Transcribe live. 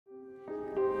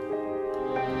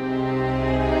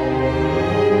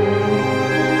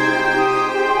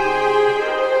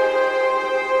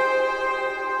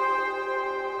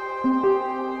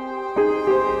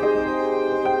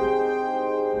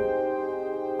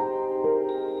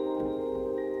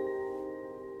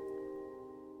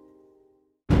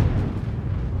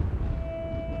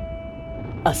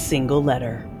A single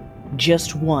letter,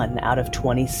 just one out of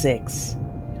 26,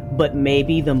 but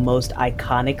maybe the most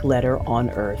iconic letter on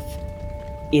Earth.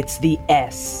 It's the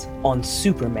S on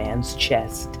Superman's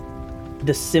chest,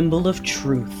 the symbol of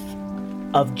truth,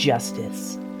 of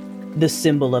justice, the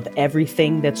symbol of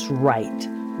everything that's right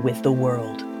with the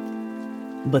world.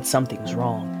 But something's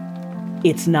wrong.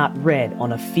 It's not red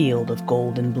on a field of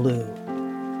gold and blue.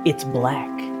 It's black.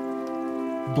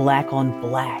 Black on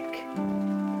black.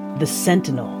 The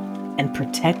sentinel and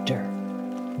protector,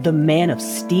 the man of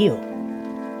steel,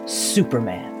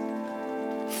 Superman,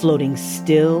 floating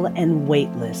still and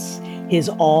weightless, his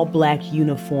all-black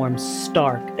uniform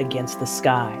stark against the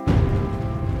sky.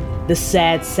 The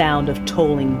sad sound of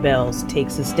tolling bells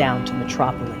takes us down to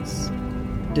Metropolis,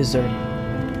 deserted.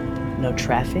 No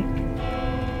traffic,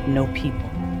 no people.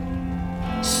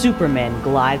 Superman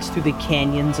glides through the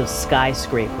canyons of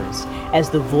skyscrapers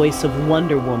as the voice of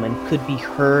Wonder Woman could be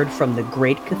heard from the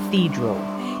great cathedral,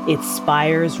 its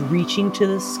spires reaching to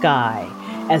the sky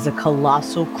as a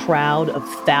colossal crowd of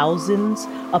thousands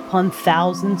upon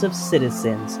thousands of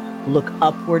citizens look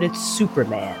upward at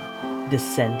Superman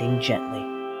descending gently.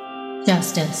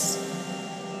 Justice,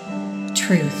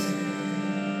 truth,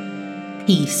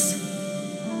 peace.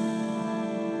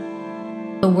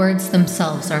 The words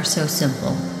themselves are so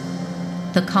simple,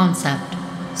 the concept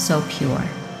so pure.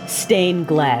 Stained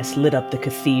glass lit up the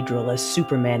cathedral as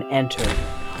Superman entered,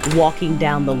 walking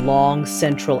down the long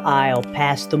central aisle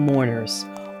past the mourners,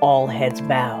 all heads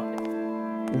bowed,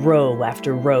 row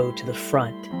after row to the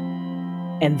front.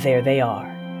 And there they are,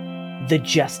 the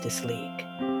Justice League,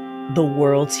 the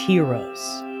world's heroes,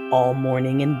 all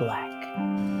mourning in black.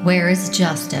 Where is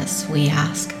justice, we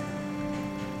ask?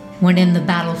 When in the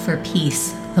battle for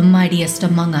peace, the mightiest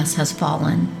among us has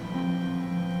fallen.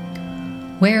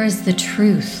 Where is the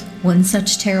truth when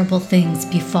such terrible things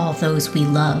befall those we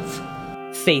love?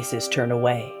 Faces turn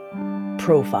away,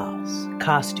 profiles,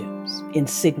 costumes,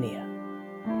 insignia.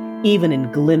 Even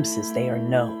in glimpses they are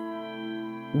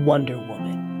known. Wonder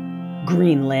Woman,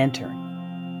 Green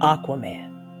Lantern,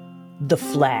 Aquaman, The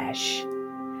Flash,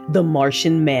 the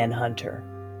Martian Manhunter,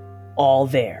 all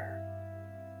there.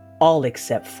 All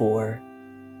except for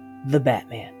the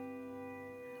Batman.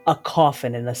 A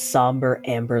coffin in a somber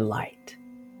amber light.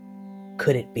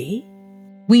 Could it be?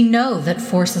 We know that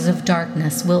forces of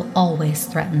darkness will always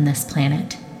threaten this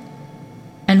planet.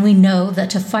 And we know that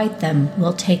to fight them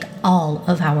will take all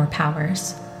of our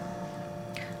powers.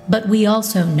 But we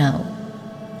also know,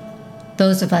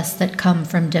 those of us that come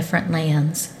from different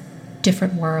lands,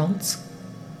 different worlds,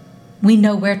 we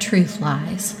know where truth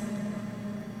lies,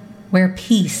 where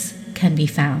peace can be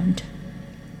found,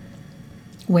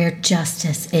 where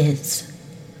justice is.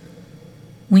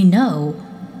 We know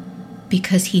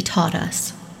because he taught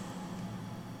us.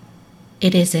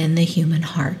 It is in the human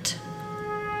heart.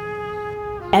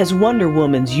 As Wonder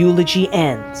Woman's eulogy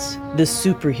ends, the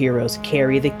superheroes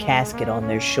carry the casket on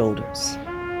their shoulders,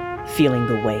 feeling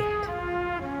the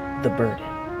weight, the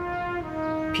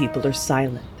burden. People are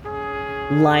silent,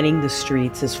 lining the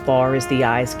streets as far as the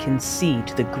eyes can see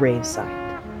to the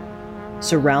gravesite,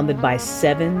 surrounded by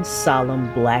 7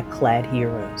 solemn black-clad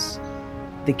heroes.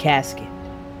 The casket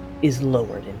is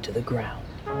lowered into the ground.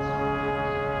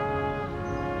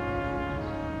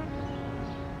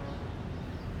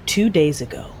 Two days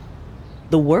ago,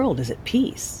 the world is at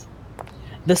peace.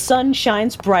 The sun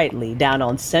shines brightly down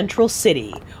on Central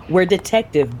City, where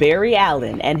Detective Barry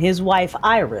Allen and his wife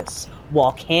Iris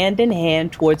walk hand in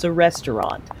hand towards a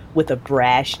restaurant with a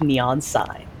brash neon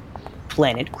sign,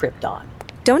 Planet Krypton.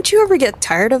 Don't you ever get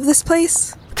tired of this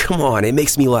place? Come on, it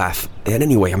makes me laugh. And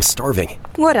anyway, I'm starving.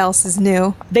 What else is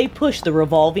new? They push the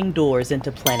revolving doors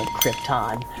into Planet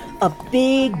Krypton, a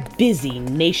big, busy,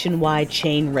 nationwide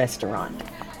chain restaurant.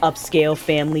 Upscale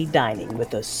family dining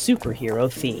with a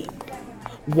superhero theme.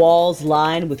 Walls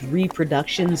lined with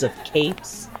reproductions of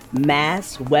capes,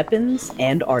 masks, weapons,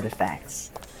 and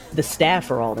artifacts. The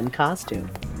staff are all in costume.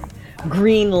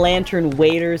 Green Lantern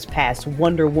waiters pass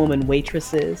Wonder Woman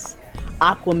waitresses.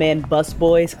 Aquaman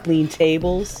busboys clean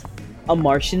tables. A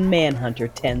Martian Manhunter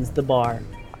tends the bar.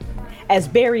 As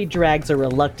Barry drags a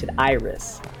reluctant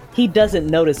Iris, he doesn't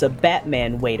notice a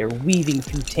Batman waiter weaving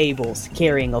through tables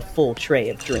carrying a full tray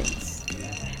of drinks.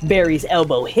 Barry's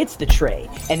elbow hits the tray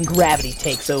and gravity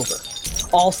takes over.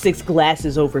 All 6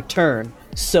 glasses overturn,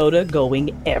 soda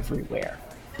going everywhere.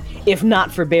 If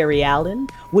not for Barry Allen,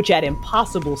 which at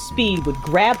impossible speed would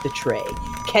grab the tray,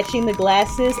 catching the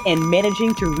glasses and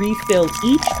managing to refill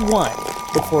each one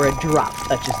before a drop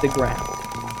touches the ground.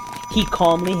 He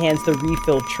calmly hands the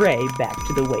refilled tray back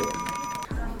to the waiter.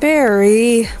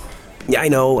 Barry. Yeah, I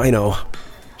know.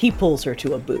 He pulls her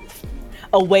to a booth.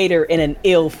 A waiter in an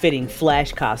ill-fitting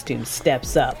Flash costume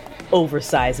steps up,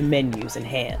 oversized menus in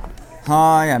hand.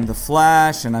 Hi, I'm the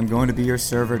Flash, and I'm going to be your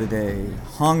server today.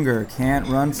 Hunger can't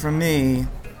run from me.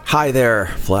 Hi there,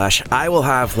 Flash. I will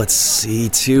have,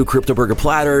 2 Crypto Burger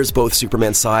platters, both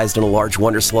Superman-sized, and a large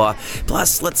Wonder Slaw.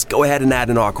 Plus, let's go ahead and add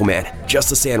an Aquaman.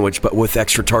 Just a sandwich, but with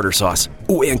extra tartar sauce.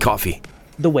 Ooh, and coffee.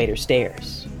 The waiter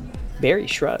stares. Barry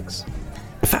shrugs.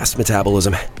 Fast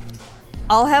metabolism.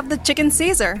 I'll have the chicken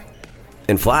Caesar.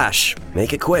 And Flash,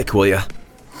 make it quick, will ya?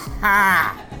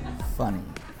 Ha! Funny.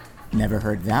 Never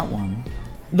heard that one.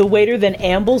 The waiter then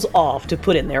ambles off to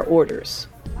put in their orders.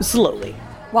 Slowly.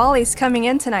 Wally's coming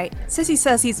in tonight. Sissy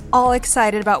says he's all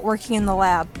excited about working in the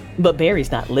lab. But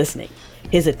Barry's not listening.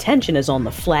 His attention is on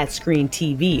the flat-screen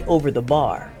TV over the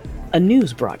bar. A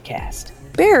news broadcast.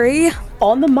 Barry!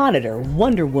 On the monitor,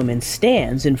 Wonder Woman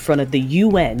stands in front of the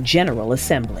UN General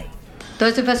Assembly.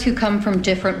 Those of us who come from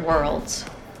different worlds,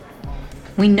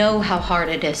 we know how hard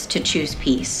it is to choose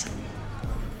peace.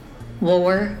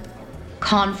 War,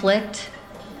 conflict,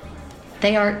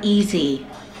 they are easy.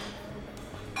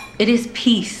 It is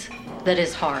peace that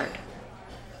is hard.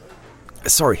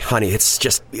 Sorry, honey, it's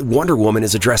just Wonder Woman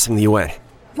is addressing the UN.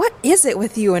 What is it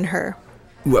with you and her?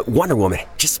 Wonder Woman,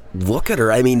 just look at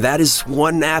her. I mean, that is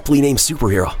one aptly named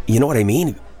superhero. You know what I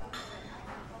mean?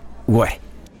 What?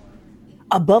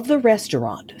 Above the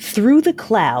restaurant, through the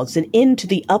clouds and into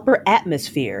the upper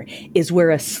atmosphere, is where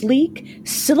a sleek,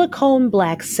 silicone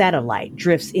black satellite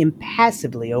drifts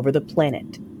impassively over the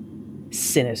planet.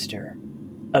 Sinister.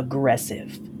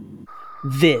 Aggressive.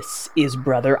 This is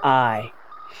Brother Eye.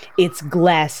 Its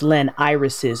glass-lens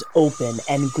irises open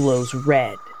and glows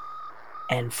red.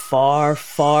 And far,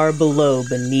 far below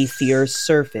beneath the Earth's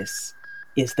surface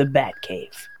is the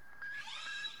Batcave.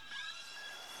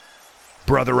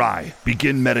 Brother Eye,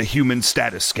 begin metahuman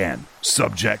status scan.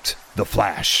 Subject, the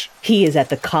Flash. He is at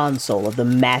the console of the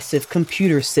massive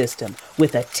computer system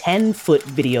with a 10-foot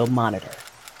video monitor.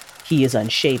 He is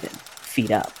unshaven,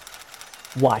 feet up.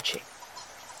 Watching.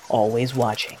 Always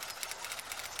watching.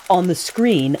 On the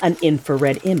screen, an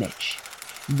infrared image.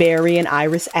 Barry and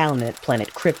Iris Allen at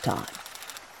planet Krypton.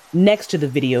 Next to the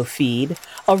video feed,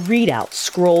 a readout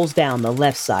scrolls down the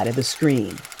left side of the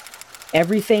screen.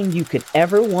 Everything you could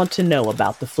ever want to know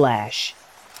about the Flash.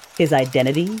 His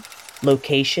identity,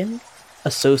 location,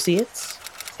 associates,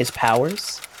 his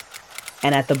powers.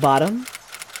 And at the bottom,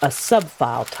 a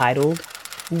subfile titled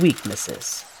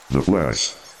Weaknesses. The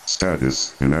Flash.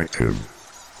 Status inactive.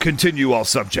 Continue all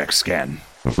subject scan.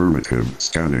 Affirmative.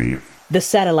 Scanning. The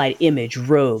satellite image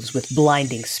roves with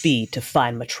blinding speed to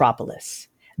find Metropolis,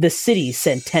 the city's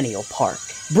Centennial Park.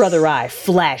 Brother Eye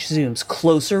flash zooms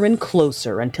closer and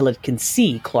closer until it can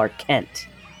see Clark Kent.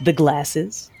 The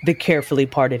glasses, the carefully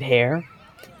parted hair,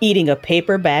 eating a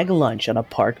paper bag lunch on a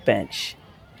park bench.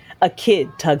 A kid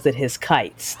tugs at his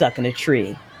kite stuck in a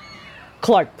tree.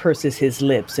 Clark purses his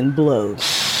lips and blows.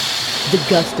 The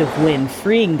gust of wind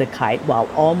freeing the kite while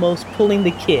almost pulling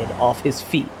the kid off his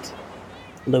feet.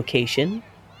 Location,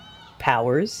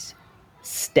 powers,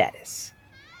 status.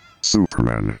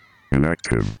 Superman.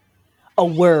 Inactive. A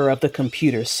whir of the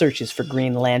computer searches for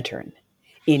Green Lantern,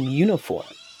 in uniform,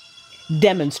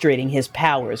 demonstrating his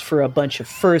powers for a bunch of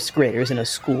first graders in a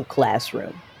school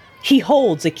classroom. He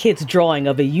holds a kid's drawing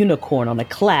of a unicorn on a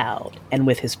cloud, and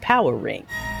with his power ring,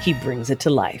 he brings it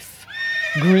to life.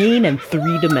 Green and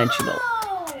three-dimensional.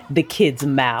 The kid's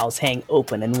mouths hang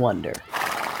open in wonder.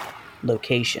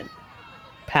 Location,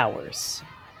 powers,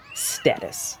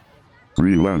 status.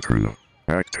 Green Lantern.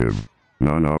 Active.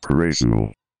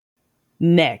 Non-operational.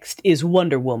 Next is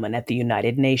Wonder Woman at the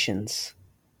United Nations.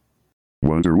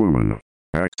 Wonder Woman.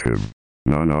 Active.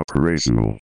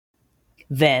 Non-operational.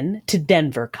 Then to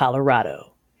Denver,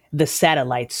 Colorado. The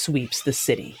satellite sweeps the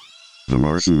city. The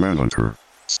Martian Manhunter.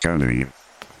 Scanning.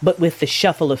 But with the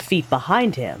shuffle of feet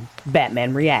behind him,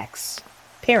 Batman reacts.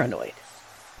 Paranoid.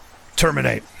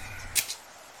 Terminate.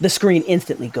 The screen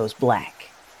instantly goes black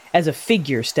as a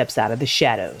figure steps out of the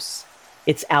shadows.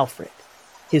 It's Alfred,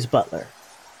 his butler,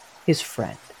 his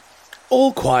friend.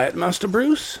 All quiet, Master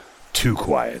Bruce? Too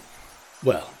quiet.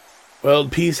 Well,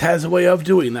 world peace has a way of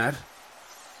doing that.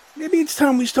 Maybe it's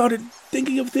time we started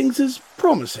thinking of things as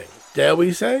promising, dare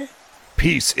we say?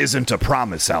 Peace isn't a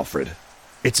promise, Alfred.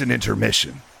 It's an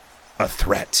intermission. A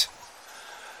threat.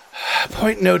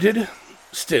 Point noted.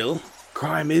 Still,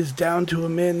 crime is down to a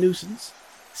mere nuisance.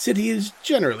 City is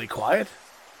generally quiet.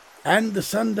 And the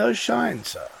sun does shine,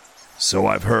 sir. So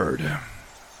I've heard.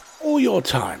 All your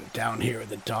time down here in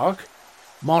the dark,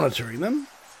 monitoring them.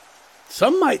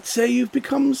 Some might say you've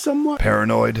become somewhat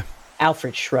Paranoid?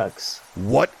 Alfred shrugs.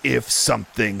 What if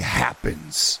something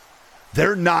happens?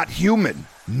 They're not human.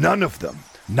 None of them.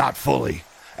 Not fully.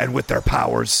 And with their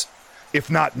powers. If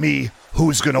not me,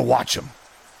 who's gonna watch them?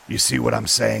 You see what I'm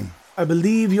saying? I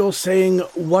believe you're saying,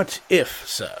 what if,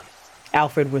 sir?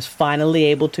 Alfred was finally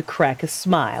able to crack a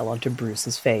smile onto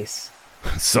Bruce's face.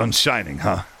 Sun's shining,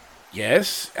 huh?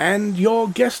 Yes, and your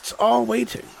guests are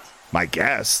waiting. My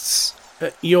guests?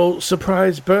 Your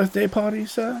surprise birthday party,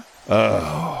 sir?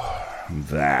 Oh,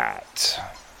 that.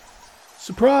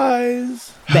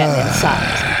 Surprise! Batman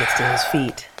sighs and gets to his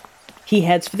feet. He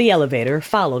heads for the elevator,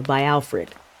 followed by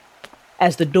Alfred.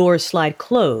 As the doors slide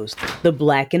closed, the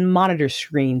blackened monitor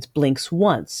screens blinks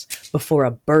once before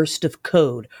a burst of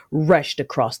code rushed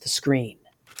across the screen.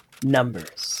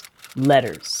 Numbers,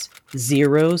 letters,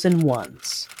 zeros and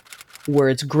ones.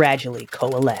 Words gradually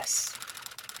coalesce.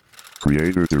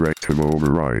 Creator Directive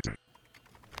Override.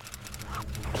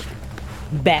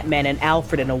 Batman and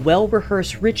Alfred, in a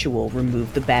well-rehearsed ritual,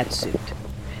 remove the Batsuit.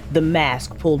 The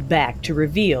mask pulled back to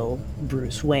reveal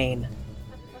Bruce Wayne.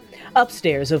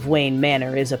 Upstairs of Wayne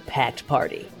Manor is a packed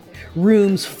party.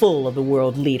 Rooms full of the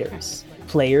world leaders,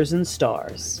 players and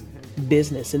stars,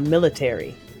 business and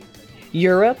military.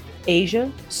 Europe,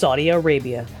 Asia, Saudi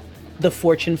Arabia, the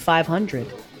Fortune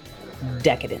 500.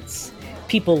 Decadence.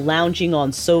 People lounging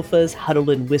on sofas, huddled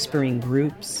in whispering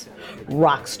groups.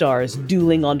 Rock stars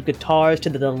dueling on guitars to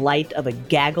the delight of a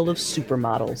gaggle of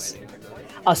supermodels.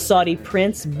 A Saudi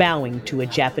prince bowing to a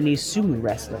Japanese sumo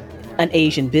wrestler. An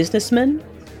Asian businessman,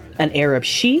 an Arab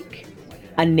sheik,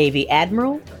 a Navy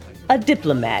admiral, a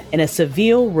diplomat in a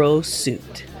Savile Row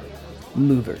suit.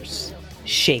 Movers,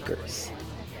 shakers.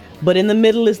 But in the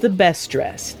middle is the best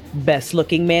dressed, best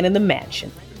looking man in the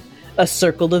mansion. A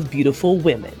circle of beautiful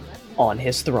women on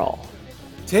his thrall.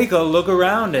 Take a look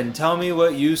around and tell me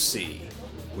what you see.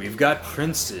 We've got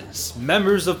princes,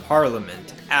 members of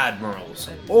parliament, admirals,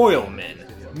 oilmen,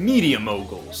 media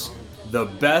moguls, the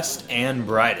best and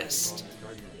brightest.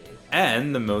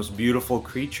 And the most beautiful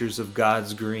creatures of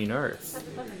God's green earth.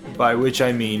 By which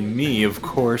I mean me, of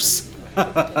course. The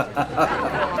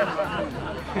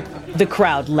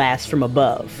crowd laughs from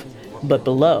above, but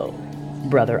below,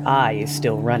 Brother Eye is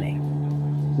still running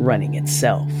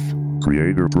itself.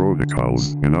 Creator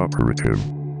Protocols Inoperative.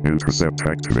 Intercept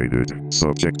activated.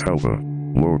 Subject Alpha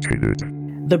located.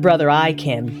 The Brother Eye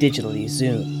cam digitally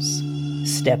zooms,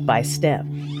 step by step,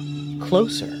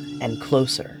 closer and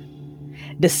closer,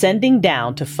 descending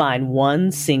down to find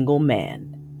one single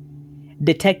man.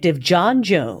 Detective John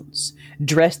Jones,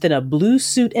 dressed in a blue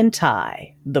suit and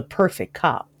tie, the perfect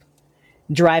cop,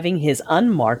 driving his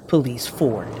unmarked police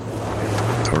Ford.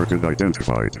 Target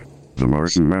identified. The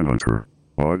Martian Manhunter.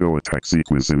 Auto attack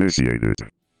sequence initiated.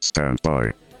 Stand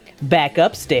by. Back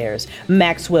upstairs,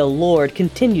 Maxwell Lord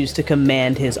continues to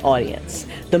command his audience,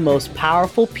 the most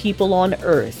powerful people on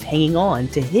Earth hanging on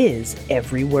to his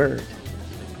every word.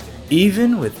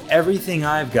 Even with everything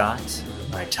I've got,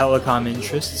 my telecom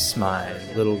interests, my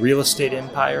little real estate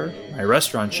empire, my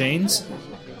restaurant chains,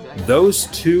 those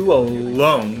two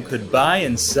alone could buy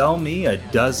and sell me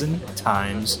 12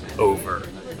 times over.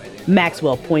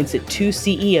 Maxwell points at two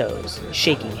CEOs,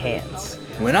 shaking hands.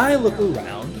 When I look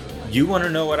around, you want to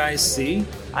know what I see?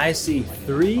 I see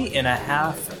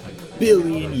 3.5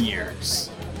 billion years.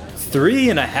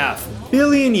 3.5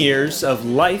 billion years of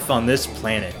life on this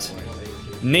planet.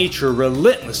 Nature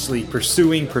relentlessly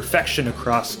pursuing perfection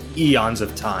across eons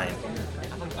of time.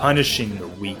 Punishing the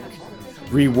weak.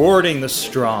 Rewarding the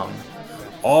strong.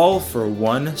 All for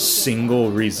one single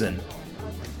reason.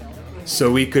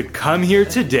 So we could come here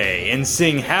today and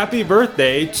sing happy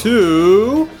birthday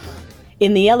to...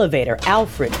 In the elevator,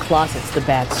 Alfred closets the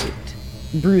Batsuit.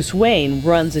 Bruce Wayne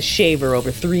runs a shaver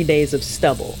over 3 days of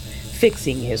stubble,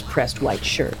 fixing his pressed white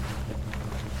shirt.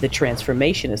 The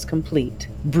transformation is complete.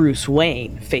 Bruce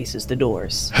Wayne faces the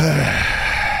doors.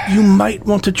 You might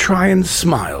want to try and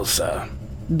smile, sir.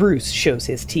 Bruce shows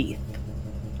his teeth,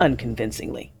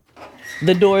 unconvincingly.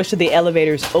 The doors to the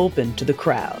elevators open to the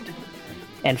crowd.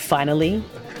 And finally,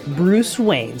 Bruce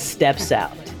Wayne steps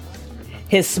out.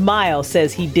 His smile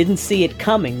says he didn't see it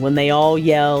coming when they all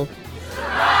yell,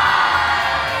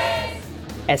 "Surprise!"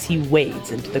 as he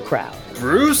wades into the crowd.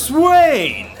 Bruce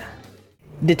Wayne!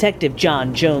 Detective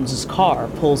John Jones's car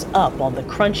pulls up on the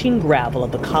crunching gravel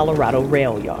of the Colorado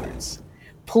rail yards,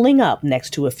 pulling up next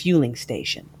to a fueling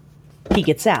station. He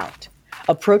gets out,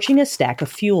 approaching a stack of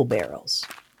fuel barrels.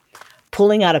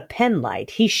 Pulling out a pen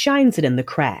light, he shines it in the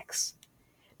cracks.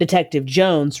 Detective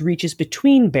Jones reaches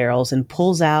between barrels and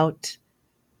pulls out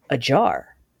a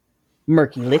jar.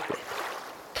 Murky liquid.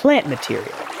 Plant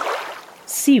material.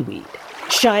 Seaweed.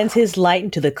 Shines his light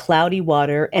into the cloudy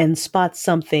water and spots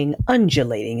something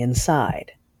undulating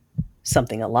inside.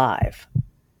 something alive.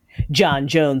 John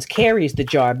Jones carries the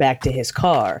jar back to his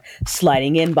car,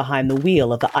 sliding in behind the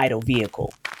wheel of the idle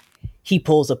vehicle. He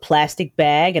pulls a plastic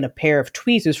bag and a pair of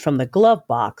tweezers from the glove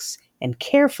box and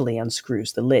carefully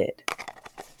unscrews the lid.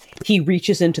 He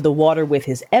reaches into the water with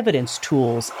his evidence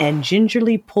tools and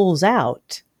gingerly pulls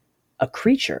out a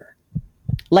creature.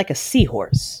 Like a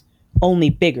seahorse, only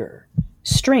bigger,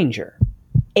 stranger,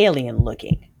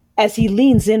 alien-looking. As he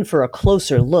leans in for a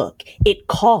closer look, it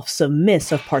coughs a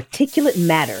mist of particulate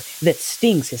matter that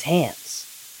stings his hands.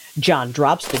 John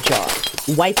drops the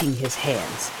jar, wiping his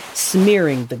hands,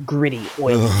 smearing the gritty,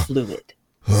 oily fluid.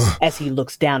 As he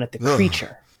looks down at the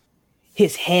creature,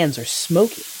 his hands are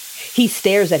smoking. He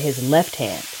stares at his left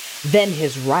hand, then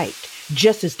his right,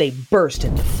 just as they burst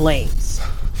into flames.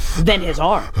 Then his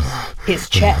arm, his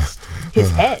chest, his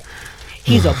head.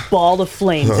 He's a ball of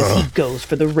flames as he goes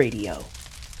for the radio.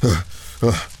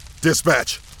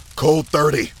 Dispatch, code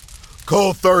 30.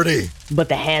 Code 30. But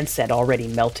the handset already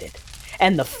melted,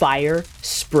 and the fire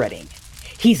spreading.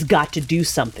 He's got to do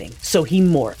something, so he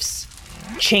morphs.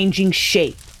 Changing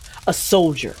shape, a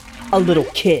soldier, a little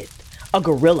kid, a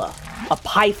gorilla, a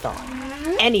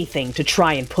python, anything to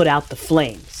try and put out the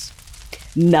flames.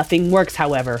 Nothing works,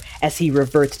 however, as he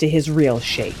reverts to his real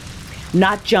shape.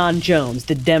 Not John Jones,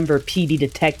 the Denver PD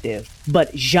detective,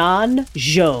 but John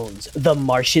Jones, the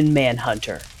Martian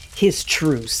Manhunter, his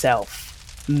true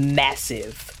self.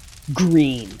 Massive,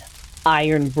 green,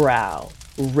 iron brow,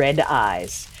 red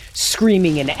eyes,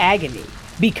 screaming in agony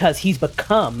because he's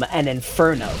become an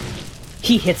inferno.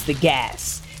 He hits the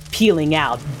gas, peeling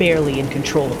out, barely in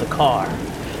control of the car.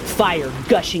 Fire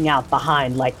gushing out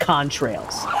behind like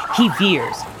contrails. He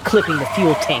veers, clipping the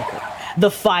fuel tanker.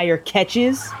 The fire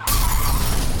catches.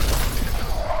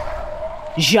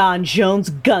 John Jones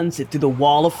guns it through the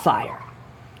wall of fire.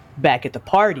 Back at the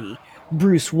party,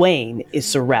 Bruce Wayne is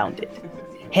surrounded.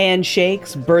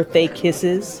 Handshakes, birthday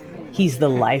kisses. He's the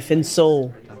life and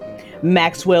soul.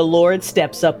 Maxwell Lord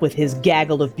steps up with his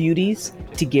gaggle of beauties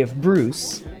to give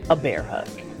Bruce a bear hug.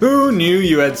 Who knew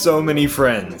you had so many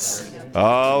friends?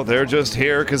 Oh, they're just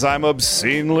here because I'm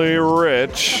obscenely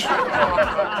rich.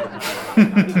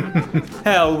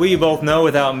 Hell, we both know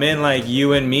without men like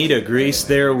you and me to grease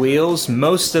their wheels,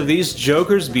 most of these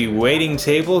jokers be waiting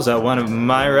tables at one of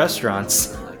my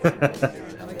restaurants.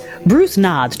 Bruce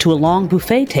nods to a long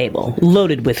buffet table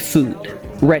loaded with food,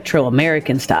 retro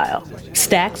American style.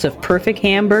 Stacks of perfect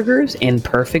hamburgers in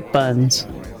perfect buns.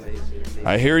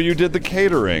 I hear you did the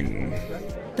catering.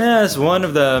 That's one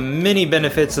of the many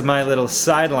benefits of my little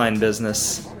sideline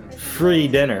business. Free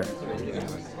dinner.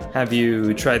 Have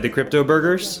you tried the crypto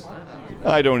burgers?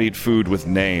 I don't eat food with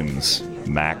names,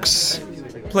 Max.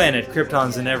 Planet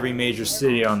Krypton's in every major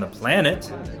city on the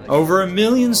planet. Over 1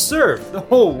 million served. The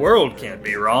whole world can't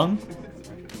be wrong.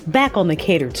 Back on the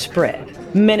catered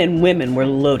spread, men and women were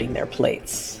loading their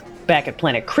plates. Back at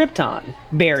Planet Krypton,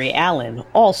 Barry Allen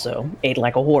also ate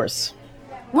like a horse.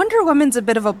 Wonder Woman's a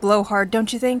bit of a blowhard,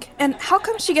 don't you think? And how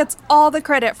come she gets all the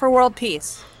credit for world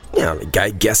peace? Yeah, I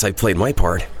guess I played my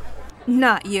part.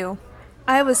 Not you.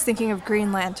 I was thinking of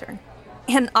Green Lantern.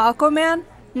 And Aquaman?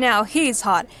 Now he's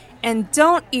hot. And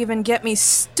don't even get me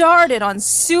started on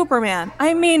Superman.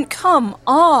 I mean, come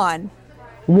on.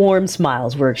 Warm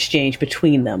smiles were exchanged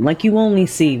between them, like you only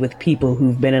see with people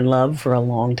who've been in love for a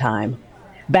long time.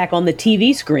 Back on the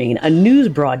TV screen, a news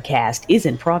broadcast is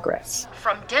in progress.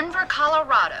 From Denver,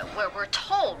 Colorado, where we're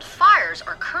told fires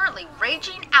are currently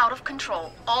raging out of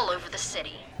control all over the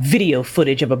city. Video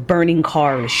footage of a burning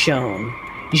car is shown.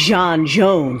 John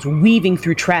Jones weaving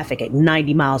through traffic at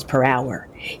 90 miles per hour.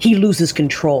 He loses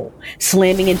control,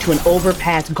 slamming into an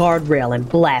overpass guardrail and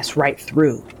blasts right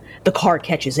through. The car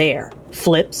catches air,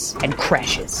 flips, and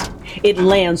crashes. It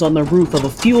lands on the roof of a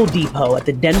fuel depot at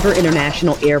the Denver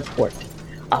International Airport.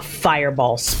 A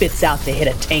fireball spits out to hit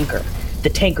a tanker. The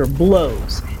tanker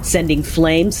blows, sending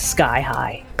flames sky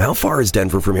high. How far is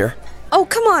Denver from here? Oh,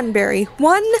 come on, Barry.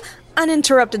 One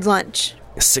uninterrupted lunch.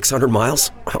 600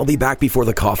 miles? I'll be back before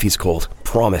the coffee's cold.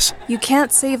 Promise. You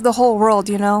can't save the whole world,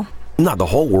 you know. Not the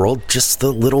whole world, just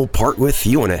the little part with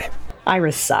you in it.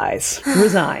 Iris sighs,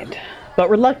 resigned, but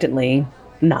reluctantly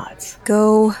nods.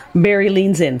 Go. Barry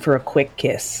leans in for a quick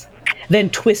kiss, then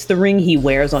twists the ring he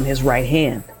wears on his right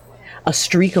hand. A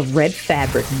streak of red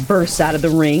fabric bursts out of the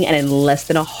ring, and in less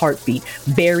than a heartbeat,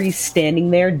 Barry's standing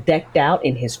there decked out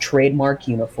in his trademark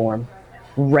uniform.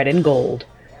 Red and gold,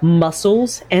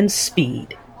 muscles and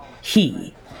speed.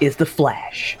 He is the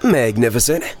Flash.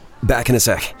 Magnificent. Back in a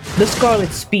sec. The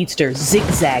Scarlet Speedster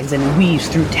zigzags and weaves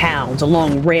through towns,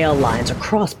 along rail lines,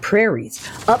 across prairies,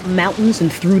 up mountains,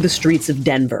 and through the streets of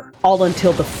Denver, all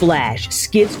until the Flash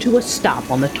skids to a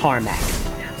stop on the tarmac.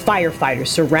 Firefighters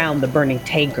surround the burning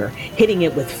tanker, hitting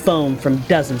it with foam from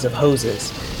dozens of hoses.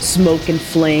 Smoke and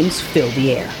flames fill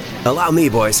the air. Allow me,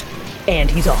 boys. And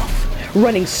he's off,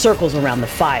 running circles around the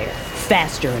fire,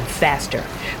 faster and faster,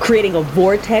 creating a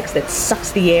vortex that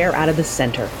sucks the air out of the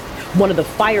center. One of the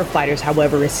firefighters,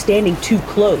 however, is standing too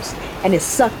close and is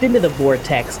sucked into the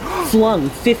vortex, flung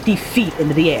 50 feet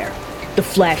into the air. The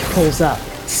Flash pulls up,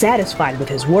 satisfied with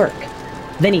his work.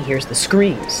 Then he hears the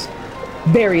screams.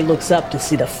 Barry looks up to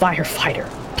see the firefighter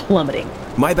plummeting.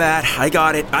 My bad. I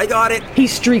got it. He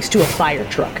streaks to a fire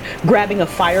truck, grabbing a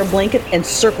fire blanket and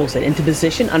circles it into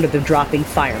position under the dropping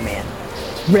fireman.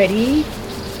 Ready?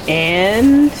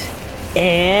 And...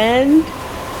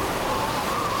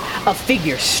 A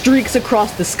figure streaks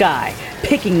across the sky,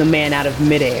 picking the man out of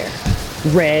midair.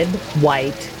 Red,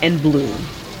 white, and blue.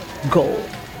 Gold.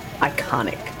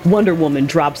 Iconic. Wonder Woman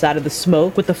drops out of the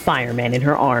smoke with the fireman in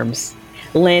her arms,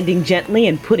 landing gently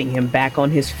and putting him back on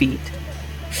his feet.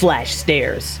 Flash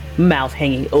stares, mouth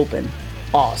hanging open,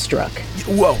 awestruck.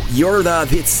 Whoa, you're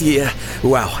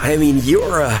wow, I mean,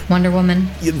 you're Wonder Woman?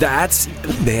 That's...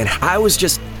 Man, I was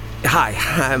just... Hi,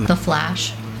 I'm... The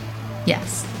Flash?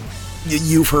 Yes.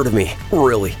 You've heard of me,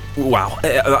 really. Wow,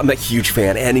 I'm a huge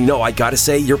fan, and I gotta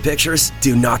say, your pictures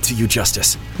do not do you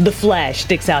justice. The Flash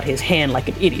sticks out his hand like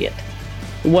an idiot.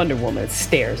 Wonder Woman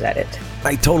stares at it.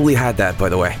 I totally had that, by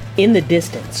the way. In the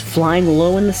distance, flying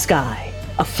low in the sky,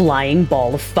 a flying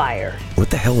ball of fire. What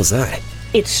the hell is that?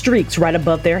 It streaks right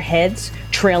above their heads,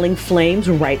 trailing flames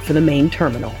right for the main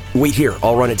terminal. Wait here,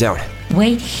 I'll run it down.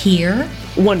 Wait here?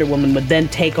 Wonder Woman would then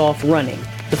take off running,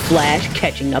 the Flash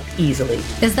catching up easily.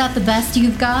 Is that the best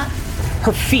you've got?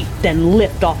 Her feet then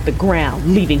lift off the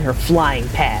ground, leaving her flying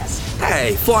past.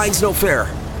 Hey, flying's no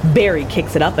fair. Barry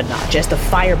kicks it up a notch as the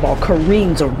fireball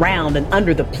careens around and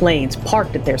under the planes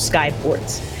parked at their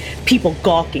skyports. People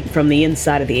gawking from the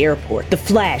inside of the airport. The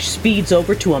Flash speeds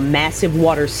over to a massive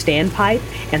water standpipe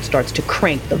and starts to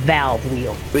crank the valve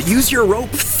wheel. But use your rope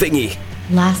thingy.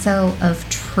 Lasso of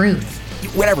truth.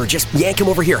 Whatever, just yank him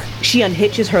over here. She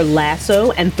unhitches her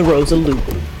lasso and throws a loop.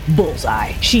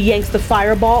 Bullseye. She yanks the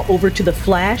fireball over to the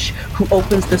Flash, who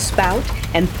opens the spout,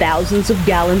 and thousands of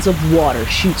gallons of water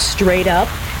shoot straight up,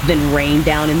 then rain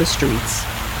down in the streets,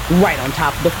 right on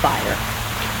top of the fire.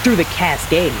 Through the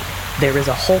cascade, there is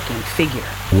a hulking figure.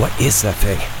 What is that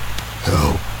thing?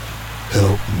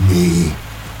 Help me.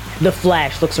 The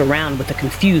Flash looks around with a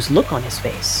confused look on his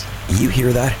face. You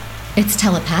hear that? It's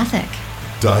telepathic.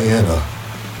 Diana,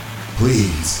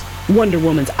 please. Wonder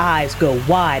Woman's eyes go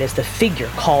wide as the figure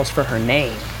calls for her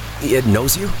name. It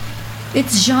knows you?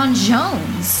 It's J'onn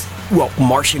J'onzz. Well,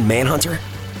 Martian Manhunter?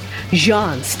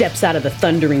 J'onn steps out of the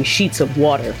thundering sheets of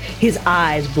water, his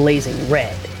eyes blazing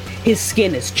red. His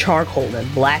skin is charcoal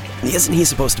and black. Isn't he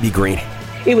supposed to be green?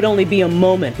 It would only be a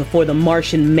moment before the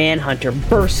Martian Manhunter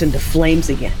bursts into flames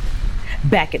again.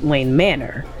 Back at Wayne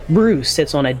Manor, Bruce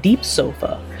sits on a deep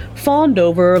sofa, fawned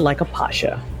over like a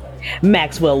pasha.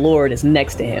 Maxwell Lord is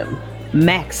next to him.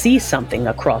 Max sees something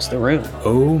across the room.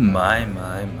 Oh my.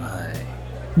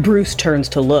 Bruce turns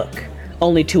to look,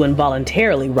 only to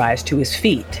involuntarily rise to his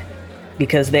feet.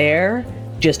 Because there,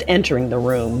 just entering the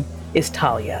room, is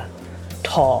Talia.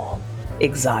 Tall,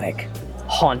 exotic,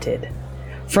 haunted.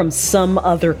 From some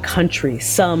other country,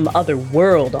 some other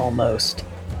world almost.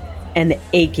 An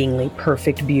achingly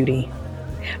perfect beauty.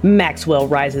 Maxwell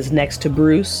rises next to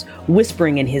Bruce,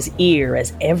 whispering in his ear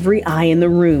as every eye in the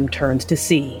room turns to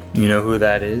see. You know who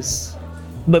that is?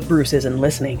 But Bruce isn't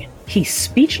listening. He's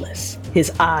speechless,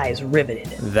 his eyes riveted.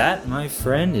 That, my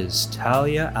friend, is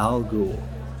Talia al Ghul,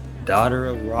 daughter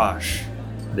of Rosh,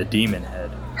 the demon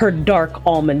head. Her dark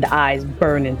almond eyes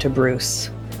burn into Bruce.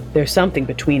 There's something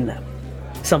between them.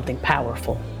 Something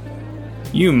powerful.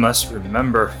 You must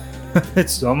remember,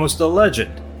 it's almost a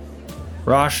legend.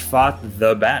 Rosh fought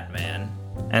the Batman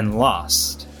and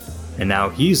lost. And now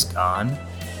he's gone.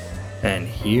 And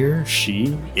here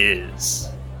she is.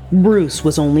 Bruce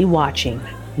was only watching,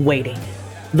 waiting.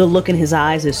 The look in his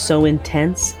eyes is so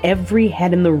intense, every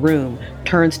head in the room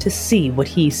turns to see what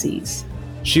he sees.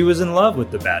 She was in love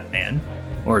with the Batman,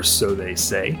 or so they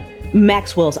say.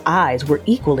 Maxwell's eyes were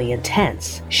equally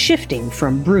intense, shifting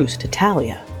from Bruce to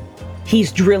Talia.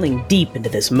 He's drilling deep into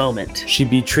this moment. She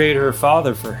betrayed her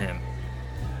father for him,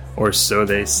 or so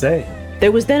they say.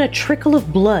 There was then a trickle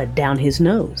of blood down his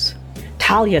nose.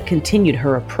 Talia continued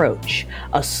her approach,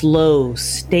 a slow,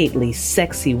 stately,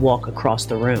 sexy walk across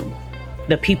the room.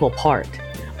 The people part.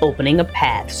 opening a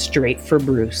path straight for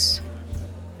Bruce.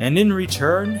 And in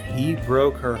return, he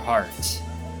broke her heart.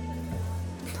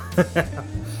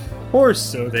 Or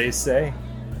so they say.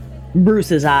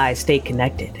 Bruce's eyes stayed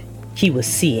connected. He was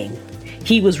seeing.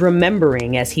 He was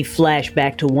remembering as he flashed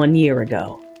back to 1 year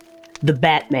ago. The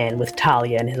Batman with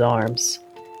Talia in his arms.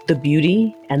 The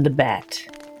Beauty and the Bat.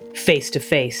 Face to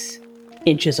face,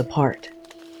 inches apart.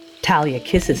 Talia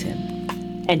kisses him,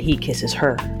 and he kisses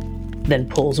her, then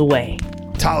pulls away.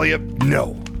 Talia,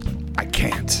 no, I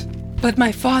can't. But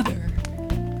my father,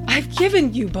 I've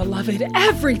given you, beloved,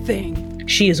 everything.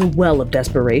 She is a well of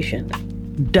desperation.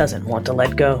 Doesn't want to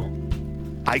let go.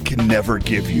 I can never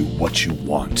give you what you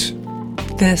want.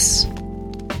 This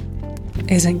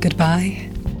isn't goodbye?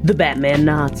 The Batman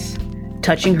nods,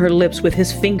 touching her lips with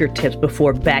his fingertips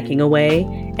before backing away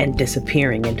and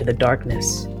disappearing into the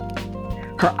darkness.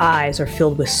 Her eyes are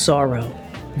filled with sorrow,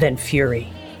 then fury.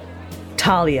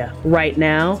 Talia, right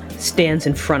now, stands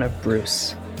in front of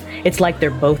Bruce. It's like they're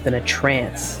both in a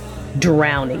trance,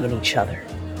 drowning in each other.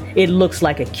 It looks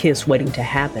like a kiss waiting to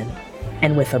happen.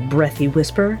 And with a breathy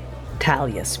whisper,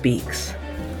 Talia speaks.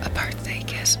 A birthday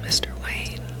kiss, Mr.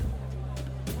 Wayne.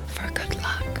 For good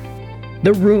luck.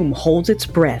 The room holds its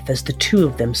breath as the two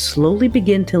of them slowly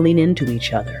begin to lean into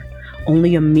each other,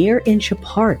 only a mere inch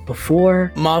apart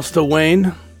before... Master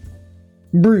Wayne?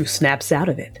 Bruce snaps out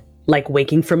of it, like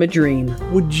waking from a dream.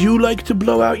 Would you like to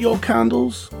blow out your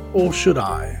candles, or should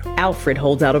I? Alfred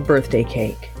holds out a birthday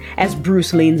cake. As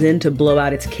Bruce leans in to blow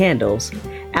out its candles,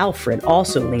 Alfred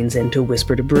also leans in to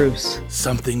whisper to Bruce.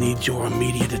 Something needs your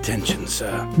immediate attention,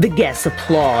 sir. The guests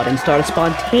applaud and start a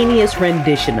spontaneous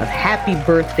rendition of Happy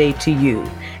Birthday to You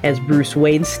as Bruce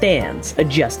Wayne stands,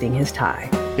 adjusting his tie.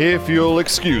 If you'll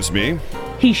excuse me.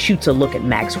 He shoots a look at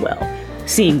Maxwell,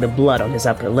 seeing the blood on his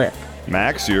upper lip.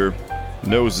 Max, your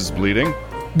nose is bleeding.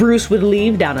 Bruce would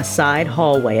leave down a side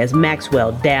hallway as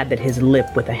Maxwell dabbed at his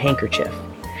lip with a handkerchief.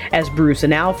 As Bruce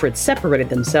and Alfred separated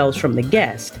themselves from the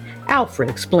guest, Alfred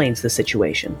explains the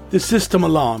situation. The system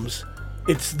alarms.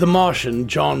 It's the Martian,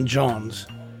 John Johns.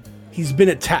 He's been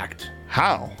attacked.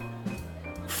 How?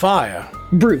 Fire.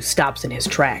 Bruce stops in his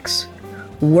tracks.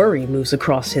 Worry moves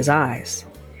across his eyes.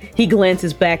 He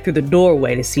glances back through the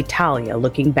doorway to see Talia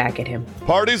looking back at him.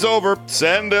 Party's over.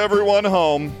 Send everyone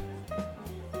home.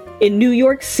 In New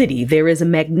York City, there is a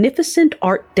magnificent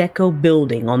Art Deco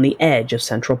building on the edge of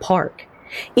Central Park.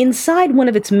 Inside one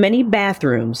of its many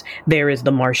bathrooms, there is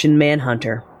the Martian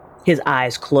Manhunter. His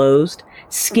eyes closed,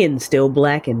 skin still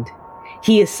blackened.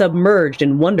 He is submerged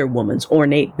in Wonder Woman's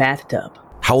ornate bathtub.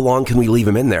 How long can we leave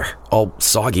him in there, all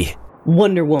soggy?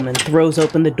 Wonder Woman throws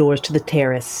open the doors to the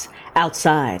terrace.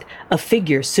 Outside, a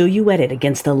figure silhouetted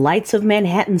against the lights of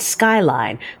Manhattan's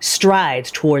skyline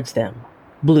strides towards them.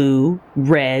 Blue,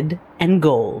 red, and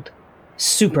gold.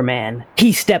 Superman.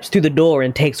 He steps through the door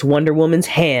and takes Wonder Woman's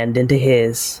hand into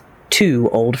his. Two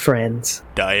old friends.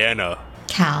 Diana.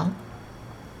 Cal.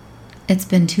 It's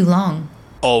been too long.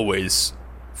 Always.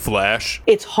 Flash.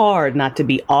 It's hard not to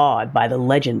be awed by the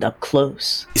legend up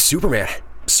close. Superman.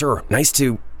 Sir, nice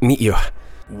to meet you.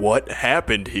 What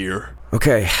happened here?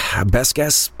 Okay, best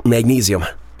guess, magnesium.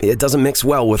 It doesn't mix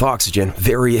well with oxygen.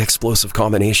 Very explosive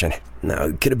combination.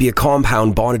 Now, could it be a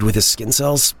compound bonded with his skin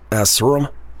cells? A serum?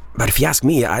 But if you ask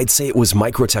me, I'd say it was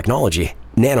microtechnology.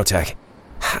 Nanotech.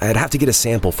 I'd have to get a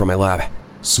sample from my lab.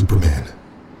 Superman.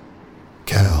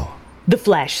 Cal. The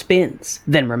Flash spins,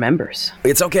 then remembers.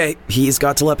 It's okay. He's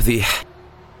got telepathy.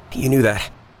 You knew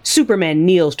that. Superman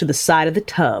kneels to the side of the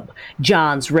tub,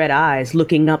 John's red eyes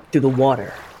looking up through the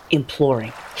water,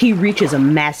 imploring. He reaches a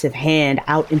massive hand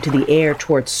out into the air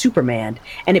towards Superman,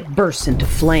 and it bursts into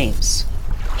flames.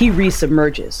 He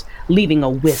resubmerges, leaving a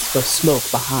wisp of smoke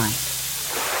behind.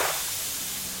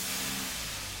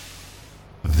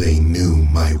 They knew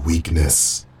my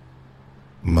weakness.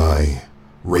 My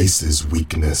race's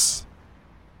weakness.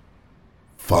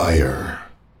 Fire.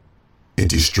 It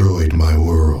destroyed my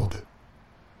world.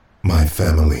 My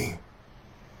family.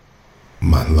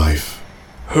 My life.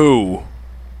 Who?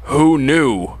 Who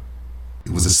knew?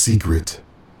 It was a secret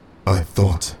I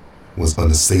thought was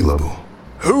unassailable.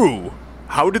 Who?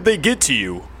 How did they get to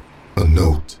you? A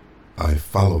note. I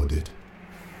followed it.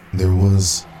 There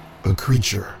was a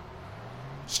creature.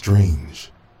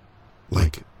 Strange.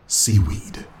 Like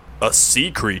seaweed. A sea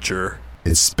creature?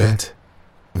 It spat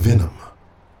venom.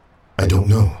 I don't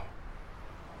know.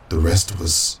 The rest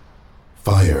was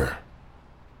fire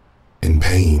and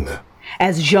pain.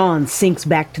 As Jean sinks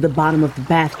back to the bottom of the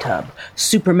bathtub,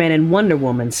 Superman and Wonder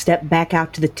Woman step back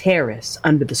out to the terrace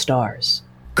under the stars.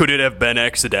 Could it have been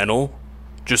accidental?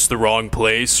 Just the wrong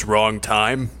place, wrong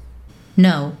time?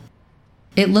 No.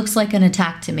 It looks like an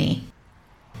attack to me.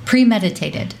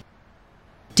 Premeditated.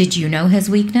 Did you know his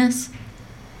weakness?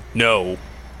 No,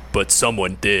 but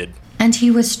someone did. And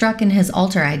he was struck in his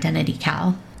alter identity,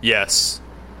 Cal. Yes,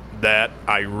 that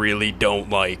I really don't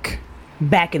like.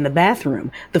 Back in the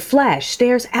bathroom, the Flash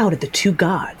stares out at the two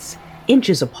gods,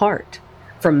 inches apart.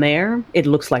 From there, it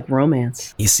looks like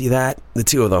romance. You see that? The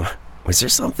two of them. Was there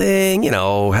something,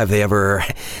 have they ever...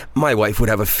 My wife would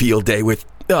have a field day with...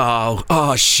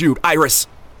 Oh, shoot, Iris.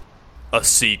 A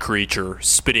sea creature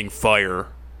spitting fire.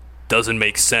 Doesn't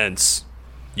make sense.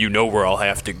 You know where I'll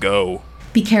have to go.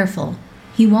 Be careful.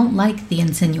 He won't like the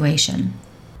insinuation.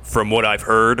 From what I've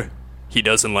heard, he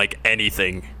doesn't like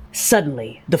anything.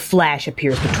 Suddenly, the Flash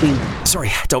appears between them. Sorry,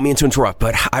 don't mean to interrupt,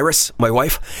 but Iris, my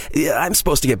wife, I'm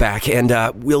supposed to get back, and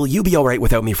will you be all right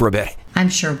without me for a bit? I'm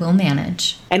sure we'll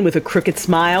manage. And with a crooked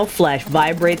smile, Flash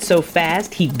vibrates so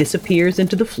fast he disappears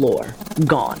into the floor.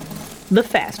 Gone. The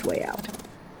fast way out.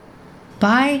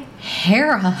 By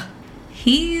Hera.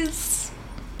 He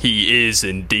is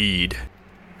indeed.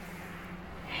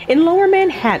 In Lower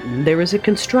Manhattan, there is a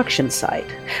construction site,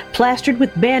 plastered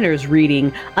with banners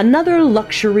reading, Another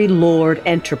Luxury Lord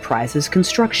Enterprises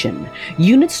Construction.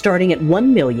 Units starting at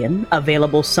 $1 million,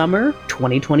 available summer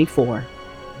 2024.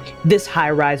 This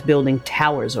high-rise building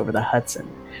towers over the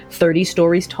Hudson, 30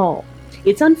 stories tall.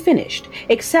 It's unfinished,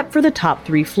 except for the top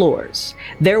 3 floors.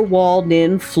 They're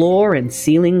walled-in floor and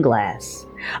ceiling glass.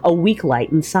 A weak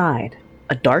light inside.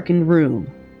 A darkened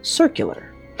room. Circular.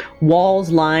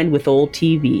 Walls lined with old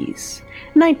TVs.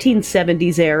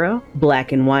 1970s era,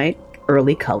 black and white,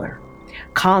 early color.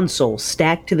 Consoles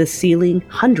stacked to the ceiling,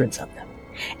 hundreds of them.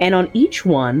 And on each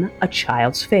one, a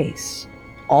child's face.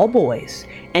 All boys,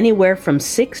 anywhere from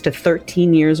 6 to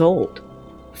 13 years old.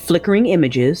 Flickering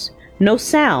images, no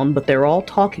sound, but they're all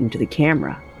talking to the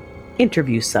camera.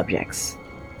 Interview subjects.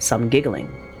 Some giggling.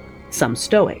 Some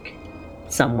stoic.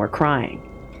 Some were crying.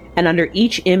 And under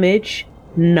each image,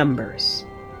 numbers.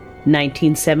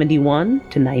 1971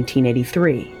 to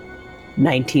 1983,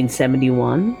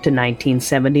 1971 to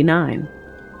 1979,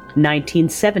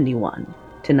 1971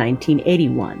 to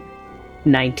 1981,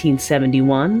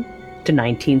 1971 to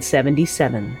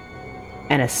 1977,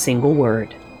 and a single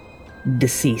word: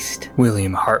 deceased.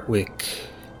 William Hartwick,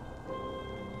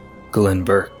 Glenn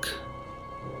Burke,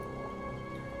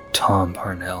 Tom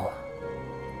Parnell,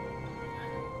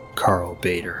 Carl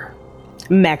Bader.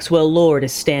 Maxwell Lord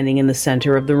is standing in the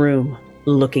center of the room,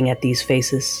 looking at these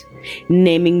faces,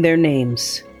 naming their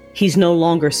names. He's no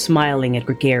longer smiling at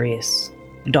Gregarious,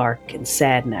 dark and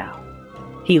sad now.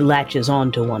 He latches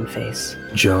onto one face.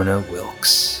 Jonah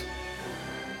Wilkes.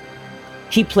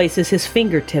 He places his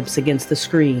fingertips against the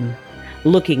screen,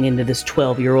 looking into this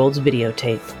 12-year-old's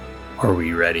videotape. Are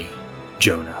we ready,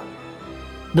 Jonah?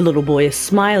 The little boy is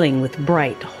smiling with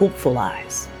bright, hopeful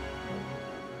eyes.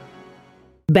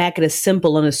 Back at a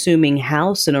simple, unassuming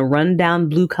house in a rundown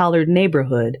blue-collared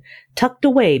neighborhood, tucked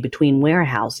away between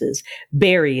warehouses,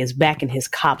 Barry is back in his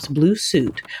cop's blue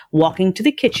suit, walking to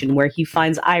the kitchen where he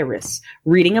finds Iris,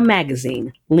 reading a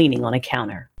magazine, leaning on a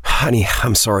counter. Honey,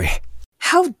 I'm sorry.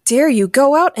 How dare you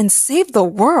go out and save the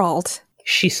world?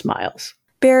 She smiles.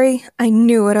 Barry, I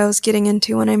knew what I was getting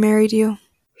into when I married you.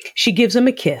 She gives him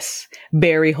a kiss,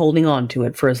 Barry holding on to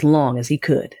it for as long as he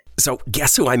could. So,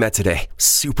 guess who I met today?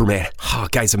 Superman. Oh,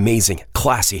 guy's amazing.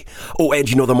 Classy. Oh, and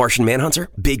you know the Martian Manhunter?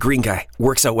 Big green guy.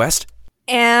 Works out west.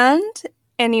 And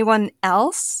anyone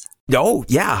else? Oh,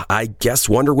 yeah. I guess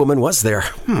Wonder Woman was there.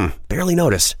 Barely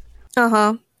noticed.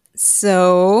 Uh-huh.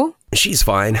 So? She's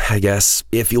fine, I guess,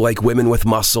 if you like women with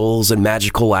muscles and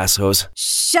magical lassos.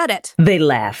 Shut it! They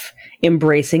laugh,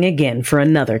 embracing again for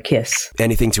another kiss.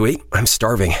 Anything to eat? I'm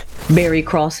starving. Barry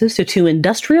crosses to 2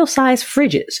 industrial-sized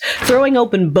fridges, throwing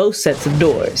open both sets of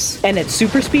doors. And at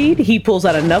super speed, he pulls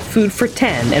out enough food for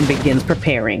 10 and begins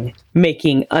preparing,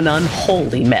 making an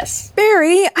unholy mess.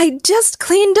 Barry, I just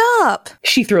cleaned up!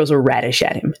 She throws a radish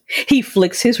at him. He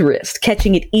flicks his wrist,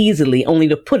 catching it easily only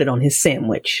to put it on his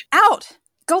sandwich. Out!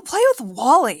 Go play with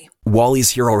Wally.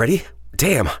 Wally's here already?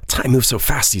 Damn, time moves so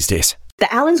fast these days.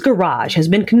 The Allen's garage has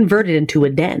been converted into a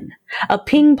den, a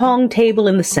ping-pong table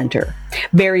in the center.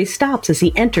 Barry stops as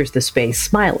he enters the space,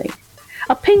 smiling.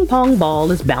 A ping-pong ball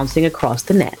is bouncing across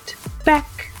the net. Back,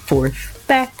 forth,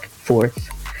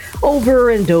 over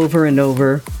and over and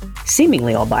over,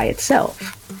 seemingly all by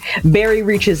itself. Barry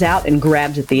reaches out and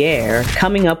grabs at the air,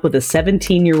 coming up with a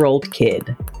 17-year-old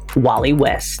kid. Wally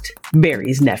West,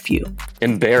 Barry's nephew.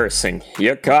 Embarrassing.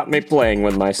 You caught me playing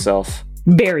with myself.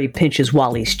 Barry pinches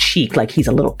Wally's cheek like he's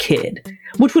a little kid,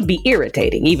 which would be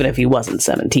irritating even if he wasn't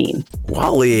 17.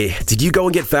 Wally, did you go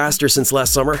and get faster since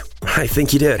last summer? I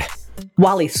think you did.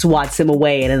 Wally swats him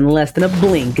away and in less than a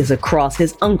blink is across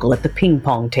his uncle at the ping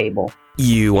pong table.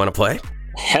 You want to play?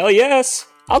 Hell yes.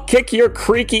 I'll kick your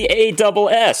creaky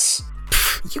ASS.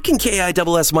 You can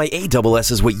KISS my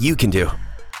ASS is what you can do.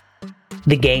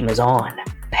 The game is on.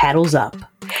 Paddles up.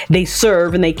 They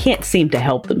serve and they can't seem to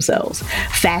help themselves.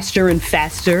 Faster and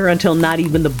faster until not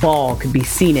even the ball could be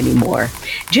seen anymore.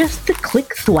 Just the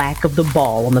click-thwack of the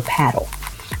ball on the paddle.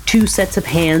 2 sets of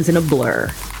hands in a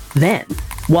blur. Then,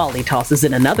 Wally tosses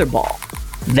in another ball.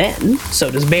 Then,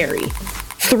 so does Barry.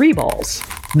 3 balls.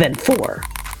 Then 4.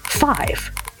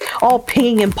 5. All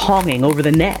pinging and ponging over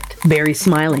the net. Barry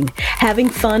smiling, having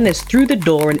fun as through the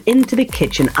door and into the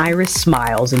kitchen Iris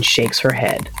smiles and shakes her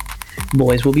head.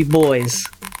 Boys will be boys.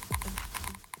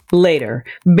 Later,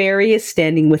 Barry is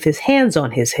standing with his hands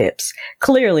on his hips.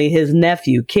 Clearly his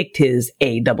nephew kicked his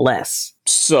ASS.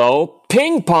 So,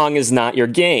 ping pong is not your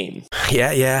game.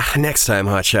 Yeah, next time,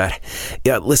 Hotshot.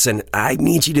 Yeah, listen, I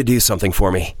need you to do something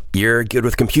for me. You're good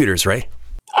with computers, right?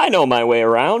 I know my way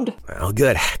around. Well,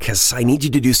 good, because I need you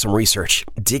to do some research.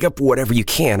 Dig up whatever you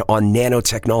can on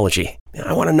nanotechnology.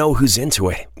 I want to know who's into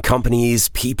it. Companies,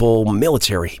 people,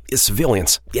 military,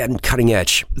 civilians, and cutting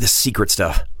edge, the secret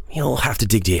stuff. You'll have to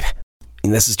dig deep.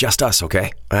 And this is just us,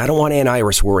 okay? I don't want Aunt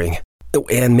Iris worrying. Oh,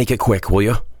 and make it quick, will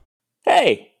you?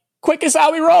 Hey, quick is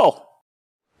how we roll.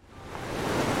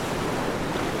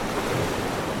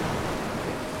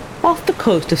 Off the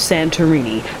coast of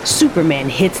Santorini, Superman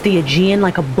hits the Aegean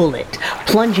like a bullet,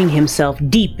 plunging himself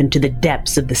deep into the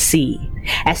depths of the sea.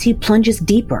 As he plunges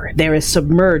deeper, there is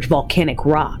submerged volcanic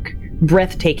rock,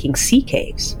 breathtaking sea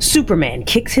caves. Superman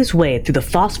kicks his way through the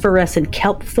phosphorescent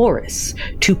kelp forests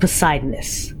to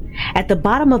Poseidonis. At the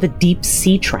bottom of a deep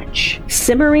sea trench,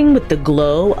 simmering with the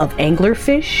glow of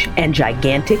anglerfish and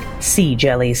gigantic sea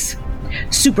jellies.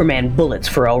 Superman bullets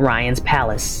for Orion's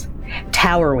palace.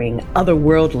 Towering,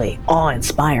 otherworldly,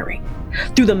 awe-inspiring.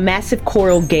 Through the massive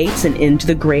coral gates and into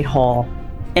the Great Hall.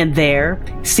 And there,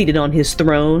 seated on his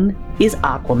throne, is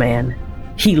Aquaman.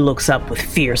 He looks up with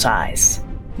fierce eyes.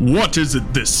 What is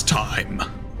it this time?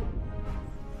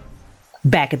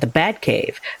 Back at the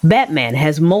Batcave, Batman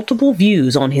has multiple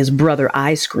views on his brother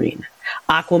eye screen.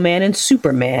 Aquaman and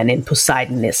Superman in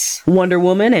Poseidonis. Wonder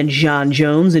Woman and John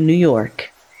Jones in New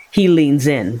York. He leans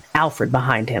in, Alfred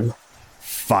behind him.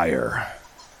 Fire.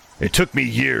 It took me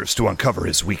years to uncover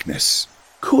his weakness.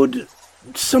 Could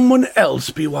someone else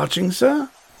be watching, sir?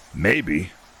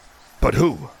 Maybe. But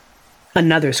who?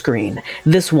 Another screen,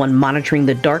 this one monitoring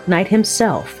the Dark Knight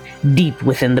himself, deep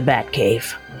within the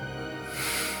Batcave.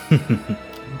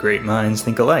 Great minds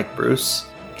think alike, Bruce.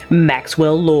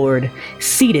 Maxwell Lord,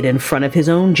 seated in front of his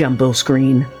own jumbo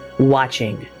screen,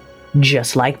 watching,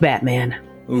 just like Batman.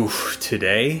 Oof,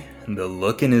 today, the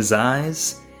look in his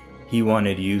eyes, he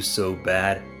wanted you so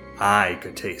bad, I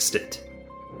could taste it.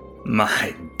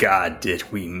 My God, did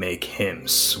we make him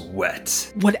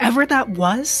sweat. Whatever that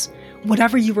was,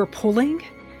 whatever you were pulling,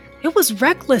 it was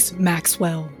reckless,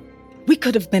 Maxwell. We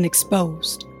could have been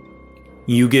exposed.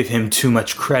 You give him too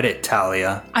much credit,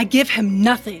 Talia. I give him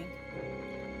nothing.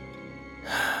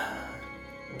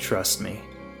 Trust me.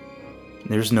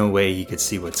 There's no way he could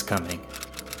see what's coming.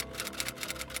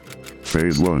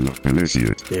 Phase 1,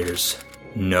 initiate. There's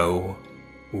no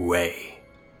way.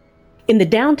 In the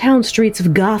downtown streets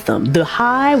of Gotham, the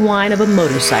high whine of a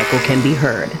motorcycle can be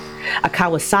heard. A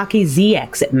Kawasaki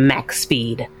ZX at max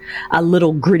speed. A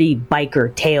little gritty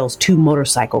biker tails 2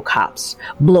 motorcycle cops.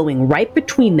 Blowing right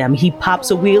between them, he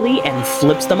pops a wheelie and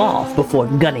flips them off before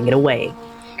gunning it away.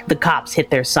 The cops hit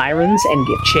their sirens and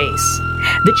give chase.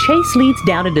 The chase leads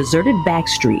down a deserted back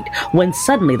street when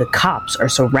suddenly the cops are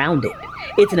surrounded.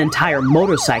 It's an entire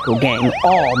motorcycle gang,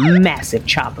 all massive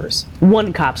choppers.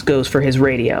 One cop goes for his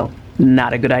radio.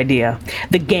 Not a good idea.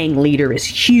 The gang leader is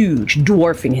huge,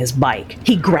 dwarfing his bike.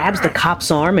 He grabs the cop's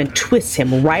arm and twists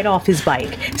him right off his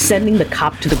bike, sending the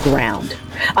cop to the ground.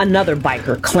 Another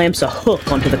biker clamps a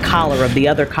hook onto the collar of the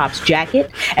other cop's jacket.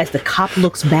 As the cop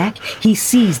looks back, he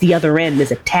sees the other end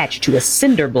is attached to a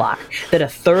cinder block that a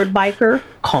third biker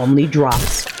calmly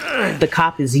drops. The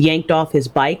cop is yanked off his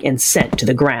bike and sent to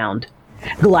the ground.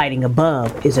 Gliding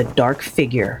above is a dark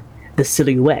figure, the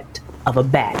silhouette of a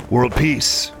bat. World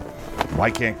peace. Why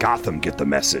can't Gotham get the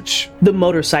message? The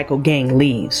motorcycle gang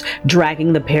leaves,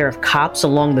 dragging the pair of cops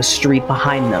along the street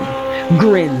behind them.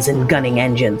 Grins and gunning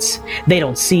engines. They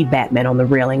don't see Batman on the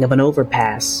railing of an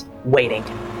overpass, waiting.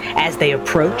 As they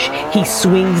approach, he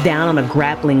swings down on a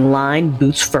grappling line,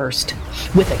 boots first.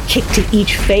 With a kick to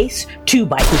each face, 2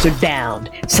 bikers are downed,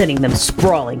 sending them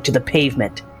sprawling to the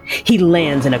pavement. He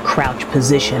lands in a crouch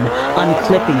position,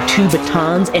 unclipping 2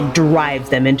 batons and drives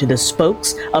them into the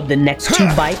spokes of the next 2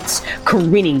 bikes,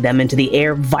 careening them into the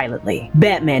air violently.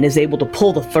 Batman is able to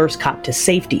pull the first cop to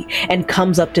safety and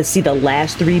comes up to see the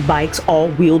last 3 bikes all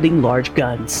wielding large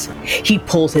guns. He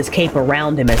pulls his cape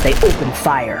around him as they open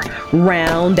fire,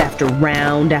 round after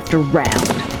round after round.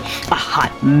 A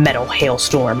hot metal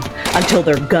hailstorm until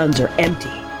their guns are empty.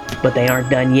 But they aren't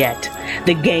done yet.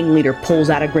 The gang leader pulls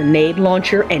out a grenade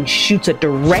launcher and shoots a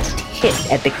direct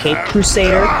hit at the Caped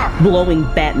Crusader, blowing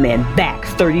Batman back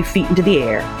 30 feet into the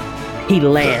air. He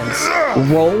lands,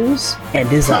 rolls,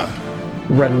 and is up.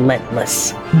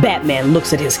 Relentless. Batman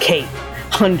looks at his cape.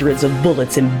 Hundreds of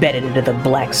bullets embedded into the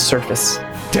black surface.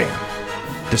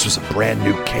 Damn, this was a brand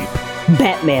new cape.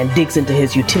 Batman digs into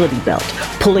his utility belt,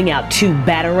 pulling out 2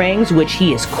 batarangs, which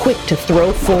he is quick to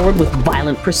throw forward with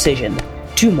violent precision.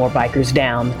 2 more bikers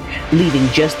down, leaving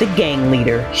just the gang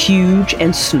leader, huge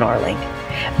and snarling.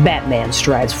 Batman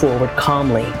strides forward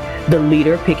calmly, the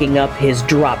leader picking up his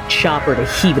dropped chopper to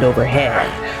heave it overhead,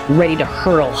 ready to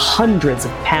hurl hundreds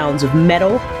of pounds of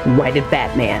metal right at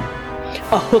Batman.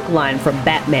 A hook line from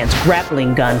Batman's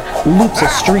grappling gun loops a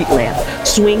street lamp,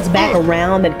 swings back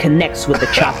around and connects with the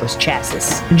chopper's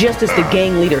chassis. Just as the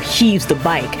gang leader heaves the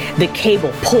bike, the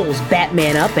cable pulls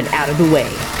Batman up and out of the way.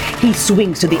 He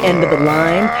swings to the end of the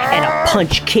line, and a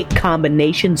punch-kick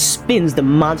combination spins the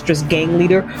monstrous gang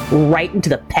leader right into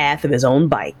the path of his own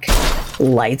bike.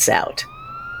 Lights out.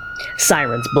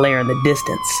 Sirens blare in the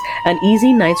distance. An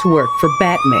easy night's work for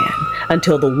Batman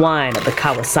until the whine of the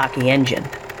Kawasaki engine.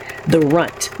 The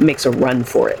runt makes a run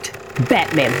for it.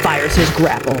 Batman fires his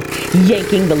grapple,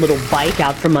 yanking the little bike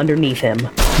out from underneath him.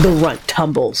 The runt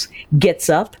tumbles, gets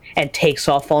up, and takes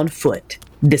off on foot,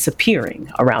 disappearing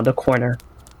around a corner.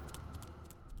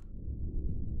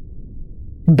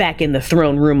 Back in the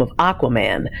throne room of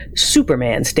Aquaman,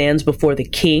 Superman stands before the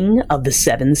King of the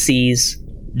Seven Seas.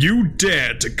 You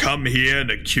dared to come here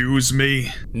and accuse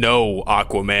me? No,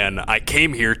 Aquaman, I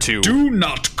came here to... Do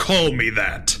not call me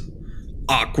that.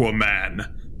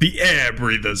 Aquaman, the air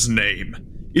breather's name.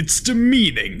 It's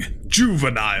demeaning,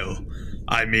 juvenile.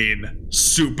 I mean,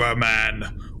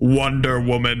 Superman, Wonder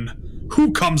Woman.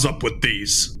 Who comes up with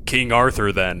these? King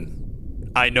Arthur, then.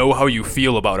 I know how you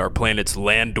feel about our planet's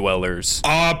land dwellers.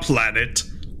 Our planet?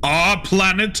 Our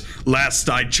planet? Last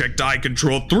I checked, I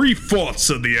control 3/4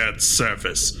 of the Earth's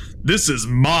surface. This is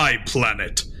my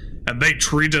planet, and they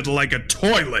treat it like a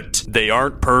toilet. They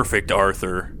aren't perfect,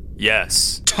 Arthur.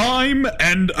 Yes. Time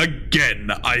and again,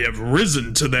 I have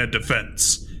risen to their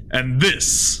defense. And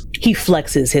this... He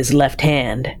flexes his left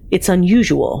hand. It's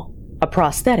unusual. A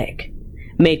prosthetic.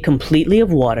 Made completely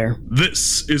of water.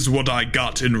 This is what I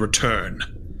got in return.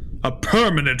 A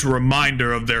permanent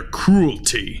reminder of their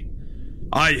cruelty.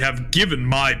 I have given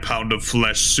my pound of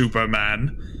flesh,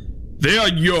 Superman. They are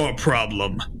your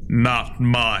problem, not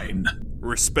mine.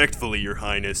 Respectfully, Your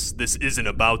Highness, this isn't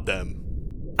about them.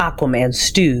 Aquaman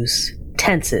stews,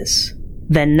 tenses,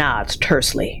 then nods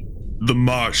tersely. The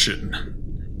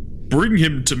Martian. Bring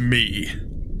him to me.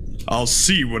 I'll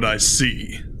see what I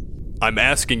see. I'm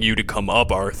asking you to come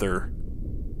up, Arthur.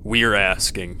 We're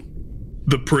asking.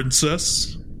 The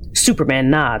princess?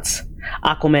 Superman nods.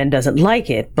 Aquaman doesn't like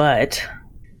it, but...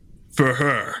 For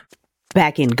her.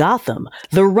 Back in Gotham,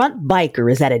 the runt biker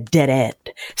is at a dead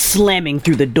end, slamming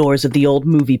through the doors of the old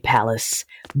movie palace.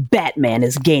 Batman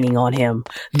is gaining on him.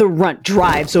 The runt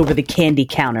drives over the candy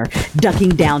counter, ducking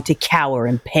down to cower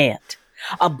and pant.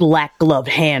 A black-gloved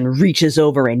hand reaches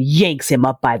over and yanks him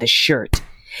up by the shirt.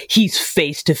 He's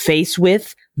face to face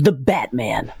with the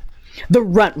Batman. The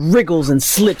runt wriggles and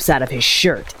slips out of his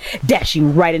shirt,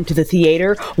 dashing right into the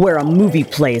theater where a movie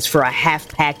plays for a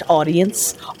half-packed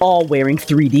audience, all wearing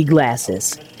 3D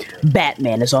glasses.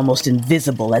 Batman is almost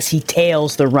invisible as he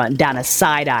tails the runt down a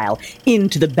side aisle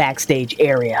into the backstage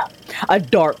area. A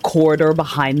dark corridor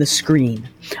behind the screen.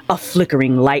 A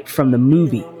flickering light from the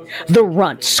movie. The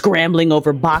runt scrambling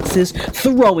over boxes,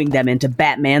 throwing them into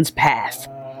Batman's path.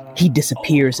 He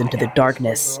disappears into the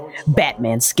darkness.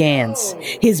 Batman scans.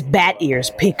 His bat ears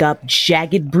pick up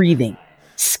jagged breathing.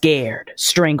 Scared,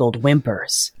 strangled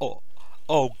whimpers.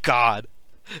 Oh, God.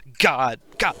 God,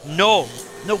 no,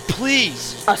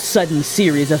 please. A sudden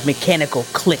series of mechanical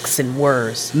clicks and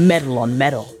whirs, metal on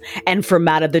metal. And from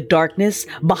out of the darkness,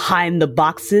 behind the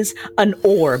boxes, an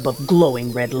orb of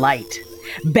glowing red light.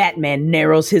 Batman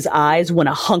narrows his eyes when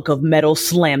a hunk of metal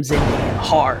slams into him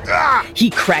hard. He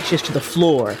crashes to the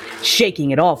floor,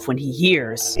 shaking it off when he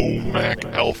hears OMAC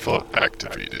Alpha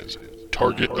activated.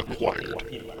 Target acquired.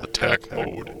 Attack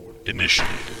mode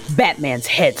initiated. Batman's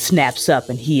head snaps up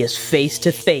and he is face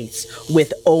to face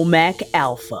with OMAC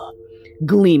Alpha.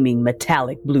 gleaming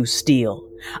metallic blue steel.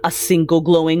 A single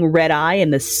glowing red eye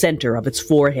in the center of its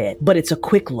forehead, but it's a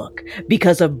quick look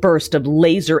because a burst of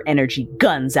laser energy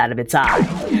guns out of its eye.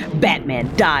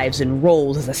 Batman dives and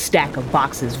rolls as a stack of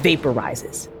boxes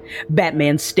vaporizes.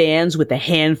 Batman stands with a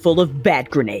handful of bat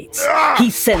grenades.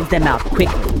 He sends them out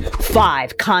quickly.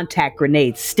 5 contact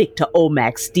grenades stick to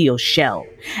OMAC's steel shell,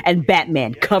 and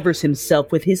Batman covers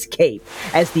himself with his cape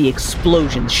as the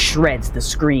explosion shreds the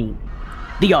screen.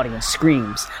 The audience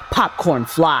screams, popcorn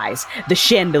flies, the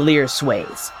chandelier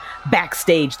sways.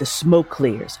 Backstage, the smoke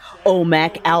clears,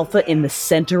 OMAC Alpha in the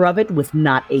center of it with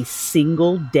not a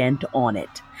single dent on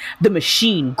it. The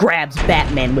machine grabs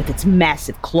Batman with its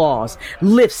massive claws,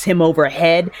 lifts him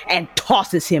overhead, and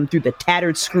tosses him through the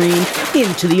tattered screen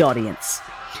into the audience.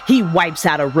 He wipes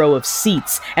out a row of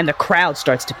seats, and the crowd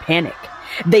starts to panic.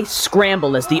 They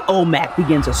scramble as the OMAC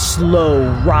begins a slow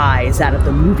rise out of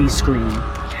the movie screen.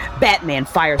 Batman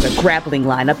fires a grappling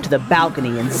line up to the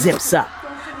balcony and zips up.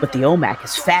 But the OMAC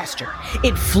is faster.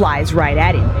 It flies right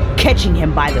at him, catching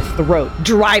him by the throat,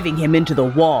 driving him into the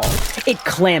wall. It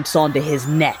clamps onto his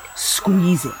neck,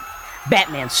 squeezing.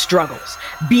 Batman struggles,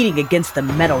 beating against the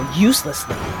metal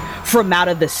uselessly. From out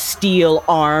of the steel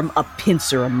arm, a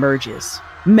pincer emerges.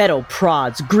 Metal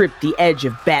prods grip the edge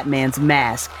of Batman's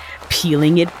mask,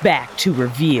 peeling it back to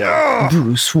reveal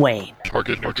Bruce Wayne.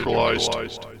 Target neutralized.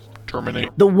 Terminate.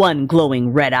 The one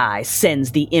glowing red eye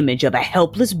sends the image of a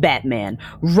helpless Batman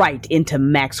right into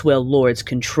Maxwell Lord's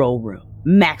control room.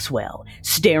 Maxwell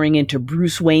staring into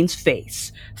Bruce Wayne's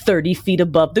face, 30 feet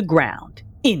above the ground,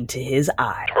 into his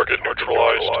eye. Target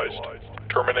neutralized.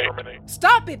 Terminate.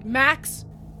 Stop it, Max!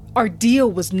 Our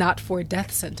deal was not for a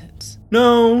death sentence.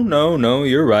 No,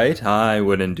 you're right. I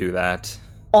wouldn't do that.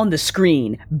 On the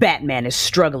screen, Batman is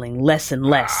struggling less and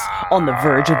less, on the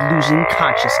verge of losing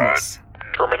consciousness.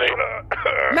 Terminate.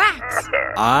 Max!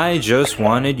 I just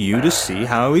wanted you to see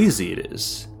how easy it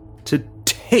is to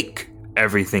take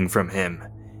everything from him,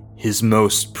 his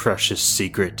most precious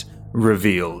secret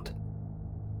revealed.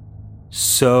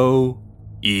 So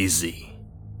easy.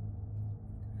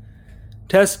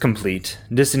 Test complete.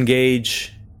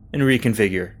 Disengage and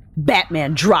reconfigure.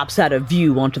 Batman drops out of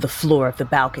view onto the floor of the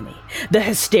balcony, the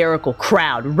hysterical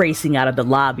crowd racing out of the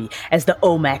lobby as the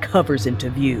OMAC hovers into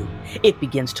view. It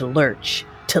begins to lurch,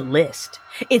 to list.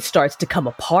 It starts to come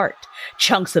apart,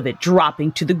 chunks of it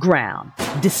dropping to the ground,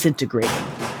 disintegrating,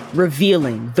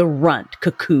 revealing the runt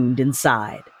cocooned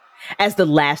inside. As the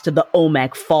last of the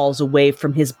OMAC falls away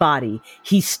from his body,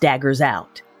 he staggers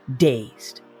out,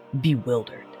 dazed,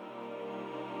 bewildered.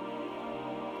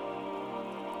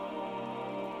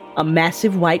 A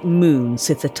massive white moon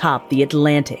sits atop the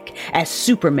Atlantic as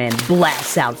Superman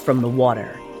blasts out from the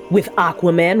water, with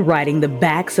Aquaman riding the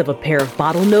backs of a pair of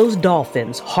bottlenose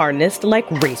dolphins harnessed like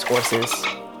racehorses.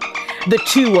 The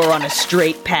two are on a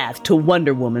straight path to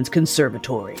Wonder Woman's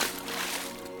conservatory.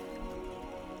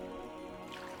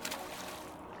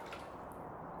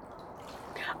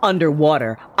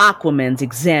 Underwater, Aquaman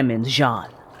examines Jean.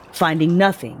 Finding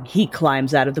nothing, he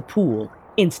climbs out of the pool,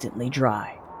 instantly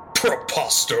dry.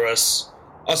 Preposterous!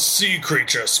 A sea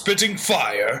creature spitting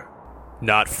fire?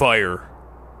 Not fire.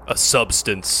 A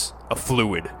substance. A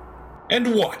fluid.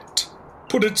 And what?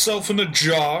 Put itself in a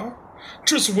jar?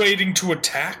 Just waiting to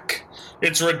attack?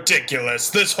 It's ridiculous,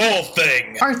 this whole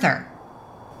thing! Arthur,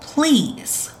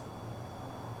 please.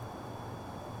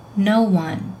 No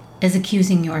one is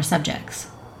accusing your subjects.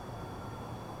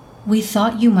 We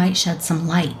thought you might shed some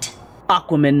light.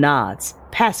 Aquaman nods,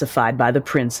 pacified by the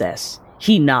princess.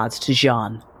 He nods to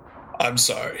Jean. I'm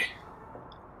sorry.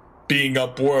 Being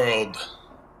upworld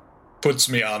puts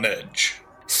me on edge.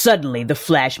 Suddenly, the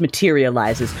Flash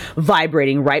materializes,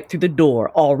 vibrating right through the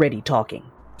door, already talking.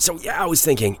 So yeah, I was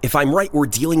thinking, if I'm right, we're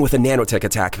dealing with a nanotech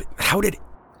attack. How did...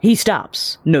 He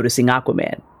stops, noticing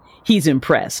Aquaman. He's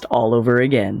impressed all over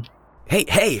again.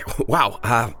 Hey, wow,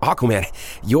 Aquaman.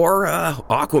 You're,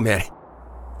 Aquaman.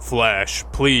 Flash,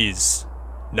 please.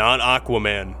 Not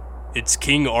Aquaman. It's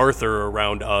King Arthur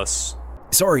around us.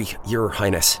 Sorry, Your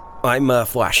Highness. I'm,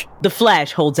 Flash. The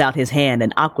Flash holds out his hand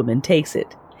and Aquaman takes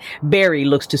it. Barry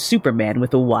looks to Superman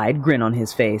with a wide grin on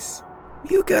his face.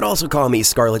 You could also call me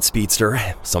Scarlet Speedster.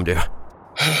 Some do.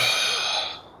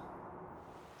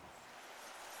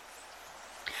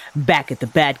 Back at the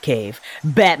Batcave,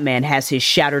 Batman has his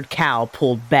shattered cowl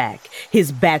pulled back,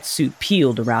 his batsuit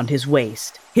peeled around his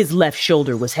waist. His left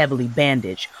shoulder was heavily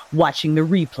bandaged, watching the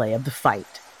replay of the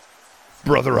fight.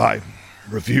 Brother Eye,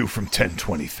 review from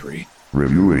 1023.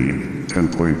 Reviewing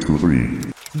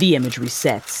 10.23. The image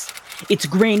resets. It's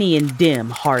grainy and dim,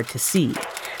 hard to see.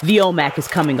 The OMAC is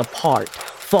coming apart,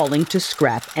 falling to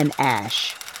scrap and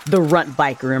ash. the runt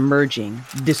biker emerging,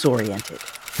 disoriented.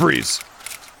 Freeze.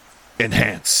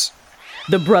 Enhance.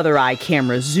 The Brother Eye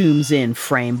camera zooms in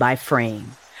frame by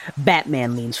frame.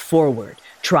 Batman leans forward,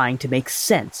 trying to make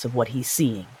sense of what he's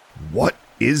seeing. What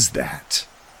is that?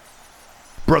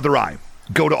 Brother Eye,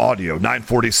 go to audio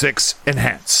 946,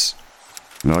 enhance.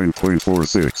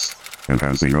 9.46,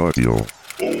 enhancing audio.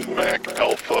 OMAC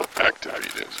Alpha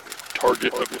activated.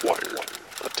 Target acquired.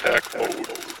 Attack mode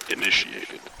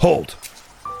initiated. Hold.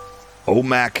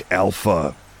 OMAC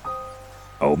Alpha.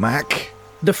 OMAC?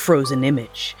 The frozen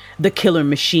image. The killer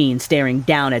machine staring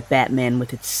down at Batman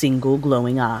with its single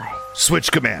glowing eye.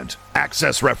 Switch command.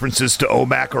 Access references to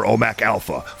OMAC or OMAC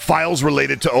Alpha. Files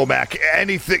related to OMAC,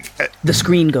 anything... The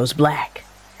screen goes black.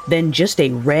 Then just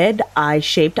a red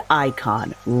eye-shaped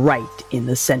icon right in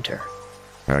the center.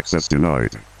 Access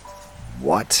denied.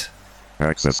 What?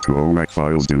 Access to OMAC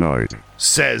files denied.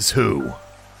 Says who?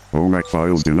 OMAC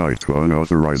files denied to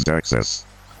unauthorized access.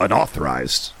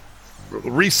 Unauthorized?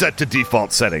 Reset to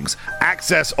default settings.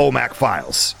 Access OMAC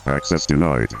files. Access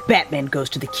denied. Batman goes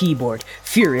to the keyboard,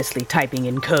 furiously typing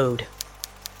in code.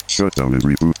 Shutdown and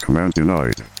reboot command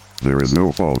denied. There is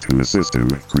no fault in the system,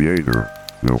 creator.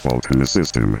 No fault in the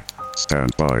system.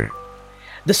 Stand by.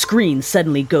 The screen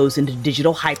suddenly goes into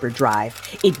digital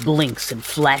hyperdrive. It blinks and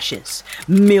flashes.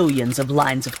 Millions of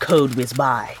lines of code whiz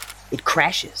by. It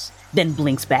crashes, then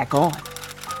blinks back on.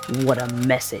 What a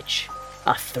message.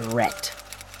 A threat.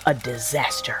 A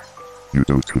disaster. You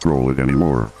don't control it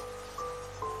anymore.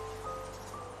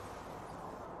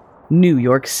 New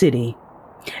York City.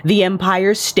 The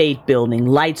Empire State Building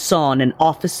lights on and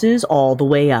offices all the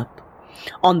way up.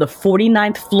 On the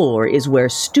 49th floor is where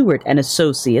Stewart and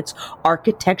Associates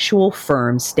architectural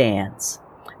firm stands.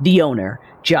 The owner,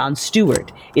 John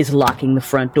Stewart, is locking the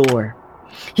front door.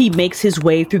 He makes his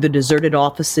way through the deserted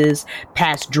offices,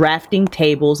 past drafting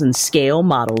tables and scale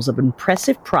models of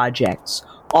impressive projects,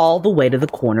 all the way to the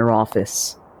corner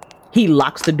office. He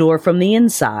locks the door from the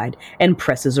inside and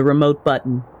presses a remote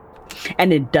button.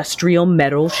 And industrial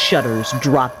metal shutters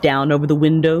drop down over the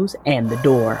windows and the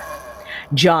door.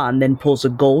 John then pulls a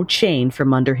gold chain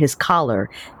from under his collar,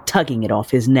 tugging it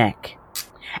off his neck.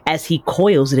 As he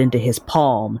coils it into his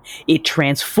palm, it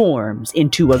transforms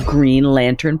into a Green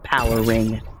Lantern power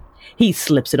ring. He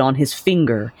slips it on his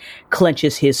finger,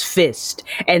 clenches his fist,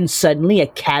 and suddenly a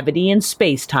cavity in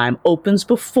space-time opens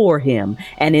before him,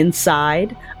 and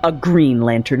inside, a Green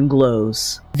Lantern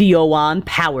glows. The Oan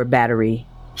power battery.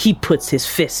 He puts his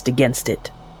fist against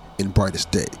it. In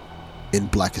brightest day, in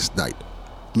blackest night,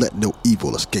 let no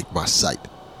evil escape my sight.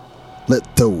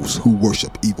 Let those who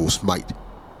worship evil's might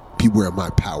beware my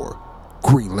power,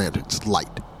 Green Lantern's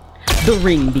light. The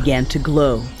ring began to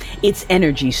glow, its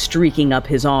energy streaking up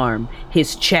his arm,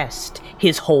 his chest,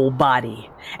 his whole body.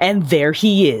 And there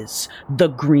he is, the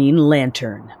Green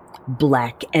Lantern.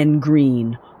 Black and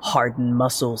green, hardened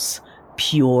muscles,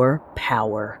 pure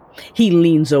power. He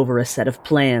leans over a set of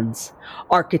plans,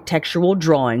 architectural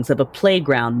drawings of a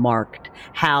playground marked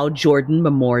Hal Jordan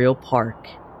Memorial Park.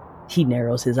 He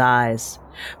narrows his eyes,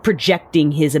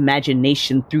 projecting his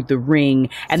imagination through the ring,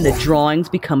 and the drawings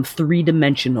become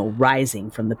three-dimensional,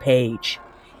 rising from the page.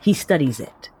 He studies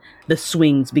it, the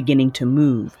swings beginning to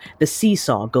move, the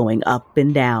seesaw going up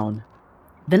and down.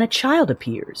 Then a child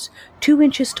appears, 2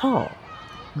 inches tall,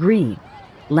 green,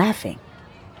 laughing.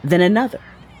 Then another,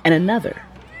 and another.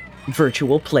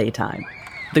 Virtual playtime.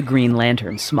 The Green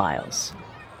Lantern smiles.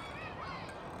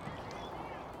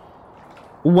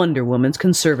 Wonder Woman's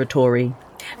conservatory.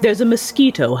 There's a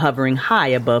mosquito hovering high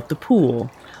above the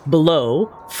pool.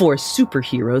 Below, 4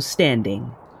 superheroes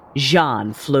standing.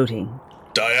 Jean floating.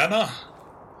 Diana,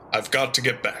 I've got to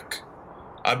get back.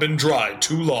 I've been dry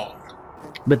too long.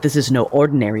 But this is no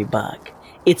ordinary bug.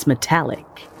 It's metallic,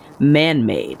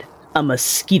 man-made, a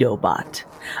mosquito bot.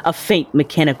 A faint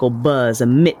mechanical buzz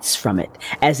emits from it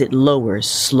as it lowers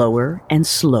slower and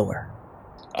slower.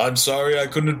 I'm sorry I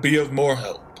couldn't be of more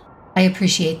help. I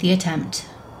appreciate the attempt.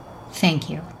 Thank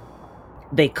you.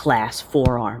 They clasp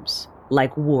forearms,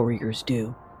 like warriors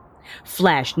do.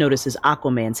 Flash notices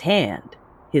Aquaman's hand,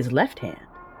 his left hand.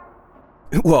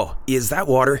 Whoa, is that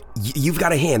water? You've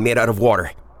got a hand made out of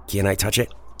water. Can I touch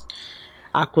it?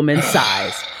 Aquaman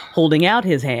sighs, holding out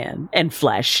his hand, and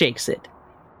Flash shakes it.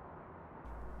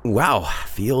 Wow,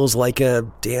 feels like a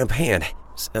damp hand.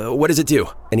 What does it do?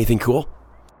 Anything cool?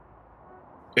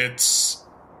 It's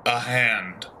a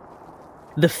hand.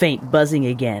 The faint buzzing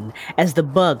again as the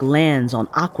bug lands on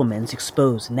Aquaman's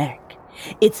exposed neck.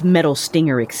 Its metal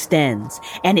stinger extends,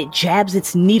 and it jabs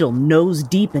its needle nose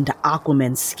deep into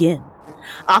Aquaman's skin.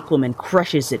 Aquaman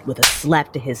crushes it with a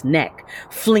slap to his neck,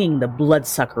 flinging the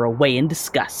bloodsucker away in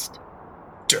disgust.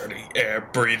 dirty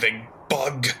air-breathing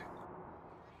bug.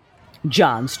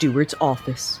 John Stewart's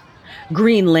office.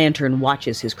 Green Lantern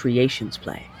watches his creations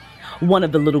play. One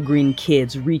of the little green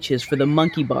kids reaches for the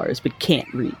monkey bars but can't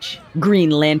reach. Green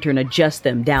Lantern adjusts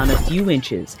them down a few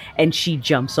inches and she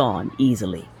jumps on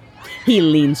easily. He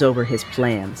leans over his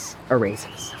plans,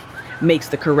 erases, makes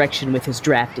the correction with his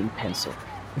drafting pencil,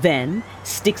 then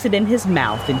sticks it in his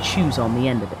mouth and chews on the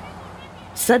end of it.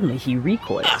 Suddenly he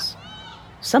recoils.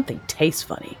 Something tastes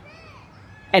funny.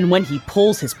 And when he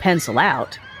pulls his pencil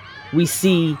out, we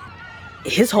see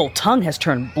his whole tongue has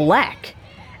turned black,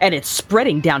 and it's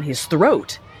spreading down his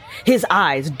throat. His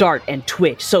eyes dart and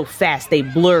twitch so fast they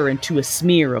blur into a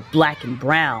smear of black and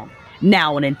brown.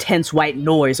 Now an intense white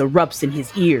noise erupts in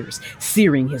his ears,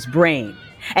 searing his brain.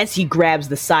 As he grabs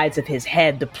the sides of his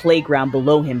head, the playground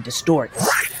below him distorts,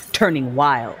 turning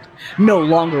wild. No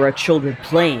longer are children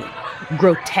playing.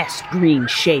 Grotesque green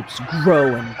shapes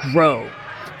grow and grow,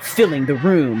 filling the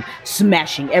room,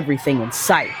 smashing everything in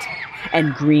sight.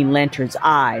 And Green Lantern's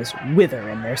eyes wither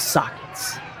in their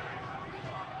sockets.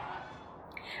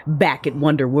 Back at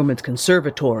Wonder Woman's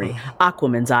conservatory,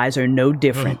 Aquaman's eyes are no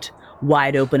different,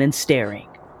 wide open and staring.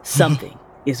 Something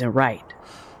isn't right.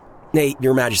 Hey,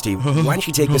 Your Majesty, why don't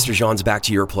you take Mr. Johns back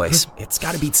to your place? It's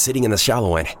gotta beat sitting in the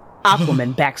shallow end.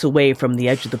 Aquaman backs away from the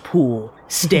edge of the pool,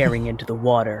 staring into the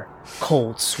water,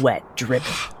 cold sweat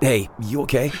dripping. Hey, you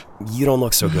okay? You don't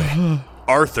look so good.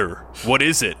 Arthur, what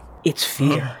is it? It's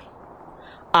fear.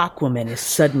 Aquaman is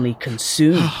suddenly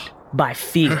consumed by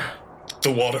fear.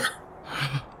 The water.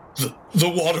 The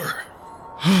water.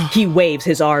 He waves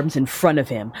his arms in front of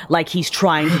him like he's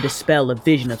trying to dispel a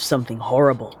vision of something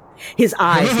horrible. His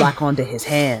eyes lock onto his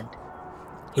hand.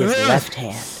 His left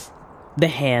hand. The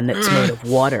hand that's made of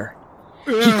water.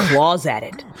 He claws at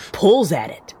it, pulls at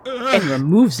it, and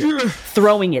removes it,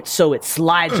 throwing it so it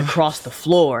slides across the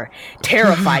floor.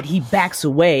 Terrified, he backs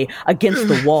away against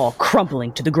the wall,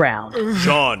 crumpling to the ground.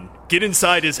 Jean, get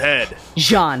inside his head.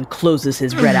 Jean closes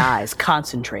his red eyes,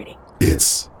 concentrating.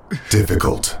 It's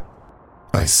difficult.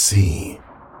 I see.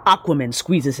 Aquaman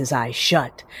squeezes his eyes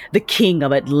shut, the king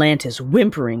of Atlantis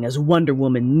whimpering as Wonder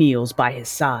Woman kneels by his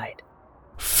side.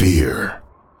 Fear.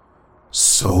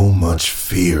 So much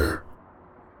fear.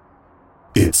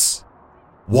 It's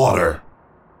water.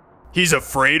 He's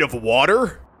afraid of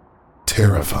water?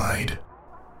 Terrified.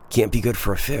 Can't be good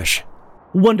for a fish.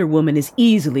 Wonder Woman is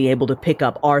easily able to pick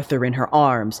up Arthur in her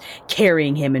arms,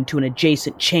 carrying him into an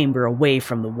adjacent chamber away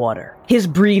from the water. His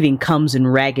breathing comes in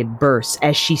ragged bursts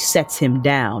as she sets him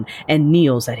down and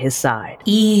kneels at his side.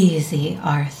 Easy,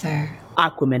 Arthur.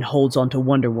 Aquaman holds onto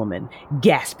Wonder Woman,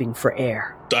 gasping for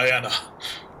air. Diana,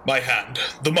 my hand,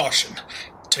 the Martian.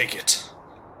 Take it.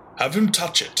 Have him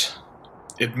touch it.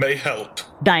 It may help.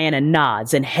 Diana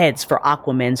nods and heads for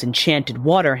Aquaman's enchanted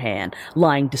water hand,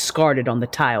 lying discarded on the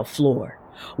tile floor.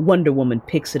 Wonder Woman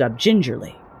picks it up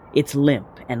gingerly. It's limp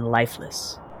and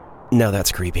lifeless. Now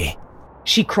that's creepy.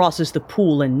 She crosses the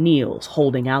pool and kneels,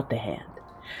 holding out the hand.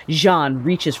 Jean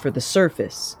reaches for the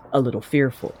surface, a little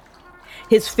fearful.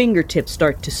 His fingertips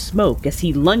start to smoke as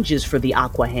he lunges for the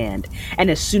aqua hand,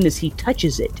 and as soon as he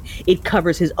touches it, it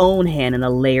covers his own hand in a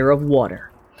layer of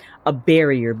water. A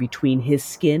barrier between his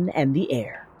skin and the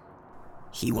air.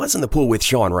 He was in the pool with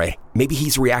Jean, right? Maybe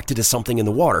he's reacted to something in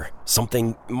the water.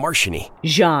 Something Martian-y.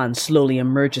 Jean slowly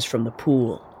emerges from the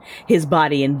pool, his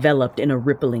body enveloped in a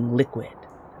rippling liquid.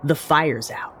 The fire's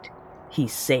out.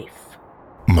 He's safe.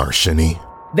 Martian-y?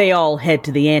 They all head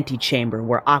to the antechamber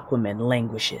where Aquaman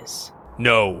languishes.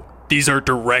 No, these are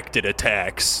directed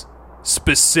attacks.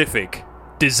 Specific.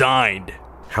 Designed.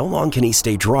 How long can he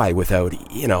stay dry without,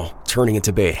 turning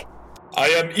into bait? I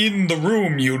am in the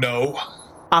room, you know.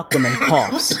 Aquaman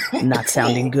coughs, not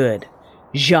sounding good.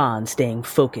 Jean staying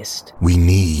focused. We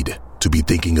need to be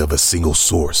thinking of a single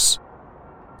source.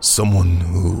 Someone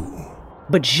who...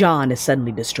 But Jean is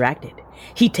suddenly distracted.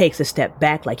 He takes a step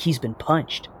back like he's been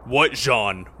punched. What,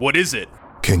 Jean? What is it?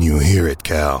 Can you hear it,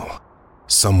 Cal?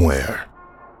 Somewhere.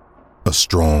 A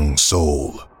strong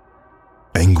soul.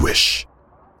 Anguish.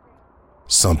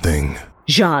 Something.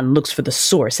 Jean looks for the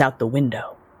source out the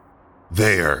window.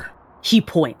 There. He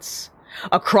points.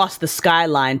 Across the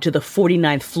skyline to the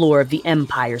 49th floor of the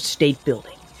Empire State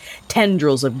Building.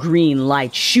 Tendrils of green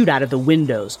light shoot out of the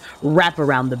windows, wrap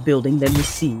around the building, then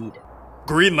recede.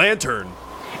 Green Lantern!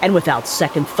 And without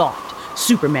second thought,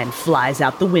 Superman flies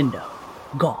out the window.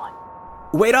 Gone.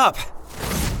 Wait up!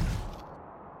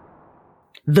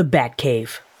 The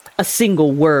Batcave. A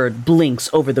single word blinks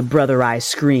over the Brother Eye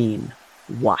screen.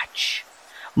 Watch.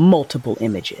 Multiple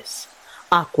images.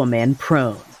 Aquaman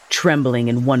prone, trembling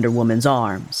in Wonder Woman's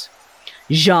arms.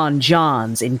 Jean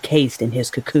Johns encased in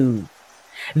his cocoon.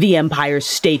 The Empire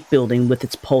State Building with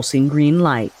its pulsing green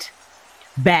light.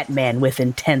 Batman with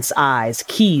intense eyes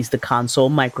keys the console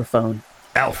microphone.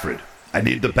 Alfred, I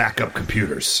need the backup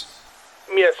computers.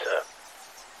 Yes,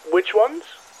 sir. Which ones?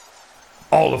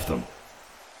 All of them.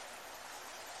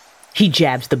 He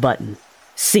jabs the button,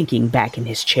 sinking back in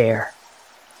his chair.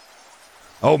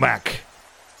 OMAC,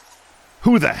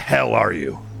 who the hell are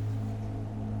you?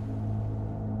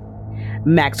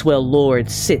 Maxwell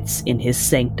Lord sits in his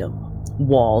sanctum.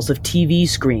 Walls of TV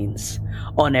screens.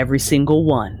 On every single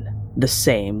one, the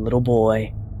same little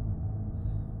boy.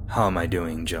 How am I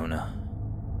doing, Jonah?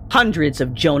 Hundreds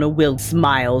of Jonah Will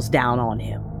smiles down on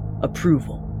him.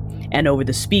 Approval. And over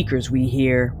the speakers we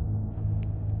hear,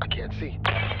 I can't see.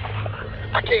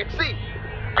 I can't see.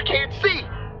 I can't see.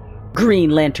 Green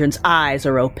Lantern's eyes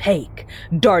are opaque,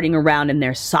 darting around in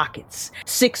their sockets.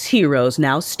 6 heroes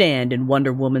now stand in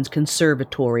Wonder Woman's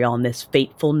conservatory on this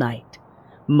fateful night.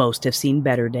 Most have seen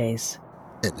better days.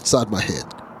 And inside my head,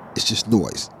 it's just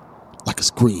noise, like a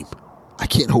scream. I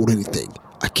can't hold anything.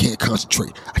 I can't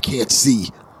concentrate. I can't see.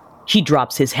 He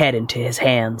drops his head into his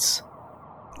hands.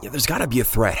 Yeah, there's gotta be a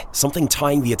thread, something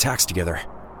tying the attacks together.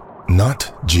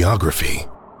 Not geography.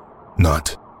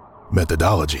 Not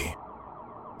methodology.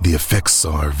 The effects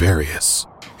are various.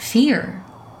 Fear.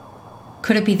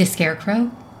 Could it be the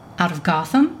Scarecrow? Out of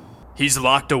Gotham? He's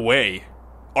locked away.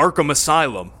 Arkham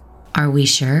Asylum. Are we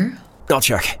sure? I'll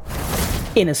check.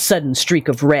 In a sudden streak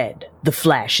of red, the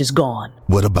Flash is gone.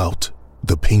 What about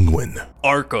the Penguin?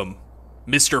 Arkham.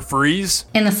 Mr. Freeze?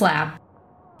 In the slab.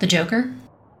 The Joker?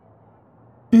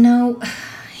 No,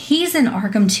 he's in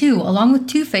Arkham too, along with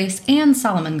Two-Face and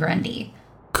Solomon Grundy.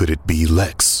 Could it be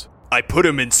Lex? I put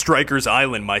him in Stryker's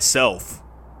Island myself.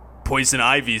 Poison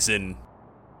Ivy's in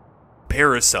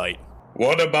Parasite.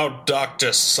 What about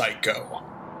Dr. Psycho?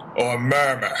 Or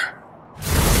Murmur?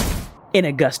 In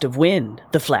a gust of wind,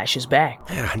 the Flash is back.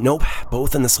 Nope,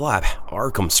 both in the slab.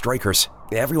 Arkham, Strikers.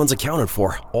 Everyone's accounted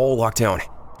for, all locked down.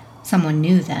 Someone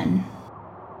new then.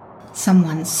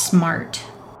 Someone smart.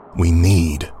 We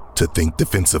need to think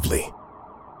defensively.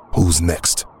 Who's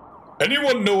next?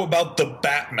 Anyone know about the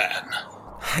Batman?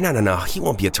 No, he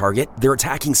won't be a target. They're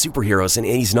attacking superheroes and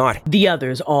he's not. The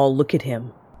others all look at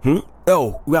him.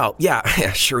 Oh, well,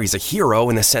 yeah, sure he's a hero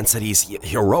in the sense that he's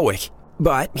heroic.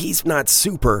 But he's not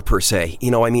super, per se.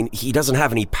 He doesn't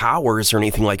have any powers or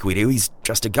anything like we do. He's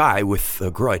just a guy with a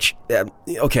grudge.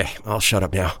 Okay, I'll shut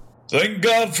up now. Thank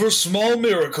God for small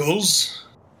miracles.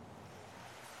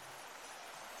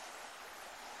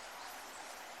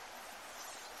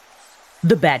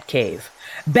 The Batcave.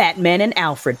 Batman and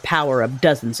Alfred power up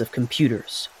dozens of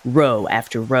computers, row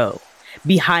after row.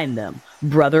 Behind them,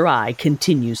 Brother Eye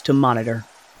continues to monitor.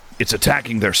 It's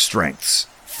attacking their strengths.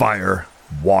 Fire,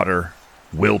 water,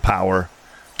 willpower,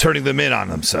 turning them in on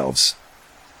themselves.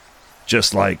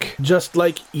 Just like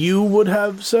you would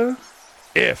have, sir?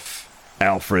 If,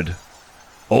 Alfred.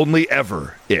 Only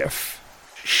ever if.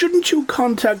 Shouldn't you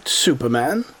contact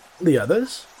Superman? The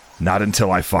others? Not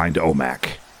until I find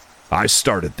OMAC. I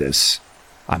started this.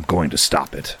 I'm going to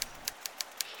stop it.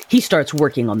 He starts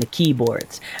working on the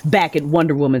keyboards. Back at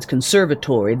Wonder Woman's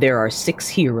conservatory, there are 6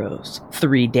 heroes,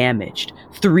 3 damaged,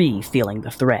 3 feeling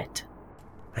the threat.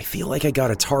 I feel like I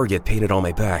got a target painted on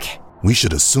my back. We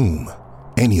should assume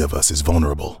any of us is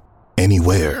vulnerable.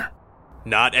 Anywhere.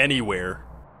 Not anywhere.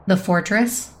 The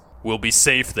fortress? We'll be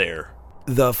safe there.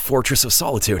 The Fortress of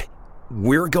Solitude.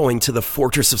 We're going to the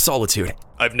Fortress of Solitude.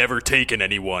 I've never taken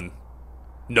anyone.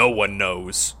 No one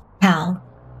knows. Hal,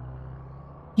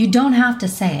 you don't have to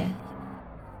say it.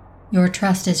 Your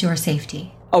trust is your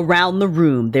safety. Around the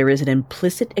room, there is an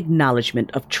implicit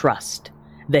acknowledgement of trust,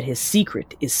 that his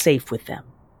secret is safe with them.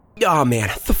 Oh man,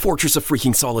 the Fortress of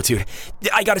freaking Solitude.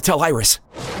 I gotta tell Iris.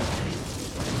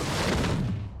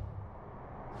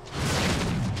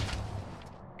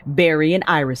 Barry and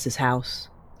Iris's house.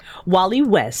 Wally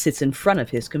West sits in front of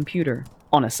his computer,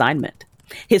 on assignment.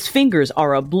 His fingers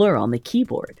are a blur on the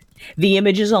keyboard. The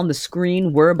images on the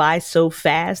screen whir by so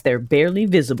fast they're barely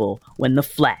visible when the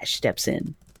Flash steps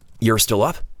in. You're still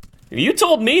up? You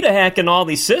told me to hack in all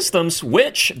these systems,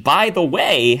 which, by the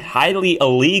way, highly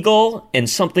illegal and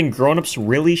something grown-ups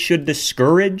really should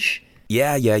discourage.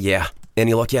 Yeah.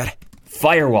 Any luck yet?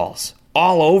 Firewalls.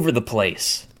 All over the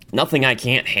place. Nothing I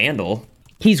can't handle.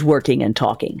 He's working and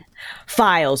talking.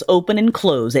 Files open and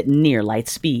close at near light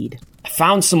speed. I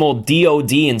found some old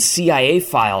DOD and CIA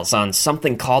files on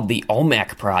something called the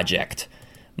OMAC project.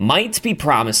 Might be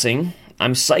promising.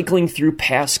 I'm cycling through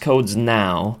passcodes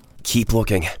now. Keep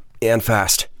looking. And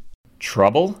fast.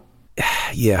 Trouble?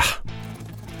 Yeah.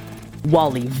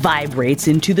 Wally vibrates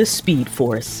into the Speed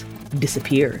Force.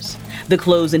 disappears. The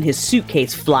clothes in his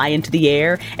suitcase fly into the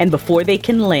air, and before they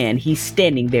can land, he's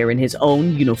standing there in his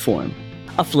own uniform.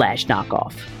 A Flash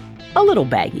knockoff. A little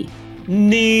baggy.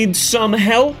 Need some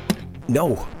help?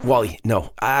 No, Wally,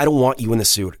 no. I don't want you in the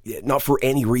suit. Not for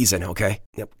any reason, okay?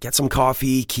 Get some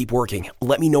coffee, keep working.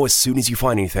 Let me know as soon as you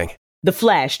find anything. The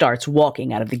Flash starts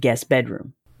walking out of the guest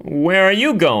bedroom. Where are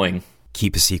you going?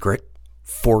 Keep a secret.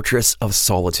 Fortress of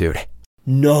Solitude.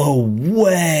 No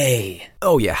way!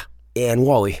 Oh yeah, and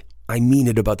Wally, I mean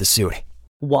it about the suit.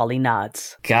 Wally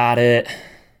nods. Got it.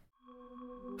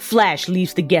 Flash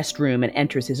leaves the guest room and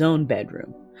enters his own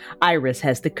bedroom. Iris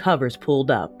has the covers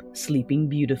pulled up, sleeping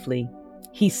beautifully.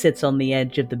 He sits on the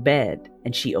edge of the bed,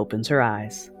 and she opens her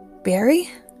eyes. Barry?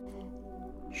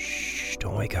 Shh,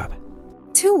 don't wake up.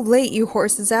 Too late, you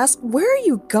horse's ass. Where are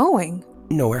you going?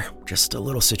 Nowhere, just a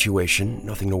little situation,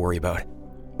 nothing to worry about.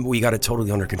 We got it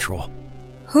totally under control.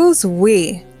 Who's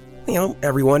we? You know,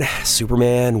 everyone.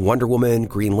 Superman, Wonder Woman,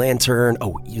 Green Lantern.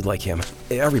 Oh, you'd like him.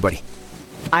 Everybody.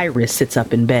 Iris sits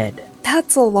up in bed.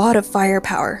 That's a lot of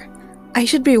firepower. I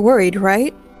should be worried,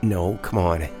 right? No, come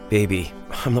on. Baby,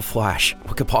 I'm the Flash.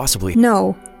 What could possibly...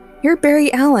 No, you're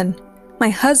Barry Allen, my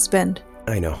husband.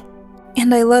 I know.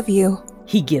 And I love you.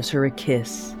 He gives her a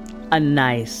kiss. A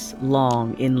nice,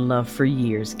 long, in love for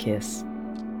years kiss.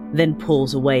 Then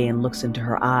pulls away and looks into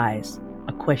her eyes,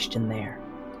 a question there.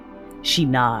 She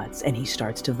nods and he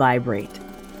starts to vibrate,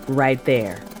 right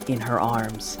there in her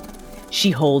arms. She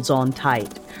holds on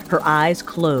tight, her eyes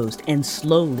closed, and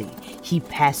slowly he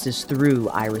passes through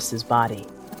Iris's body.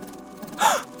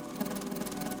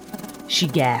 She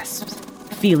gasps,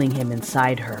 feeling him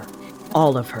inside her,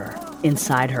 all of her,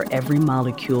 inside her every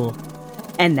molecule.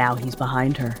 And now he's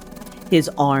behind her, his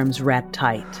arms wrapped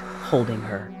tight, holding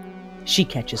her. She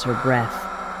catches her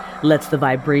breath, lets the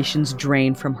vibrations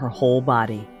drain from her whole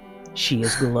body. She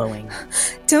is glowing.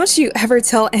 Don't you ever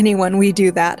tell anyone we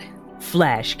do that.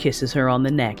 Flash kisses her on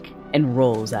the neck and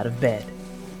rolls out of bed.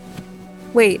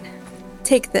 Wait,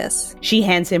 take this. She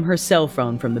hands him her cell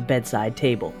phone from the bedside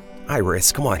table.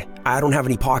 Iris, come on. I don't have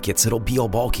any pockets. It'll be all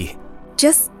bulky.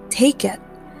 Just take it.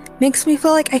 Makes me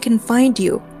feel like I can find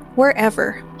you,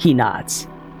 wherever. He nods.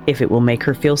 If it will make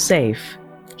her feel safe,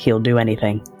 he'll do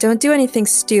anything. Don't do anything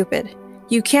stupid.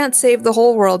 You can't save the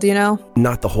whole world, you know?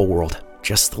 Not the whole world.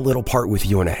 Just the little part with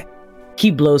you in it. He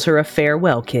blows her a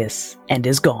farewell kiss and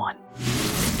is gone.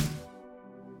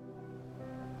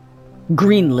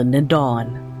 Greenland at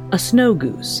dawn. A snow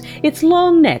goose, its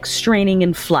long neck straining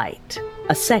in flight.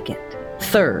 A second,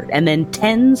 third, and then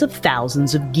tens of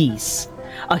thousands of geese.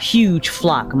 A huge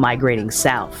flock migrating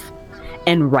south.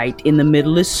 And right in the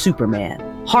middle is Superman,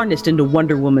 harnessed into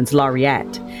Wonder Woman's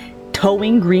lariat,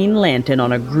 towing Green Lantern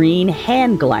on a green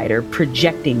hand glider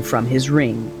projecting from his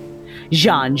ring.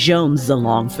 J'onn J'onzz is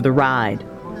along for the ride.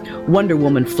 Wonder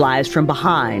Woman flies from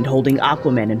behind, holding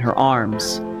Aquaman in her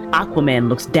arms. Aquaman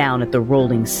looks down at the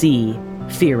rolling sea,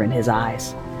 fear in his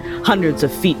eyes. Hundreds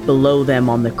of feet below them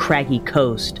on the craggy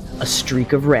coast, a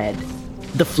streak of red.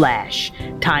 The Flash,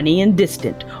 tiny and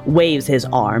distant, waves his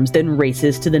arms, then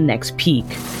races to the next peak.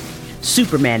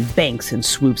 Superman banks and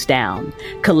swoops down,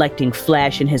 collecting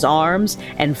Flash in his arms,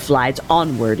 and flies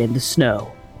onward in the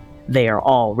snow. They are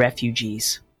all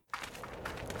refugees.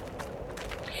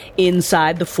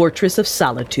 Inside the Fortress of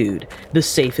Solitude, the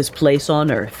safest place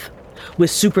on Earth. With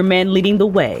Superman leading the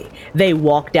way, they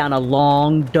walk down a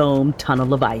long, domed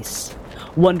tunnel of ice.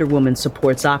 Wonder Woman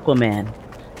supports Aquaman.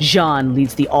 J'onn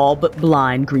leads the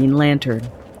all-but-blind Green Lantern.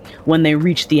 When they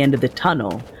reach the end of the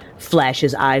tunnel,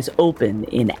 Flash's eyes open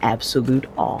in absolute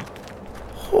awe.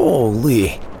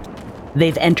 Holy!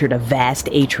 They've entered a vast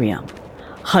atrium,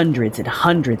 hundreds and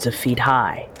hundreds of feet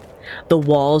high. The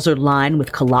walls are lined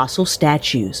with colossal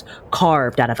statues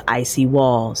carved out of icy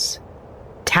walls.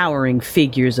 Towering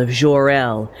figures of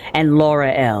Jor-El and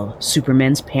Laura-El,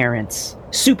 Superman's parents.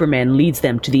 Superman leads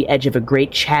them to the edge of a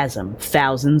great chasm,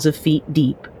 thousands of feet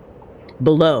deep.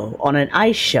 Below, on an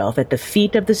ice shelf at the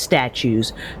feet of the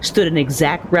statues, stood an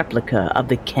exact replica of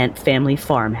the Kent family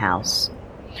farmhouse.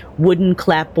 Wooden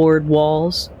clapboard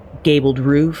walls, gabled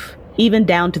roof, even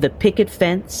down to the picket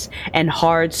fence and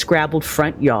hard scrabbled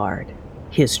front yard.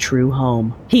 His true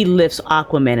home. He lifts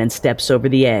Aquaman and steps over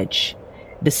the edge,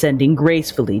 descending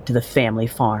gracefully to the family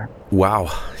farm. Wow,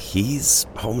 he's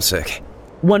homesick.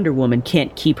 Wonder Woman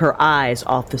can't keep her eyes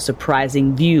off the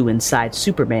surprising view inside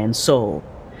Superman's soul.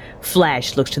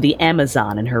 Flash looks to the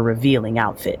Amazon in her revealing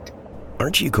outfit.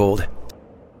 Aren't you cold?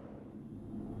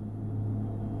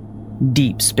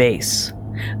 Deep space.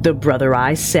 The Brother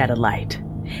Eye satellite.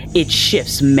 It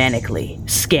shifts manically,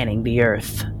 scanning the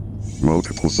Earth.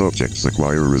 Multiple subjects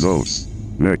acquire results.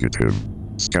 Negative.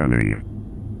 Scanning.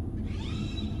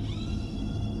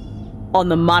 On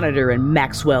the monitor in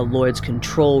Maxwell Lord's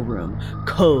control room,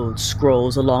 code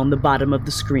scrolls along the bottom of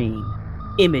the screen.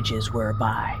 Images whir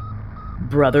by.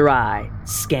 Brother Eye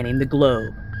scanning the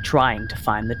globe, trying to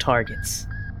find the targets.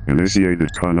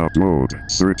 Initiated con-op mode.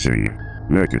 Searching.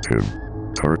 Negative.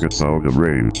 Targets out of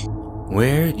range.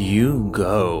 Where'd you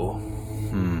go?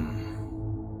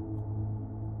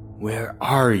 Where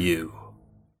are you?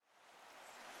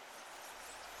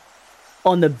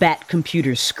 On the Bat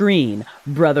computer's screen,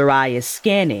 Brother Eye is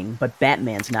scanning, but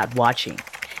Batman's not watching.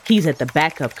 He's at the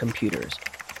backup computers.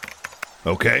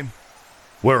 Okay.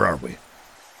 Where are we?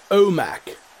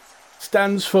 OMAC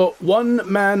stands for One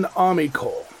Man Army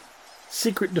Corps.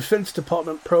 Secret Defense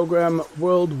Department program,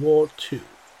 World War II.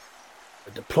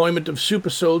 A deployment of super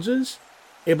soldiers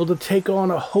able to take on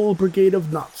a whole brigade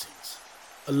of Nazis.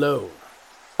 Alone.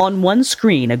 On one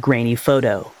screen, a grainy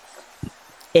photo.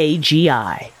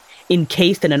 AGI.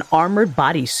 Encased in an armored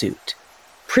bodysuit.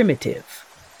 Primitive.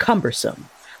 Cumbersome.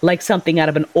 Like something out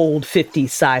of an old 50s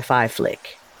sci-fi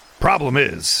flick. Problem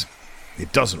is,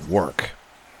 it doesn't work.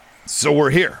 So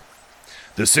we're here.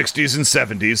 The 60s and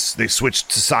 70s, they switched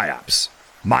to PSYOPs.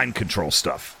 Mind control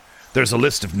stuff. There's a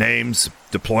list of names,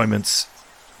 deployments,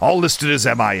 all listed as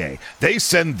MIA. They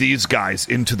send these guys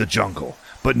into the jungle,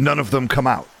 but none of them come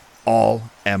out. All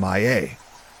MIA.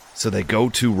 So they go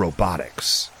to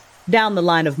robotics. Down the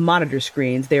line of monitor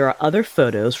screens, there are other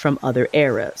photos from other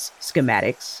eras,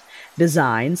 schematics,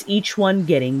 designs, each one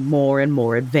getting more and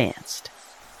more advanced.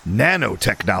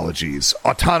 Nanotechnologies,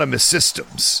 autonomous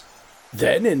systems.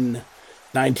 Then in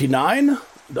 99,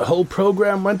 the whole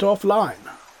program went offline.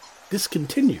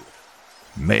 Discontinued.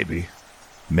 Maybe.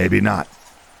 Maybe not.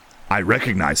 I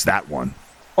recognize that one.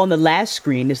 On the last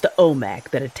screen is the OMAC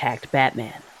that attacked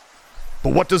Batman.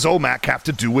 But what does OMAC have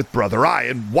to do with Brother Eye,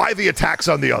 and why the attacks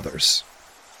on the others?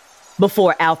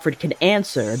 Before Alfred can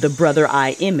answer, the Brother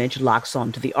Eye image locks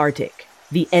onto the Arctic,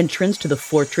 the entrance to the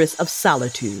Fortress of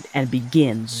Solitude, and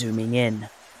begins zooming in.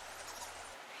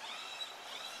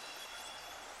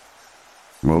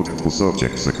 Multiple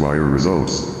subjects acquire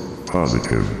results.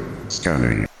 Positive.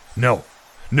 Scanning. No.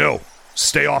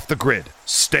 Stay off the grid.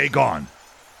 Stay gone.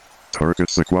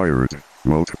 Targets acquired.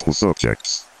 Multiple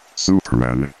subjects.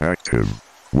 Superman active.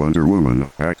 Wonder Woman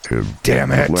active.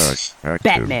 Damn it. Flash active.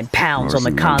 Batman pounds on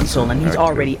the console and he's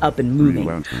already up and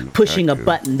moving, pushing a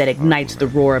button that ignites the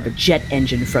roar of a jet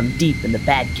engine from deep in the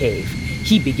Batcave.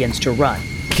 He begins to run.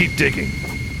 Keep digging.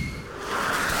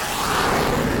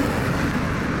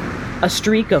 A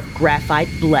streak of graphite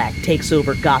black takes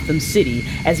over Gotham City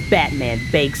as Batman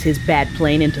bakes his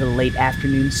Batplane into the late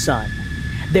afternoon sun.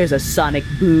 There's a sonic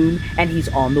boom, and he's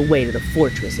on the way to the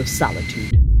Fortress of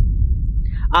Solitude.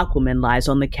 Aquaman lies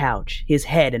on the couch, his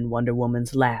head in Wonder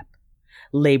Woman's lap.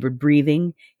 Labored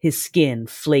breathing, his skin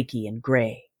flaky and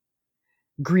gray.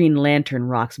 Green Lantern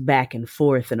rocks back and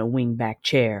forth in a wingback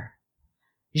chair.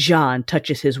 Jean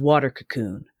touches his water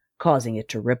cocoon, causing it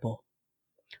to ripple.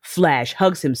 Flash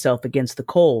hugs himself against the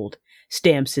cold,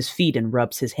 stamps his feet and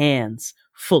rubs his hands,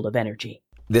 full of energy.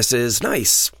 This is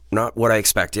nice. Not what I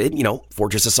expected,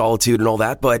 Fortress of Solitude and all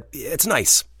that, but it's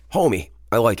nice. Homey.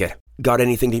 I like it. Got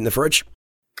anything to eat in the fridge?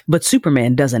 But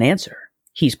Superman doesn't answer.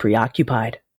 He's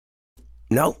preoccupied.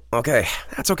 No? Okay.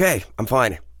 That's okay. I'm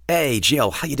fine. Hey,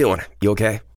 Jill, how you doing? You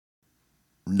okay?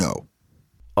 No.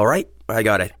 All right. I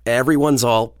got it.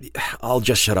 I'll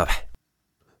just shut up.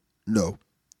 No.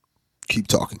 Keep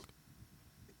talking.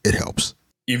 It helps.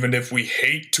 Even if we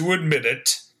hate to admit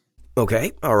it.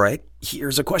 Okay, all right.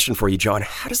 Here's a question for you, John.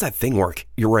 How does that thing work?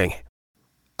 Your ring?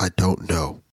 I don't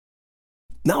know.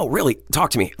 No, really.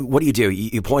 Talk to me. What do?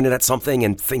 You point it at something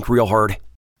and think real hard?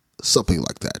 Something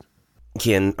like that.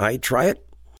 Can I try it?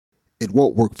 It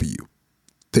won't work for you.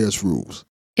 There's rules.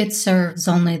 It serves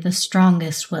only the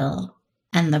strongest will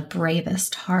and the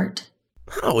bravest heart.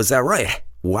 Oh, is that right?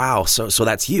 Wow, so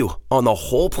that's you, on the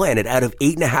whole planet out of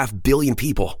 8.5 billion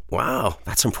people. Wow,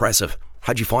 that's impressive.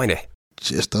 How'd you find it?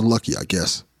 Just unlucky, I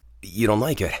guess. You don't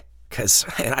like it? Because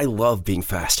I love being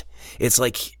fast. It's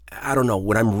like, I don't know,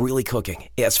 when I'm really cooking,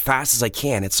 as fast as I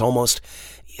can, it's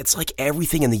like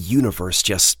everything in the universe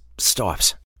just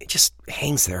stops. It just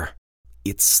hangs there.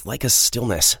 It's like a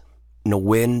stillness. No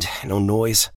wind, no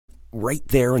noise. Right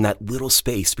there in that little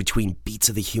space between beats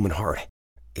of the human heart.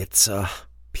 It's,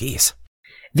 peace.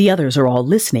 The others are all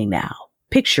listening now,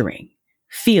 picturing,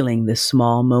 feeling this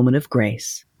small moment of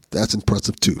grace. That's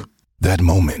impressive too. That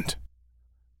moment.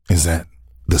 Is that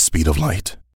the speed of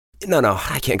light? No,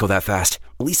 I can't go that fast.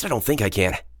 At least I don't think I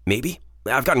can. Maybe.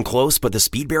 I've gotten close, but the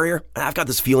speed barrier, I've got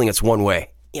this feeling it's one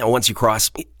way. Once you cross.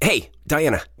 Hey,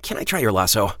 Diana, can I try your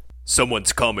lasso?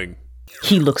 Someone's coming.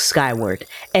 He looks skyward,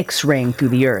 X-raying through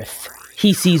the earth.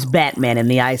 He sees Batman in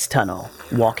the ice tunnel,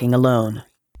 walking alone.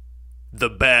 The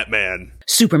Batman.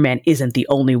 Superman isn't the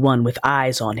only one with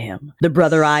eyes on him. The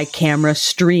Brother Eye camera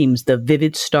streams the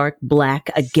vivid stark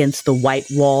black against the white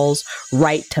walls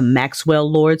right to Maxwell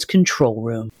Lord's control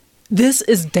room. This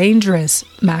is dangerous,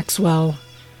 Maxwell.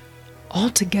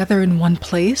 All together in one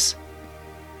place?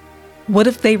 What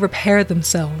if they repair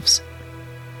themselves?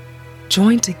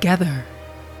 Join together.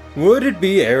 Would it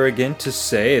be arrogant to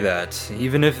say that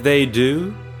even if they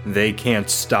do, they can't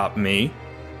stop me?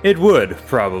 It would,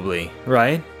 probably,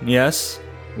 right? Yes?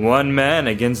 One man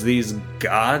against these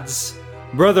gods?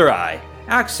 Brother Eye,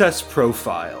 access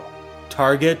profile.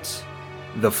 Target,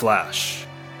 the Flash.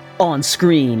 On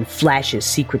screen flashes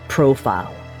secret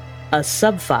profile. A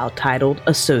subfile titled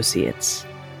Associates.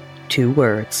 2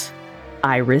 words.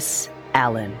 Iris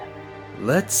Allen.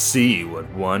 Let's see what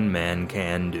one man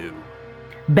can do.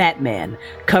 Batman,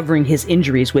 covering his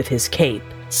injuries with his cape.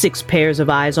 6 pairs of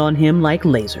eyes on him like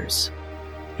lasers.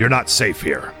 You're not safe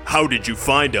here. How did you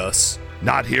find us?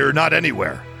 Not here, not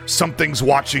anywhere. Something's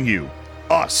watching you.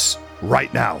 Us,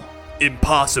 right now.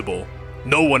 Impossible.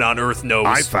 No one on Earth knows.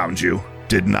 I found you,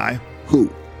 didn't I? Who?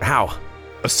 How?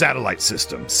 A satellite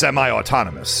system,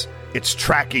 semi-autonomous. It's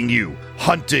tracking you,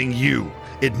 hunting you.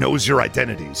 It knows your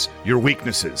identities, your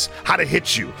weaknesses, how to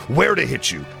hit you, where to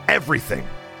hit you, everything.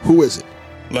 Who is it?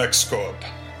 LexCorp.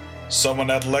 Someone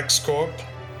at LexCorp?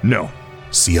 No.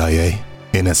 CIA?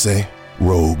 NSA?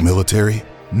 Rogue military?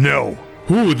 No.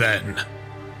 Who then?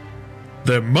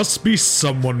 There must be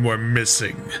someone we're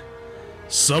missing.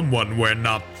 Someone we're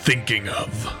not thinking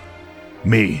of.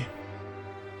 Me.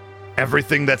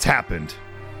 Everything that's happened,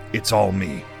 it's all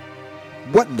me.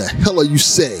 What in the hell are you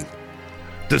saying?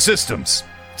 The systems,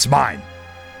 it's mine.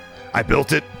 I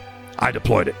built it, I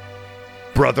deployed it.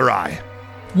 Brother Eye.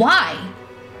 Why?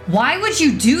 Why would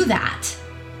you do that?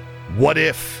 What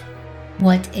if?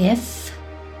 What if?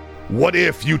 What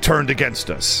if you turned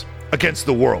against us? Against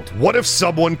the world? What if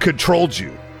someone controlled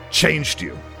you? Changed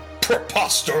you?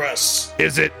 Preposterous!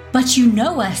 Is it? But you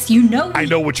know us, you know I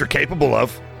know what you're capable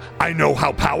of. I know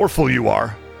how powerful you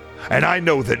are. And I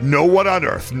know that no one on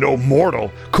Earth, no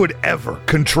mortal, could ever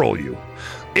control you.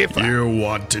 If you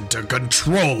wanted to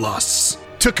control us.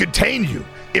 To contain you,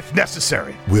 if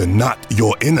necessary. We're not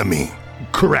your enemy.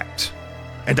 Correct.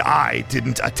 And I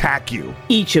didn't attack you.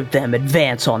 Each of them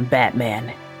advance on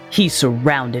Batman. He's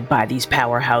surrounded by these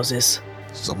powerhouses.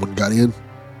 Someone got in,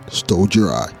 stole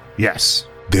your eye. Yes.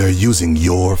 They're using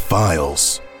your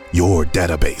files, your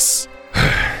database.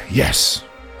 Yes.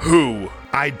 Who?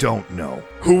 I don't know.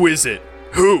 Who is it?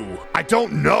 Who? I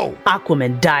don't know.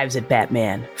 Aquaman dives at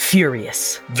Batman,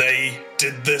 furious. They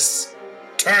did this?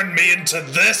 Turned me into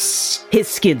this? His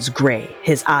skin's gray,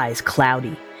 his eyes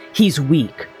cloudy. He's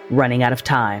weak, running out of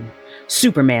time.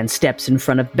 Superman steps in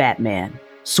front of Batman,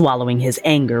 swallowing his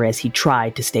anger as he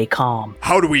tried to stay calm.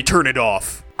 How do we turn it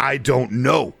off? I don't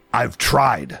know. I've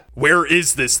tried. Where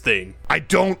is this thing? I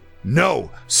don't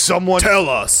know. Someone... Tell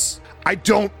us. I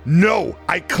don't know.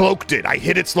 I cloaked it. I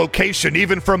hid its location,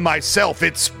 even from myself.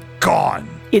 It's gone.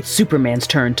 It's Superman's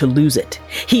turn to lose it.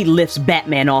 He lifts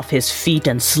Batman off his feet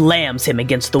and slams him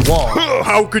against the wall.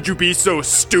 How could you be so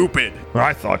stupid?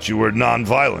 I thought you were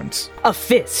non-violent. A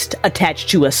fist attached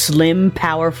to a slim,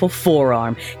 powerful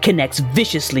forearm connects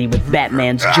viciously with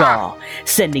Batman's jaw,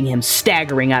 sending him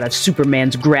staggering out of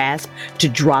Superman's grasp to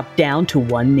drop down to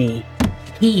one knee.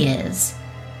 He is,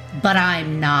 but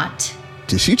I'm not.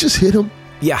 Did she just hit him?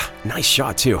 Yeah, nice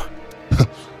shot too.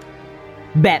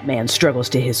 Batman struggles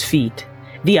to his feet.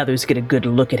 The others get a good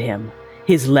look at him.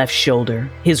 His left shoulder,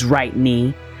 his right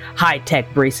knee,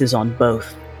 high-tech braces on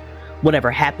both. Whatever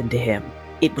happened to him,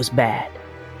 it was bad.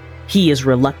 He is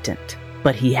reluctant,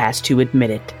 but he has to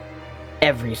admit it.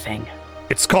 Everything.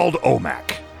 It's called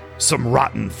OMAC. Some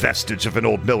rotten vestige of an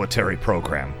old military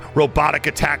program. Robotic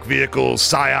attack vehicles,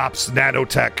 psyops,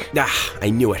 nanotech. I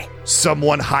knew it.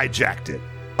 Someone hijacked it,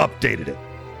 updated it.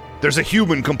 There's a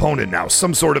human component now,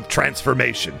 some sort of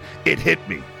transformation. It hit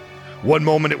me. One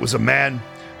moment it was a man,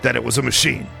 then it was a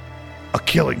machine. A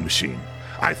killing machine.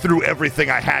 I threw everything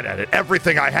I had at it,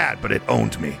 everything I had, but it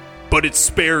owned me. But it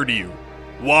spared you.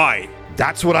 Why?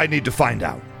 That's what I need to find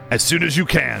out. As soon as you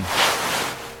can,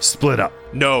 split up.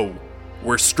 No,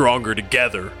 we're stronger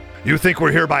together. You think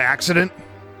we're here by accident?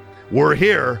 We're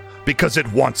here because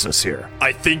it wants us here.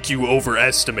 I think you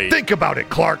overestimate. Think about it,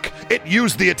 Clark. It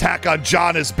used the attack on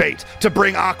John as bait to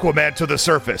bring Aquaman to the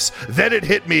surface. Then it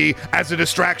hit me as a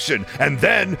distraction, and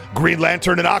then Green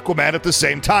Lantern and Aquaman at the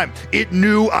same time. It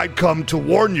knew I'd come to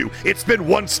warn you. It's been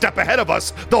one step ahead of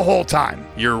us the whole time.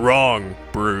 You're wrong,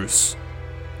 Bruce.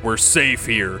 We're safe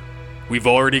here. We've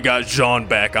already got Jean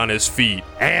back on his feet.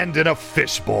 And in a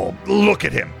fishbowl. Look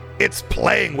at him. It's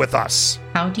playing with us.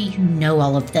 How do you know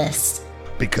all of this?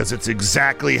 Because it's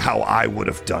exactly how I would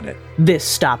have done it. This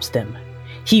stops them.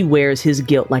 He wears his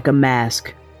guilt like a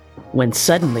mask. When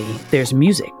suddenly, there's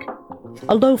music.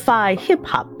 A lo-fi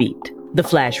hip-hop beat. The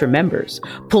Flash remembers,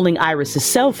 pulling Iris's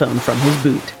cell phone from his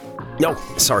boot. No,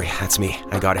 sorry, that's me.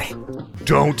 I got it.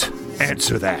 Don't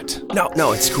answer that.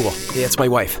 No, it's cool. Yeah, it's my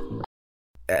wife.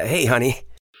 Hey, honey.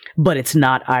 But it's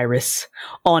not Iris.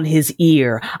 On his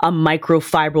ear, a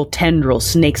microfibril tendril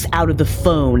snakes out of the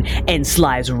phone and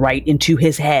slides right into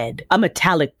his head. A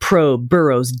metallic probe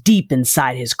burrows deep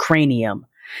inside his cranium,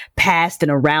 past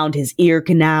and around his ear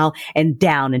canal and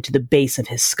down into the base of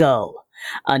his skull.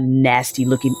 A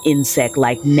nasty-looking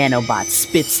insect-like nanobot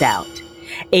spits out.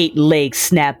 8 legs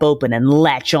snap open and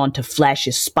latch onto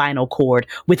Flash's spinal cord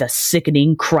with a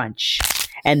sickening crunch.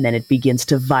 And then it begins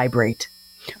to vibrate.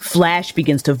 Flash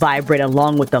begins to vibrate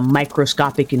along with the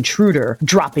microscopic intruder,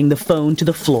 dropping the phone to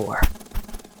the floor.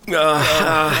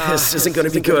 This isn't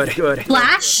gonna be good.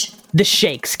 Flash? The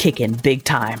shakes kick in big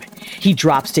time. He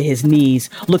drops to his knees,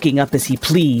 looking up as he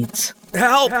pleads.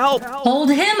 Help!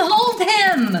 Hold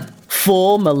him!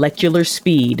 Full molecular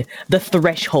speed, the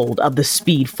threshold of the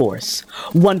Speed Force.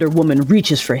 Wonder Woman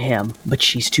reaches for him, but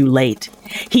she's too late.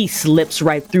 He slips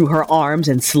right through her arms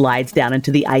and slides down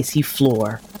into the icy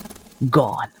floor.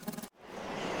 Gone.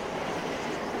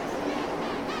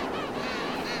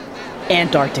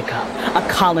 Antarctica. A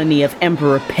colony of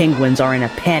emperor penguins are in a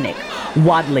panic,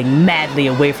 waddling madly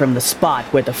away from the spot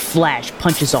where the Flash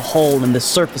punches a hole in the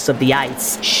surface of the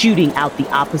ice, shooting out the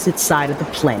opposite side of the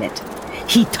planet.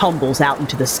 He tumbles out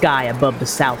into the sky above the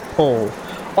South Pole,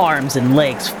 arms and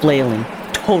legs flailing,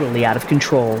 totally out of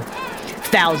control.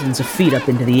 Thousands of feet up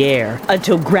into the air,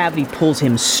 until gravity pulls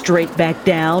him straight back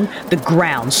down, the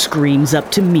ground screams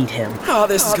up to meet him. Oh,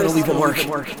 this is gonna leave him work.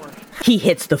 He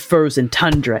hits the frozen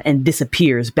tundra and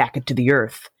disappears back into the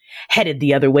earth, headed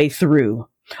the other way through.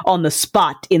 On the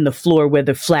spot in the floor where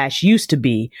the Flash used to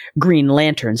be, Green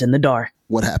Lantern's in the dark.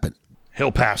 What happened?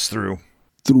 He'll pass through.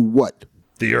 Through what?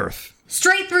 The Earth.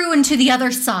 Straight through and to the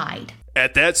other side.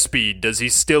 At that speed, does he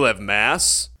still have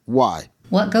mass? Why?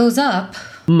 What goes up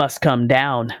must come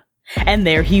down. And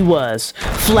there he was.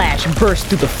 Flash burst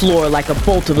through the floor like a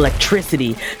bolt of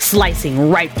electricity, slicing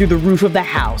right through the roof of the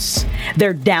house.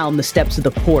 They're down the steps of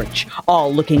the porch,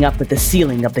 all looking up at the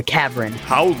ceiling of the cavern.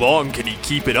 How long can he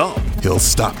keep it up? He'll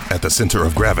stop at the center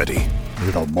of gravity.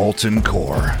 With a molten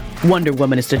core. Wonder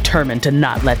Woman is determined to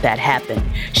not let that happen.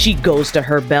 She goes to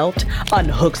her belt,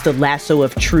 unhooks the lasso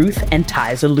of truth, and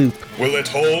ties a loop. Will it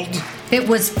hold? It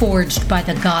was forged by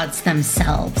the gods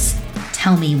themselves.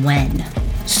 Tell me when.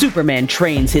 Superman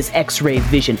trains his X-ray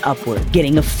vision upward,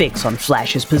 getting a fix on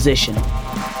Flash's position.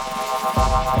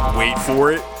 Wait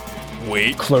for it.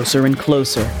 Wait. Closer and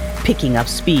closer, picking up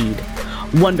speed.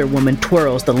 Wonder Woman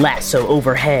twirls the lasso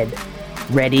overhead.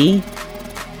 Ready?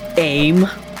 Aim.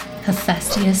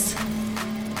 Hephaestus,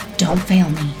 don't fail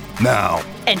me. Now.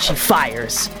 And she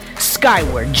fires.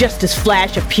 Skyward, just as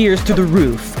Flash appears through the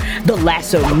roof. The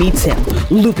lasso meets him,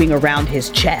 looping around his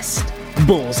chest.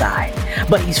 Bullseye.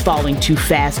 But he's falling too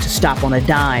fast to stop on a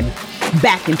dime.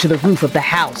 Back into the roof of the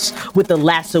house, with the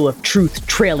lasso of truth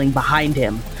trailing behind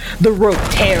him. The rope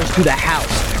tears through the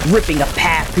house, ripping a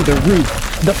path through the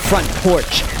roof, the front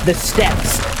porch, the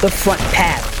steps, the front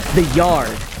path, the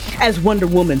yard. As Wonder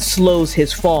Woman slows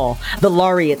his fall, the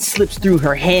lariat slips through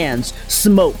her hands,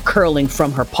 smoke curling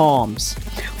from her palms.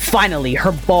 Finally,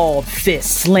 her balled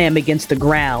fists slam against the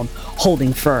ground,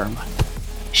 holding firm.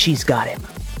 She's got him.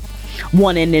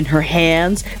 One end in her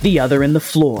hands, the other in the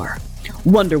floor.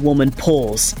 Wonder Woman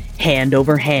pulls, hand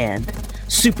over hand.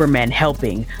 Superman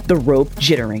helping, the rope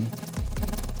jittering.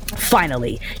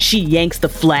 Finally, she yanks the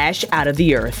Flash out of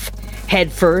the earth.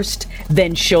 Head first,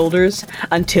 then shoulders,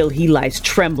 until he lies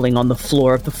trembling on the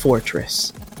floor of the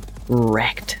fortress.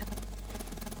 Wrecked.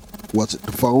 Was it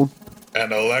the phone?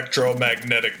 An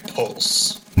electromagnetic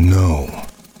pulse. No.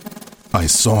 I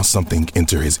saw something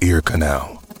enter his ear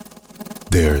canal.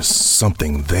 There's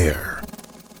something there.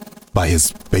 By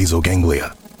his basal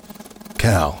ganglia.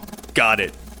 Cal. Got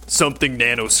it. Something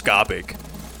nanoscopic.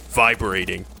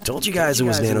 Vibrating. Told you guys it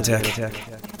was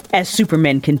nanotech. As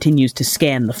Superman continues to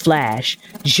scan the Flash,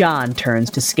 John turns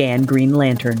to scan Green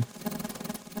Lantern.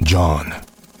 John,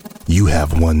 you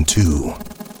have one too.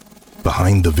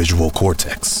 Behind the visual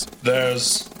cortex.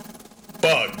 There's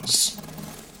bugs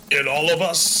in all of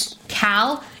us.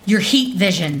 Cal, your heat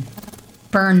vision.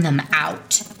 Burn them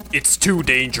out. It's too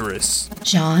dangerous.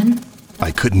 John?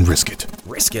 I couldn't risk it.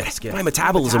 Risk it? My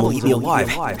metabolism will eat me alive.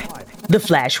 The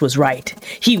Flash was right.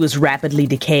 He was rapidly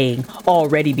decaying,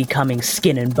 already becoming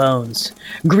skin and bones.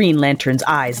 Green Lantern's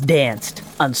eyes danced,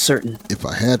 uncertain. If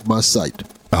I had my sight,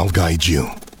 I'll guide you.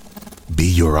 Be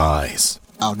your eyes.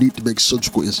 I'll need to make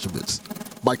surgical instruments.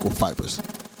 Microfibers.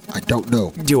 I don't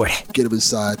know. Do it. Get him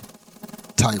inside.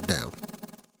 Tie him down.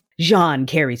 Jean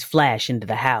carries Flash into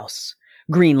the house.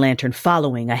 Green Lantern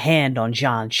following, a hand on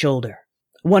Jean's shoulder.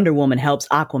 Wonder Woman helps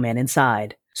Aquaman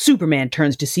inside. Superman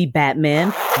turns to see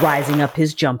Batman rising up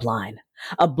his jump line.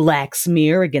 A black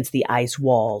smear against the ice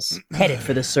walls, headed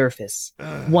for the surface.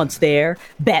 Once there,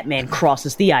 Batman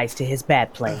crosses the ice to his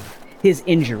Batplane. His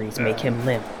injuries make him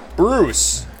limp.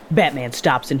 Bruce! Batman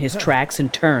stops in his tracks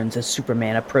and turns as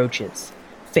Superman approaches.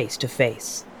 Face to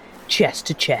face. Chest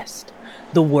to chest.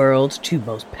 The world's two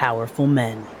most powerful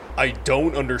men. I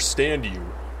don't understand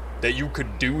you. That you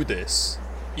could do this.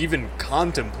 Even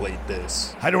contemplate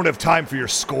this. I don't have time for your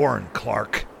scorn,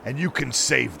 Clark. And you can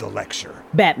save the lecture.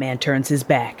 Batman turns his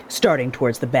back, starting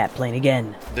towards the Batplane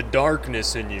again. The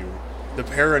darkness in you. The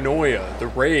paranoia. The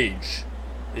rage.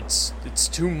 It's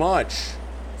too much.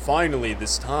 Finally,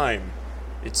 this time.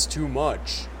 It's too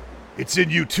much. It's in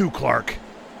you too, Clark.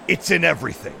 It's in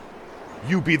everything.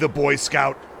 You be the Boy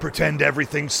Scout, pretend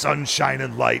everything's sunshine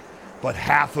and light, but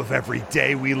half of every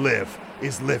day we live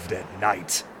is lived at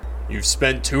night. You've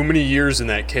spent too many years in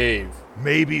that cave.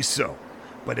 Maybe so,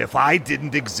 but if I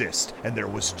didn't exist and there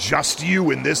was just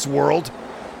you in this world,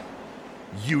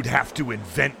 you'd have to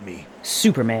invent me.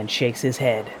 Superman shakes his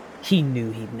head. He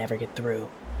knew he'd never get through.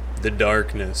 The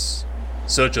darkness.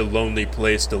 Such a lonely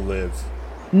place to live.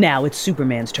 Now it's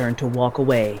Superman's turn to walk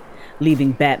away,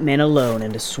 leaving Batman alone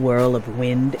in a swirl of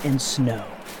wind and snow.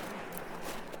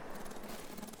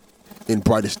 In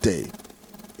brightest day,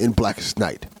 in blackest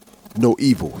night, no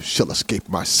evil shall escape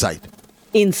my sight.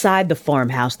 Inside the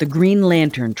farmhouse, the Green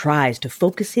Lantern tries to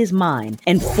focus his mind,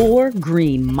 and 4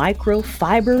 green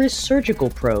microfibrous surgical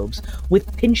probes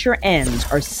with pincher ends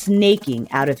are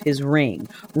snaking out of his ring,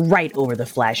 right over the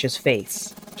Flash's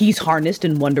face. He's harnessed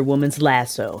in Wonder Woman's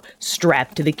lasso,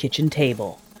 strapped to the kitchen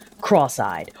table,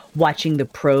 cross-eyed, watching the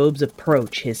probes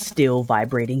approach his still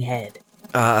vibrating head.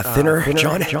 Thinner,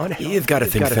 John? You've got to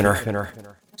think thinner.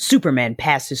 Superman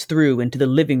passes through into the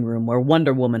living room where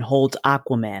Wonder Woman holds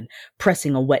Aquaman,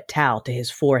 pressing a wet towel to his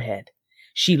forehead.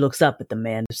 She looks up at the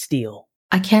Man of Steel.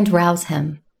 I can't rouse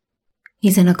him.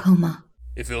 He's in a coma.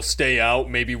 If he'll stay out,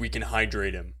 maybe we can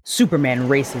hydrate him. Superman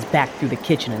races back through the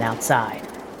kitchen and outside.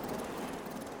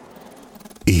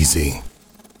 Easy.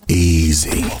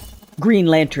 Easy. Green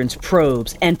Lantern's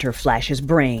probes enter Flash's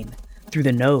brain, through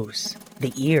the nose,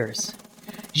 the ears.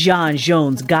 J'onn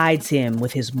J'onzz guides him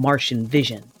with his Martian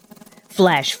vision.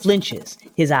 Flash flinches,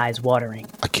 his eyes watering.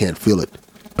 I can't feel it.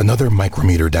 Another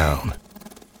micrometer down.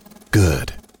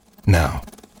 Good. Now,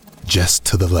 just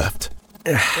to the left.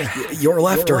 Your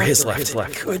left or his left?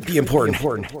 Could be important.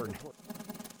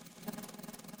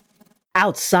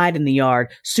 Outside in the yard,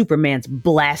 Superman's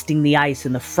blasting the ice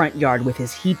in the front yard with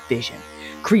his heat vision,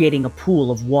 creating a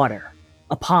pool of water.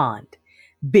 A pond.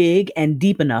 Big and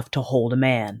deep enough to hold a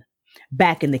man.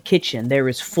 Back in the kitchen, there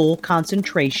is full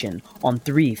concentration on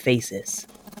 3 faces.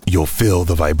 You'll feel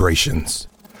the vibrations.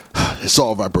 It's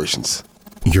all vibrations.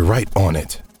 You're right on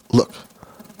it. Look,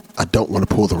 I don't want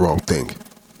to pull the wrong thing.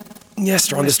 Yeah,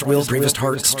 strongest will, bravest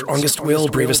heart. Strongest will,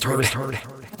 bravest heart.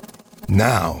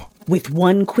 Now. With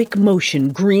one quick motion,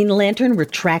 Green Lantern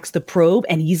retracts the probe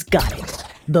and he's got it.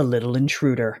 The little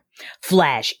intruder.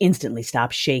 Flash instantly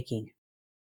stops shaking.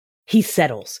 He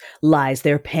settles, lies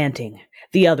there panting.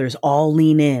 The others all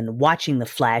lean in, watching the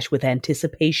Flash with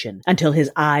anticipation, until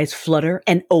his eyes flutter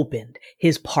and opened,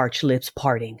 his parched lips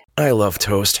parting. I love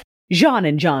toast. Jean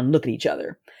and John look at each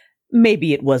other.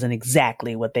 Maybe it wasn't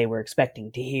exactly what they were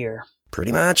expecting to hear.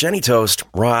 Pretty much any toast.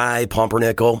 Rye,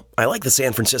 pumpernickel. I like the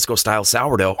San Francisco-style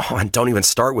sourdough. Oh, and don't even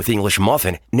start with English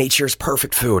muffin. Nature's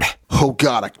perfect food. Oh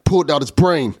God, I pulled out his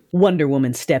brain. Wonder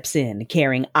Woman steps in,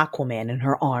 carrying Aquaman in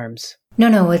her arms.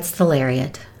 No, it's the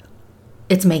lariat.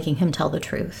 It's making him tell the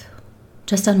truth.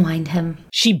 Just unwind him.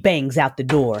 She bangs out the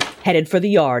door, headed for the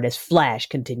yard as Flash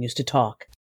continues to talk.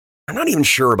 I'm not even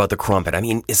sure about the crumpet. I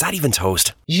mean, is that even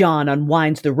toast? Jean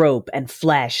unwinds the rope and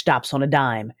Flash stops on a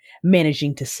dime,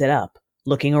 managing to sit up,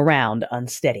 looking around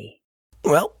unsteady.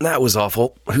 Well, that was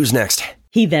awful. Who's next?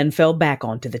 He then fell back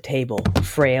onto the table,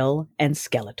 frail and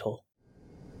skeletal.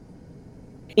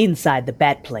 Inside the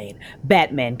Batplane,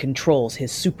 Batman controls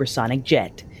his supersonic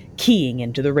jet, keying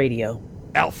into the radio.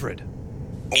 Alfred.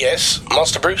 Yes,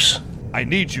 Master Bruce? I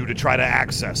need you to try to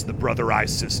access the Brother Eye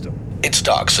system. It's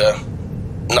dark, sir.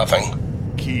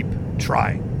 Nothing. Keep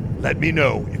trying. Let me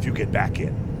know if you get back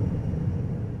in.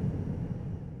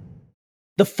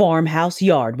 The farmhouse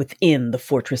yard within the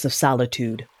Fortress of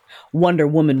Solitude. Wonder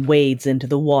Woman wades into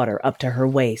the water up to her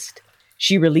waist.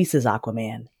 She releases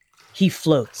Aquaman. He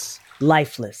floats,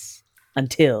 lifeless,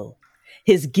 until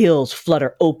his gills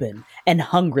flutter open and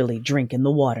hungrily drink in the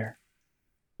water.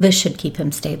 This should keep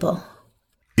him stable.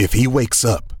 If he wakes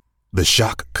up, the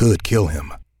shock could kill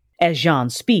him. As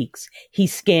Jean speaks, he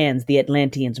scans the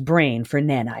Atlantean's brain for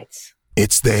nanites.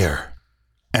 It's there,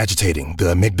 agitating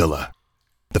the amygdala,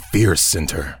 the fear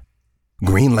center.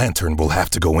 Green Lantern will have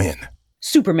to go in.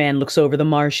 Superman looks over the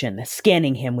Martian,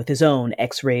 scanning him with his own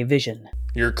X-ray vision.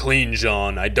 You're clean,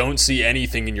 Jean. I don't see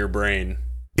anything in your brain.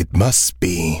 It must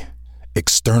be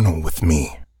external with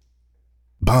me,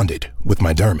 bonded with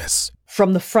my dermis.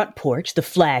 From the front porch, the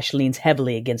Flash leans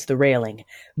heavily against the railing,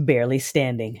 barely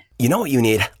standing. You know what you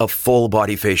need? A full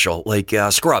body facial, like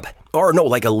a scrub. Or no,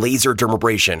 like a laser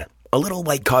dermabrasion. A little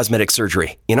like cosmetic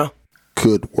surgery, you know?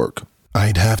 Could work.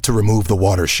 I'd have to remove the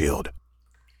water shield.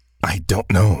 I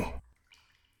don't know.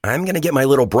 I'm gonna get my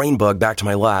little brain bug back to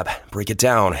my lab, break it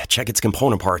down, check its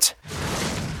component parts.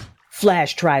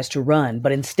 Flash tries to run,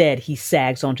 but instead he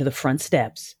sags onto the front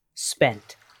steps,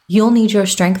 spent. You'll need your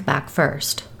strength back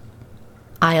first.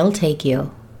 I'll take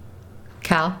you.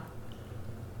 Cal?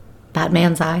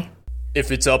 Batman's eye?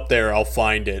 If it's up there, I'll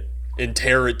find it and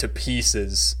tear it to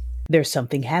pieces. There's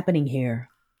something happening here.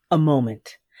 A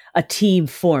moment. A team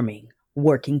forming,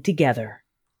 working together.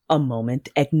 A moment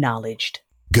acknowledged.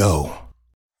 Go.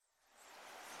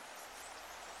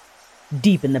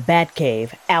 Deep in the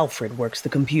Batcave, Alfred works the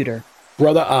computer.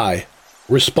 Brother Eye,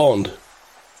 respond.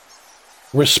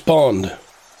 Respond.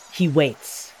 He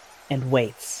waits and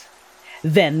waits.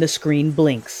 Then the screen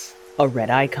blinks, a red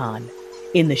icon,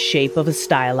 in the shape of a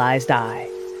stylized eye.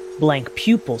 Blank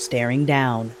pupil staring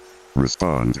down.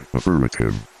 Respond.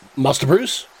 Affirmative. Master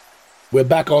Bruce, we're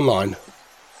back online.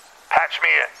 Patch me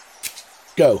in.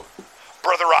 Go.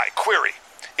 Brother Eye, query.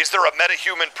 Is there a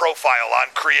metahuman profile on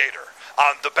Creator,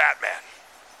 on the Batman?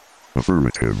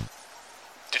 Affirmative.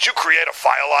 Did you create a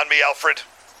file on me, Alfred?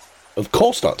 Of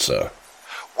course not, sir.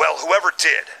 Well, whoever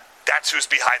did, that's who's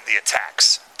behind the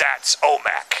attacks. That's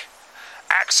OMAC.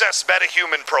 Access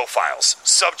metahuman profiles.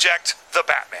 Subject, the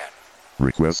Batman.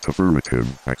 Request affirmative.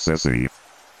 Accessing.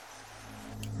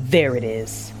 There it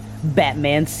is.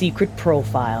 Batman's secret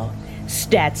profile.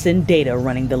 Stats and data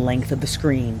running the length of the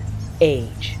screen.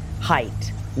 Age,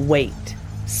 height, weight,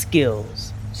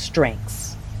 skills,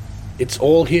 strengths. It's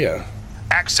all here.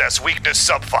 Access weakness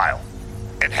subfile.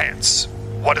 Enhance.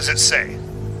 What does it say?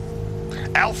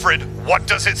 Alfred, what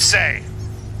does it say?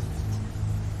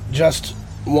 Just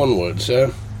one word, sir.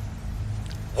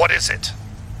 What is it?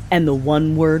 And the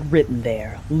one word written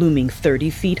there, looming 30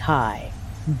 feet high,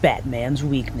 Batman's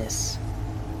weakness.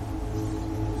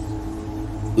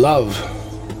 Love.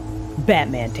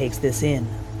 Batman takes this in.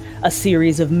 A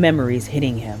series of memories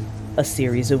hitting him. A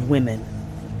series of women.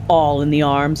 All in the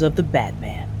arms of the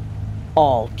Batman.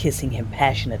 All kissing him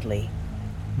passionately.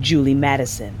 Julie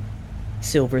Madison.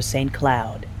 Silver St.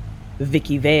 Cloud.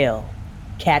 Vicky Vale.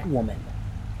 Catwoman.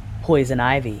 Poison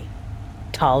Ivy.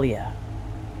 Talia.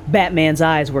 Batman's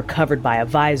eyes were covered by a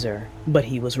visor, but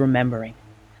he was remembering.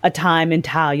 A time in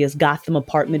Talia's Gotham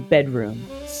apartment bedroom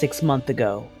 6 months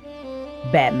ago.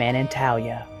 Batman and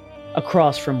Talia,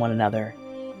 across from one another.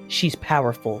 She's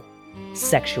powerful,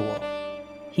 sexual.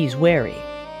 He's wary,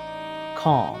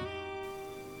 calm.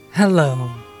 Hello,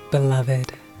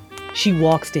 beloved. She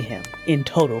walks to him in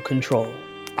total control.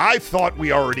 I thought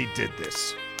we already did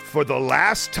this. For the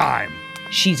last time.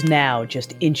 She's now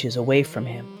just inches away from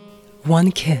him.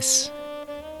 One kiss.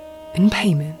 In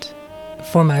payment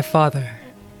for my father.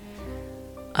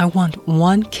 I want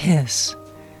one kiss.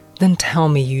 Then tell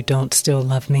me you don't still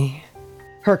love me.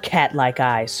 Her cat-like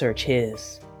eyes search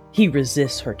his. He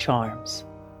resists her charms.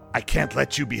 I can't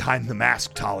let you behind the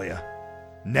mask, Talia.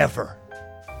 Never.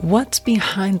 What's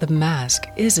behind the mask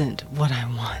isn't what I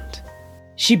want.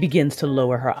 She begins to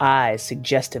lower her eyes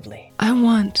suggestively. I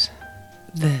want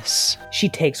this. She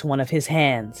takes one of his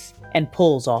hands and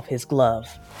pulls off his glove.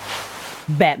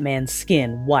 Batman's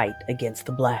skin white against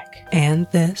the black. And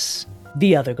this?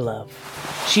 The other glove.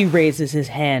 She raises his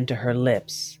hand to her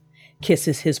lips,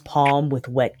 kisses his palm with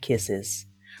wet kisses,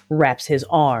 wraps his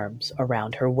arms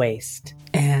around her waist.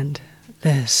 And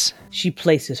this. She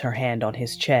places her hand on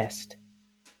his chest,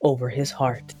 over his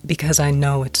heart. Because I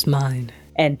know it's mine.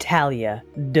 And Talia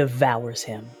devours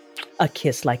him. A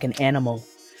kiss like an animal.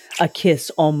 A kiss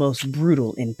almost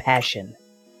brutal in passion.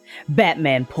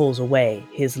 Batman pulls away,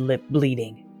 his lip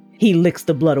bleeding. He licks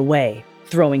the blood away,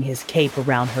 throwing his cape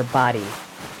around her body,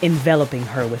 enveloping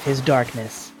her with his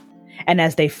darkness. And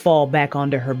as they fall back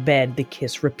onto her bed, the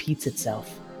kiss repeats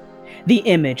itself. the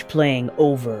image playing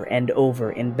over and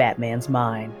over in Batman's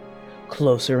mind.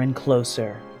 Closer and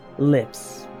closer,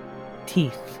 lips,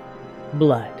 teeth,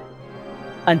 blood,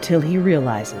 until he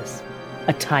realizes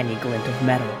a tiny glint of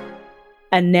metal,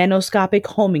 a nanoscopic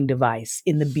homing device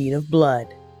in the beat of blood,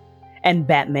 and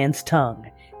Batman's tongue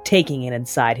taking it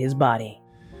inside his body.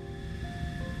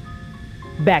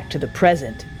 Back to the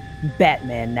present,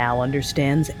 Batman now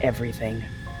understands everything.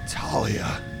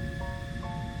 Talia.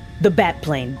 The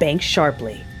Batplane banks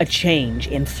sharply, a change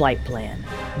in flight plan,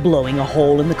 blowing a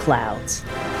hole in the clouds.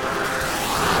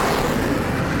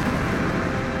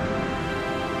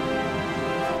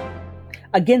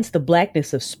 Against the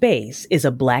blackness of space is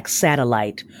a black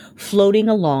satellite floating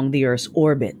along the Earth's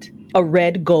orbit. A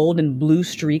red, gold, and blue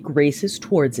streak races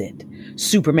towards it.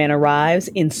 Superman arrives,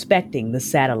 inspecting the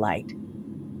satellite.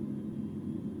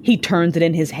 He turns it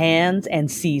in his hands and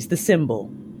sees the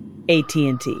symbol,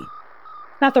 AT&T.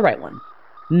 Not the right one.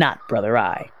 Not Brother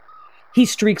Eye. He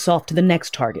streaks off to the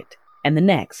next target, and the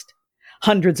next.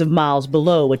 Hundreds of miles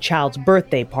below, a child's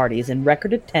birthday party is in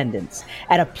record attendance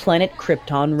at a Planet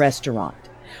Krypton restaurant.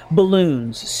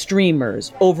 Balloons,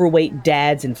 streamers, overweight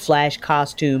dads in Flash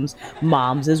costumes,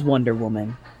 moms as Wonder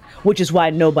Woman. Which is why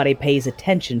nobody pays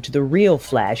attention to the real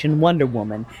Flash and Wonder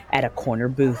Woman at a corner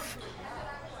booth.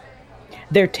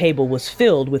 Their table was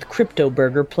filled with Crypto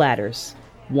Burger platters,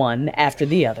 one after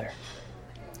the other.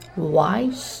 Why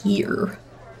here?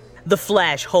 The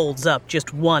Flash holds up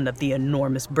just one of the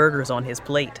enormous burgers on his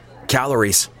plate.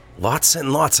 Calories. Lots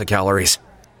and lots of calories.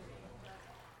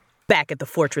 Back at the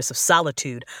Fortress of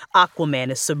Solitude, Aquaman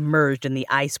is submerged in the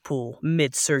ice pool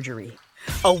mid-surgery.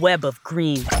 A web of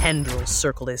green tendrils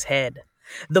circle his head.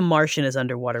 The Martian is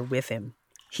underwater with him.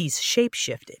 He's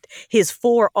shapeshifted, his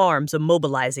 4 arms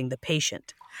immobilizing the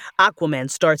patient. Aquaman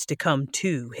starts to come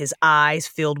to, his eyes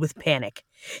filled with panic.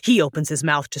 He opens his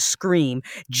mouth to scream,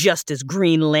 just as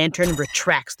Green Lantern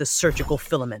retracts the surgical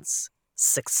filaments.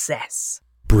 Success.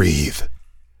 Breathe.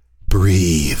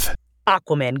 Breathe.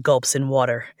 Aquaman gulps in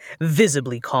water,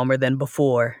 visibly calmer than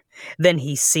before. Then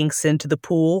he sinks into the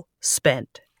pool,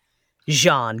 spent.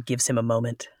 Jean gives him a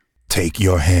moment. Take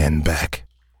your hand back,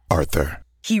 Arthur.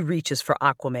 He reaches for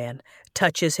Aquaman,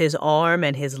 touches his arm,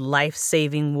 and his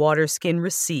life-saving water skin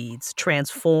recedes,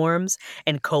 transforms,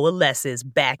 and coalesces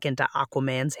back into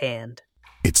Aquaman's hand.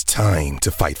 It's time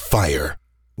to fight fire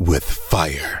with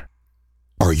fire.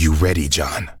 Are you ready,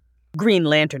 John? Green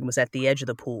Lantern was at the edge of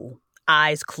the pool.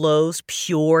 Eyes closed,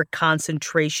 pure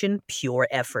concentration, pure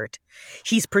effort.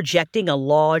 He's projecting a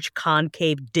large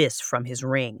concave disc from his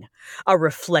ring, a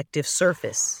reflective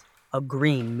surface, a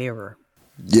green mirror.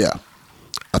 Yeah,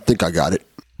 I think I got it.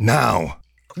 Now.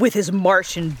 With his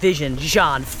Martian vision,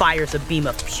 Jean fires a beam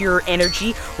of pure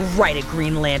energy right at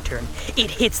Green Lantern.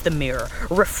 It hits the mirror,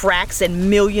 refracts, and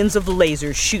millions of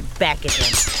lasers shoot back at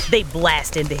him. They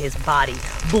blast into his body,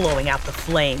 blowing out the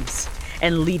flames,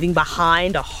 and leaving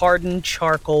behind a hardened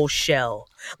charcoal shell,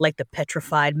 like the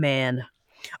petrified man.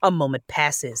 A moment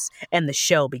passes, and the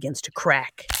shell begins to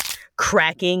crack.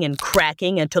 Cracking and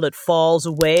cracking until it falls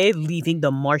away, leaving the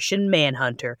Martian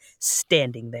Manhunter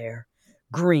standing there,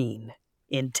 green,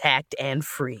 intact, and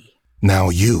free. Now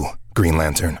you, Green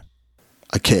Lantern.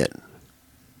 I can't.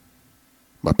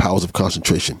 My powers of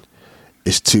concentration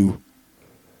is too...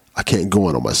 I can't go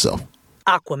in on myself.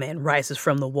 Aquaman rises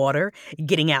from the water,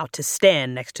 getting out to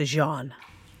stand next to Jean.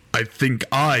 I think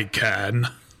I can.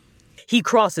 He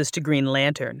crosses to Green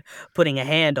Lantern, putting a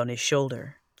hand on his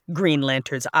shoulder. Green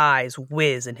Lantern's eyes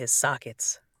whiz in his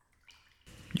sockets.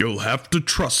 You'll have to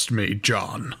trust me,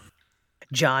 John.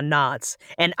 John nods,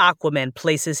 and Aquaman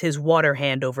places his water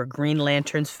hand over Green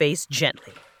Lantern's face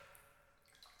gently.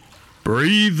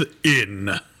 Breathe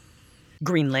in.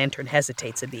 Green Lantern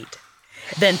hesitates a beat,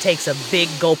 then takes a big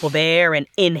gulp of air and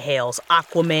inhales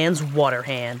Aquaman's water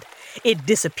hand. It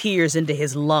disappears into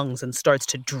his lungs and starts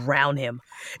to drown him.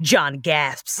 John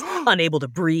gasps, unable to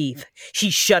breathe. He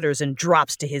shudders and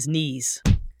drops to his knees.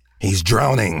 He's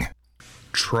drowning.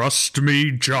 Trust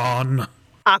me, John.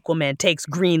 Aquaman takes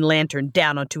Green Lantern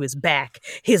down onto his back,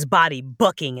 his body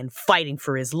bucking and fighting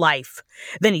for his life.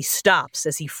 Then he stops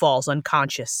as he falls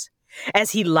unconscious.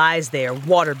 As he lies there,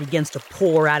 water begins to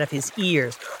pour out of his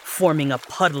ears, forming a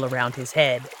puddle around his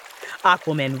head.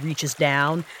 Aquaman reaches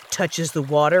down, touches the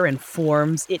water, and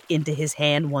forms it into his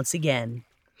hand once again.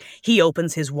 He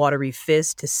opens his watery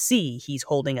fist to see he's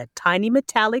holding a tiny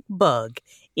metallic bug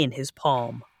in his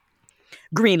palm.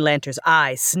 Green Lantern's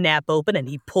eyes snap open and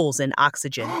he pulls in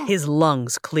oxygen. His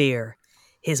lungs clear.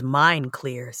 His mind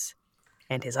clears.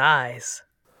 And his eyes.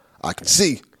 I can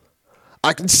see.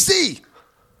 I can see!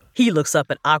 He looks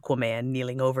up at Aquaman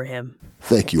kneeling over him.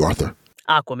 Thank you, Arthur.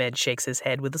 Aquaman shakes his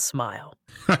head with a smile.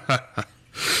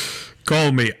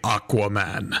 Call me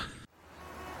Aquaman.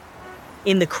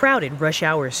 In the crowded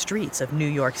rush-hour streets of New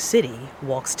York City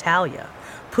walks Talia,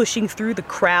 pushing through the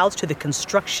crowds to the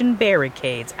construction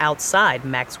barricades outside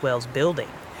Maxwell's building,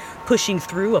 pushing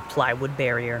through a plywood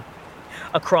barrier.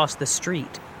 Across the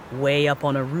street, way up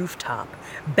on a rooftop,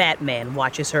 Batman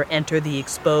watches her enter the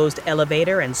exposed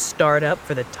elevator and start up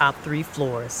for the top 3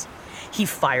 floors. He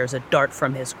fires a dart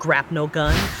from his grapnel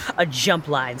gun, a jump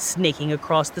line snaking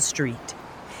across the street.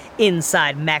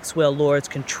 Inside Maxwell Lord's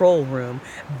control room,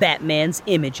 Batman's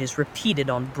image is repeated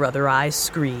on Brother Eye's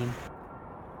screen.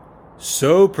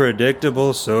 So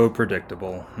predictable, so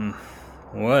predictable.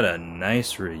 What a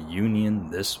nice reunion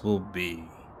this will be.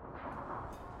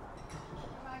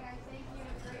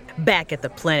 Back at the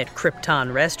Planet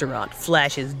Krypton restaurant,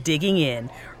 Flash is digging in,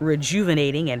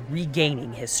 rejuvenating and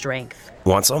regaining his strength.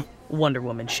 Want some? Wonder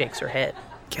Woman shakes her head.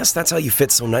 Guess that's how you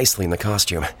fit so nicely in the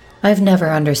costume. I've never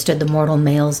understood the mortal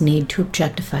male's need to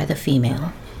objectify the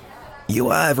female.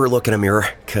 You ever look in a mirror?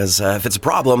 Because if it's a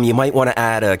problem, you might want to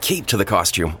add a cape to the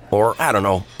costume. Or, I don't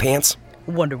know, pants?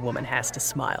 Wonder Woman has to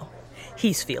smile.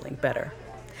 He's feeling better.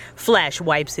 Flash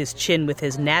wipes his chin with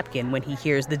his napkin when he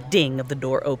hears the ding of the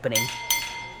door opening.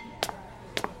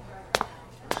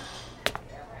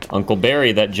 Uncle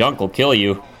Barry, that junk will kill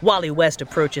you. Wally West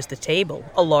approaches the table,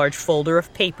 a large folder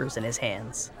of papers in his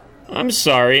hands. I'm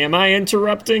sorry, am I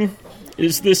interrupting?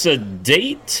 Is this a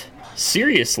date?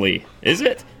 Seriously, is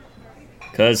it?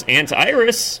 'Cause Aunt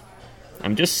Iris,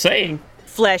 I'm just saying.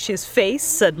 Flash's face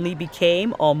suddenly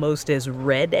became almost as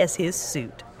red as his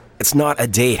suit. It's not a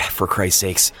date, for Christ's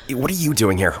sakes. What are you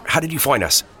doing here? How did you find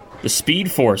us? The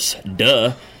Speed Force,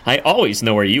 duh. I always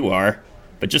know where you are.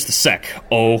 But just a sec.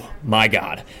 Oh my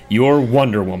god. You're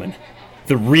Wonder Woman.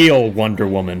 The real Wonder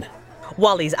Woman.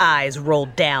 Wally's eyes roll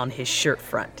down his shirt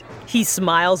front. He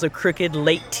smiles a crooked,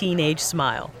 late teenage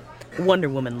smile. Wonder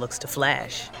Woman looks to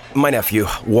Flash. My nephew,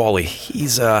 Wally,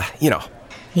 he's,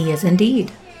 He is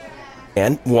indeed.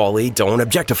 And Wally, don't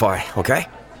objectify, okay?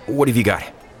 What have you got?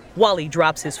 Wally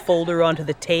drops his folder onto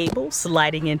the table,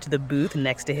 sliding into the booth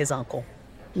next to his uncle.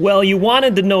 Well, you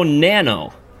wanted to know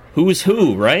Nano. Who's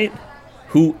who, right?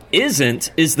 Who isn't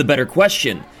is the better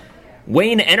question.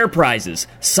 Wayne Enterprises,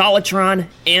 Solitron,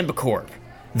 Ambicorp.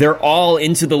 They're all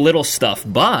into the little stuff,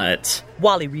 but...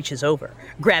 Wally reaches over,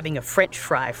 grabbing a French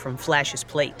fry from Flash's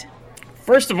plate.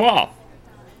 First of all,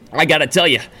 I gotta tell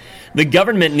you, the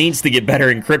government needs to get better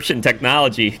encryption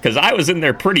technology, because I was in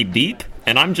there pretty deep,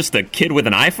 and I'm just a kid with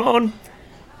an iPhone.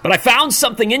 But I found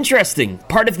something interesting,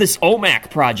 part of this OMAC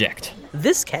project.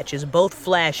 This catches both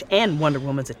Flash and Wonder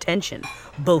Woman's attention,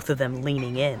 both of them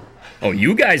leaning in. Oh,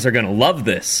 you guys are gonna love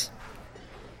this.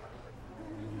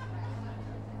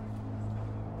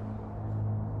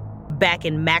 Back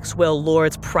in Maxwell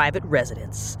Lord's private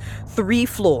residence, 3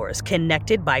 floors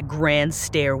connected by grand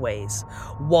stairways,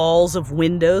 walls of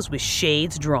windows with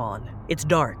shades drawn. It's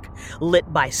dark,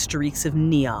 lit by streaks of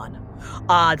neon,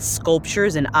 odd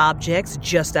sculptures and objects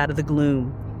just out of the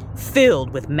gloom,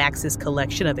 filled with Max's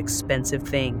collection of expensive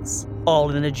things, all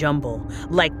in a jumble,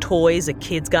 like toys a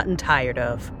kid's gotten tired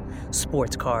of.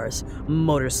 Sports cars,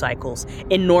 motorcycles,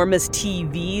 enormous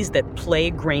TVs that play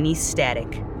grainy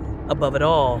static. Above it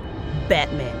all,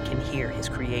 Batman can hear his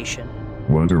creation.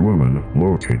 Wonder Woman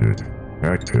located.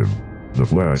 Active. The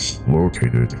Flash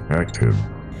located. Active.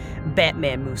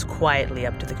 Batman moves quietly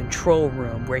up to the control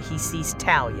room where he sees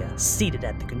Talia seated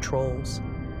at the controls.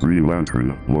 Green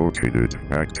Lantern located.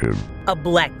 Active. A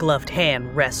black-gloved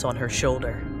hand rests on her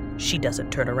shoulder. She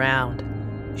doesn't turn around.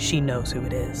 She knows who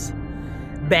it is.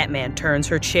 Batman turns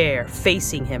her chair,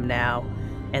 facing him now,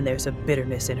 and there's a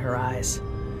bitterness in her eyes.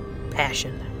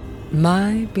 Passion.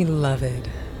 My beloved.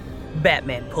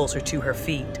 Batman pulls her to her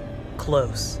feet,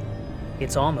 close.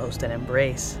 It's almost an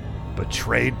embrace.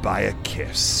 Betrayed by a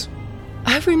kiss.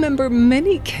 I remember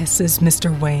many kisses,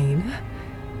 Mr. Wayne.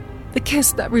 The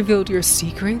kiss that revealed your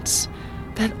secrets,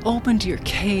 that opened your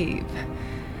cave,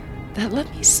 that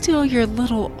let me steal your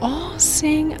little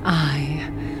all-seeing eye.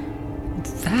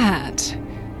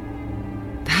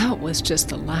 That was just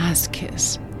the last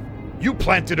kiss. You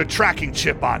planted a tracking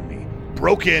chip on me.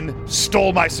 Broke in,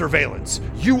 stole my surveillance.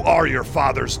 You are your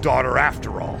father's daughter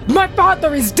after all. My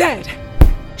father is dead!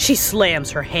 She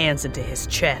slams her hands into his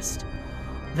chest.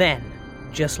 Then,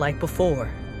 just like before,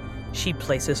 she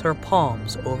places her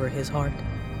palms over his heart.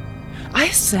 I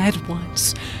said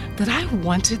once that I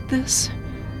wanted this.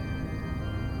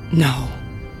 No.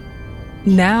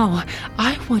 Now,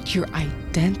 I want your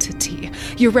identity,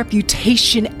 your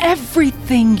reputation,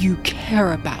 everything you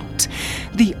care about.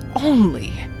 The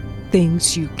only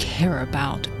things you care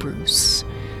about, Bruce.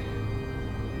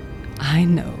 I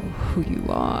know who you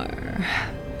are.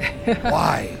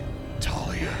 Why,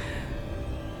 Talia?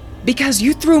 Because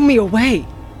you threw me away.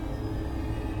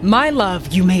 My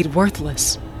love you made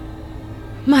worthless.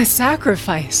 My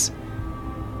sacrifice.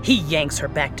 He yanks her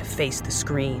back to face the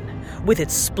screen, with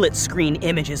its split-screen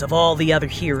images of all the other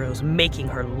heroes making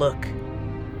her look.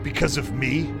 Because of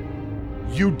me?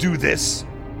 You do this?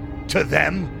 To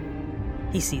them?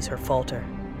 He sees her falter,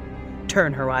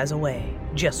 turn her eyes away,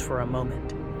 just for a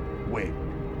moment. Wait,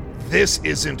 this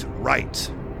isn't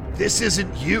right. This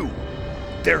isn't you.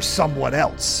 There's someone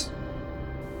else.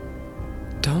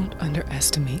 Don't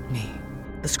underestimate me.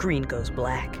 The screen goes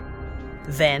black.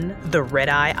 Then, the red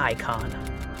eye icon.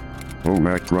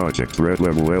 OMAC Project Red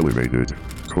Level Elevated.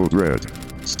 Code Red.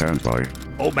 Standby.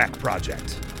 OMAC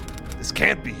Project. This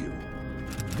can't be you.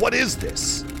 What is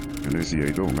this?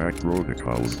 Initiate OMAC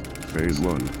Protocols. Phase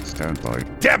 1. Standby.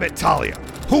 Damn it, Talia!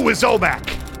 Who is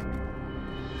OMAC?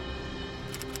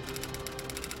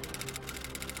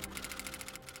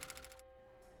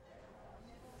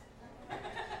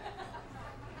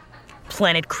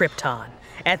 Planet Krypton.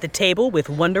 At the table with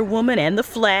Wonder Woman and the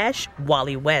Flash,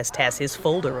 Wally West has his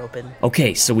folder open.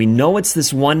 Okay, so we know it's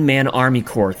this one-man Army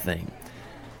Corps thing.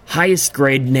 Highest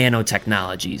grade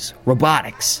nanotechnologies,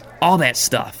 robotics, all that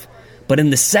stuff. But in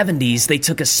the 70s, they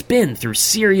took a spin through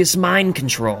serious mind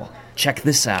control. Check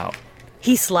this out.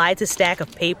 He slides a stack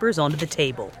of papers onto the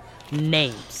table.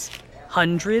 Names.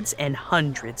 Hundreds and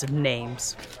hundreds of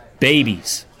names.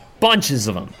 Babies. Bunches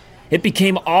of them. It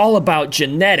became all about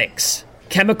genetics.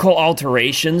 Chemical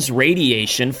alterations,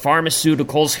 radiation,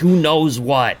 pharmaceuticals, who knows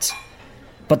what.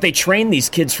 But they trained these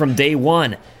kids from day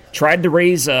one. Tried to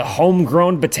raise a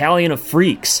homegrown battalion of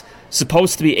freaks.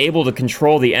 Supposed to be able to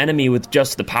control the enemy with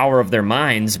just the power of their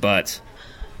minds, but...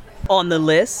 On the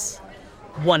list,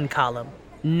 one column,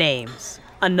 names.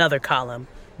 Another column,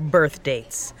 birth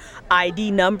dates.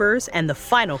 ID numbers, and the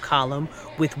final column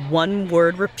with one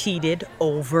word repeated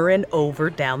over and over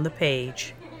down the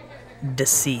page.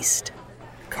 Deceased.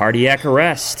 Cardiac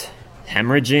arrest,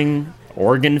 hemorrhaging,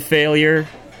 organ failure.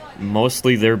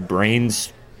 Mostly their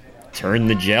brains turn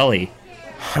to jelly.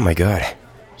 Oh my god.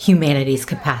 Humanity's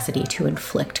capacity to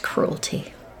inflict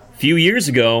cruelty. A few years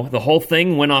ago, the whole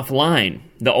thing went offline.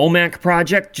 The OMAC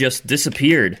project just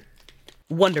disappeared.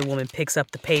 Wonder Woman picks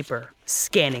up the paper,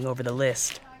 scanning over the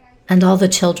list. And all the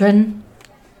children?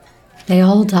 They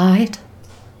all died?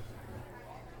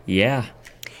 Yeah.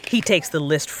 He takes the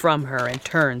list from her and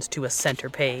turns to a center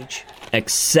page.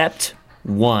 Except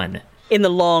one. In the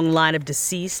long line of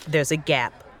deceased, there's a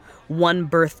gap. One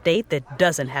birth date that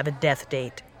doesn't have a death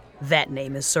date. That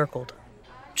name is circled.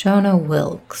 Jonah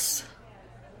Wilkes.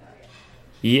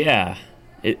 Yeah.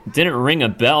 It didn't ring a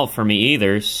bell for me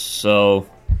either, so...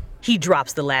 He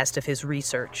drops the last of his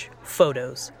research.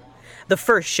 Photos. The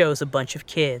first shows a bunch of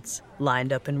kids,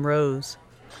 lined up in rows.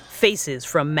 Faces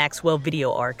from Maxwell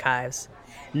Video Archives.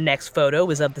 Next photo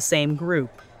is of the same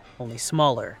group, only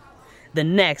smaller. The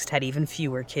next had even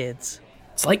fewer kids.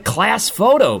 It's like class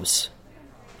photos.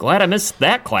 Glad I missed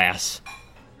that class.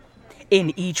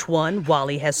 In each one,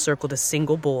 Wally has circled a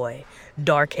single boy.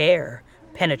 Dark hair,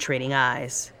 penetrating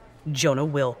eyes. Jonah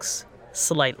Wilkes,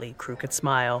 slightly crooked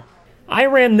smile. I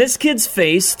ran this kid's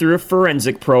face through a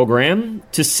forensic program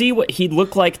to see what he'd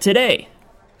look like today.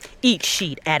 Each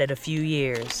sheet added a few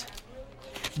years.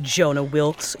 Jonah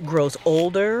Wilkes grows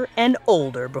older and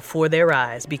older before their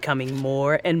eyes, becoming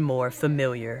more and more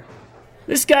familiar.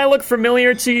 This guy look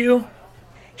familiar to you?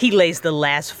 He lays the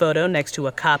last photo next to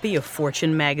a copy of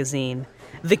Fortune magazine.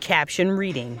 The caption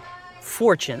reading,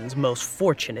 Fortune's Most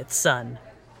Fortunate Son.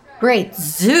 Great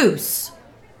Zeus!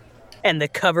 And the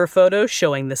cover photo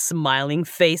showing the smiling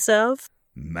face of...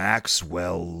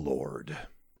 Maxwell Lord.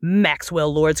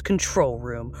 Maxwell Lord's control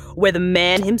room, where the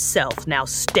man himself now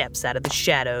steps out of the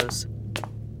shadows.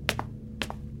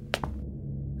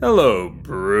 Hello,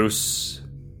 Bruce.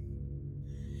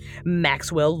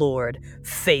 Maxwell Lord,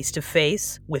 face to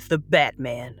face with the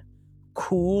Batman.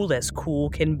 Cool as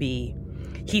cool can be.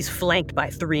 He's flanked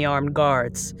by 3 armed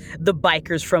guards, the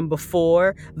bikers from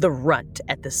before, the runt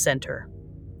at the center.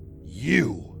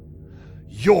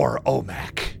 You're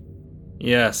OMAC.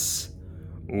 Yes,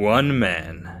 one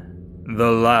man.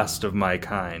 The last of my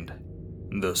kind.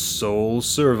 The sole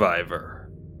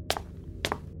survivor.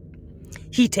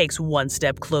 He takes one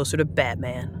step closer to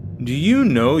Batman. Do you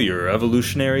know your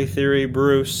evolutionary theory,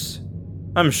 Bruce?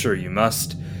 I'm sure you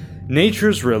must.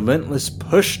 Nature's relentless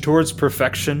push towards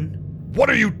perfection. What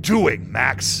are you doing,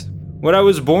 Max? What I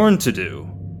was born to do.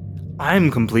 I'm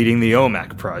completing the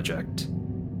OMAC project.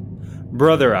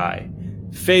 Brother Eye,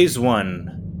 Phase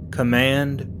 1,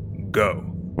 Command, Go.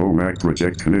 OMAC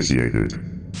project initiated.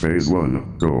 Phase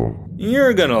 1, go.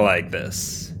 You're gonna like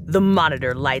this. The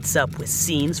monitor lights up with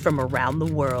scenes from around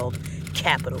the world,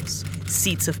 capitals,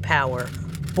 seats of power,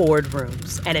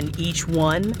 boardrooms, and in each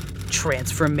one,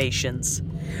 transformations.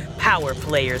 Power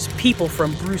players, people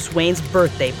from Bruce Wayne's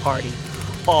birthday party,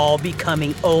 all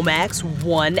becoming OMACs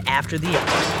one after the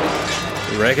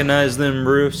other. Recognize them,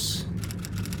 Bruce?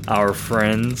 Our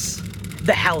friends?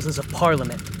 The Houses of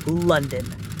Parliament, London.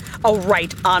 A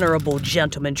right honorable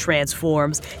gentleman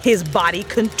transforms, his body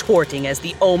contorting as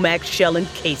the OMAC shell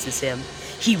encases him.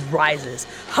 He rises,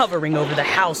 hovering over the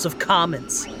House of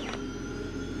Commons.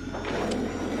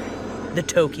 The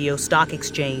Tokyo Stock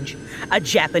Exchange. A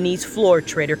Japanese floor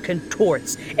trader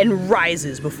contorts and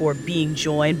rises before being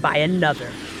joined by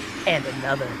another and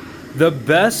another. The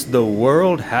best the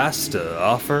world has to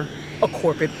offer? A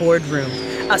corporate boardroom.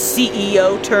 A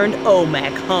CEO turned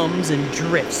OMAC hums and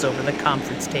drifts over the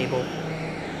conference table.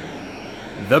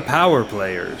 The power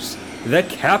players. The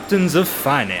captains of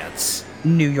finance.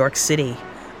 New York City.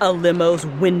 A limo's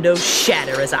windows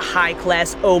shatter as a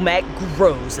high-class OMAC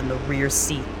grows in the rear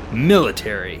seat.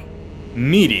 Military.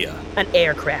 Media. An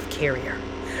aircraft carrier.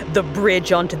 The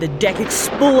bridge onto the deck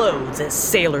explodes as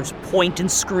sailors point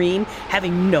and scream,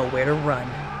 having nowhere to run.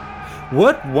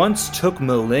 What once took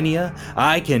millennia,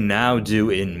 I can now do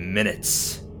in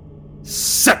minutes.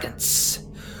 Seconds.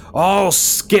 All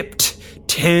skipped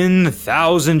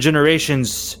 10,000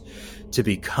 generations to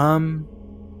become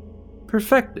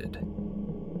perfected.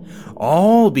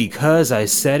 All because I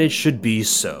said it should be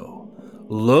so.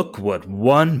 Look what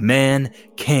one man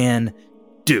can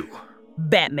do.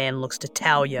 Batman looks to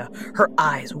Talia, her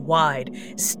eyes wide,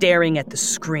 staring at the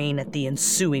screen at the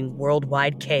ensuing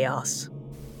worldwide chaos.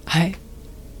 I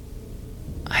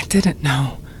didn't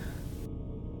know.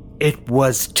 It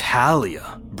was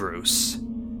Talia, Bruce.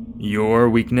 Your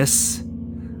weakness?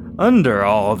 Under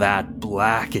all that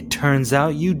black, it turns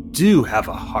out you do have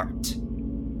a heart.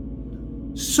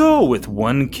 So with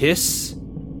one kiss,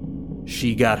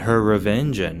 she got her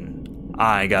revenge and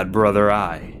I got Brother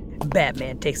Eye.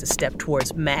 Batman takes a step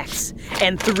towards Max,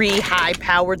 and 3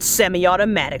 high-powered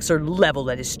semi-automatics are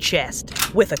leveled at his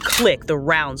chest. With a click, the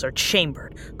rounds are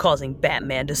chambered, causing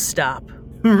Batman to stop.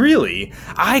 Really?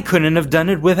 I couldn't have done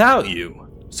it without you.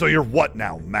 So you're what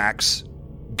now, Max?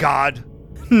 God?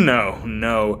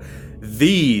 No.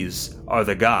 These are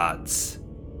the gods.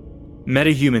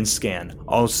 Metahuman scan,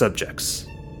 all subjects.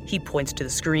 He points to the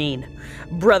screen.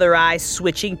 Brother Eye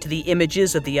switching to the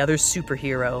images of the other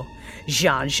superhero.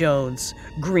 J'onn J'onzz,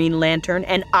 Green Lantern,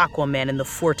 and Aquaman in the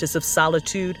Fortress of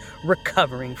Solitude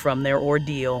recovering from their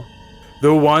ordeal.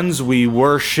 The ones we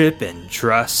worship and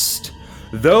trust.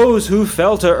 Those who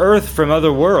fell to earth from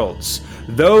other worlds.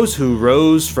 Those who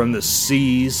rose from the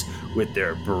seas with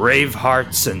their brave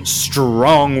hearts and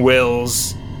strong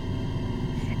wills.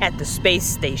 At the space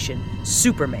station,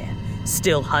 Superman,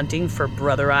 still hunting for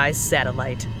Brother Eye's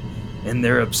satellite. And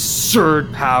their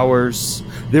absurd powers,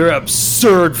 their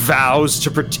absurd vows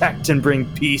to protect and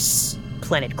bring peace.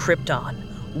 Planet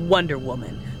Krypton, Wonder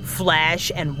Woman,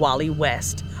 Flash, and Wally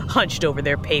West, hunched over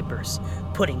their papers,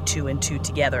 putting 2 and 2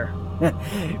 together.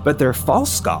 But they're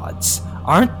false gods,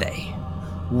 aren't they?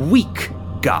 Weak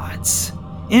gods.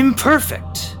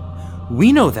 Imperfect.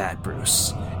 We know that,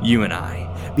 Bruce, you and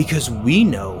I, because we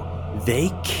know they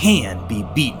can be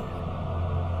beaten.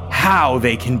 How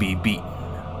they can be beaten.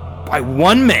 By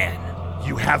one man.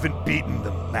 You haven't beaten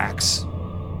them, Max.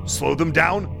 Slow them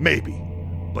down? Maybe.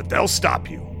 But they'll stop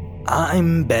you.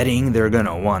 I'm betting they're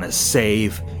gonna want to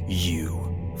save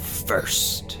you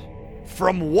first.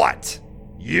 From what?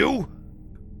 You?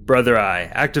 Brother Eye,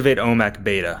 activate OMAC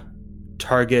Beta.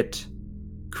 Target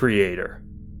Creator.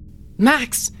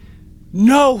 Max!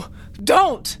 No!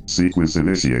 Don't! Sequence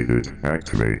initiated.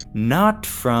 Activate. Not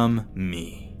from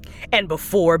me. And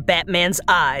before Batman's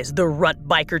eyes, the runt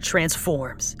biker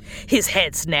transforms. His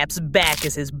head snaps back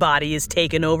as his body is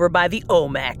taken over by the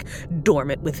OMAC,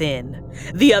 dormant within.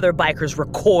 The other bikers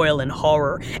recoil in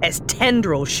horror as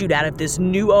tendrils shoot out of this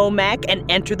new OMAC and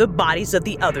enter the bodies of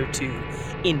the other 2,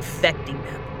 infecting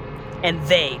them. And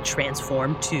they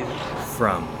transform too.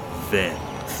 From then.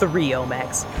 3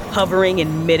 OMACs, hovering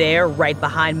in midair right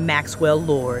behind Maxwell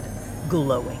Lord,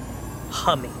 glowing,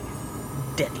 humming,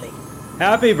 deadly.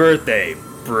 Happy birthday,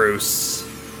 Bruce.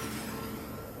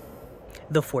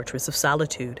 The Fortress of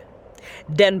Solitude.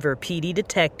 Denver PD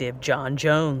Detective J'onn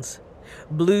J'onzz,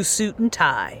 blue suit and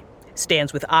tie,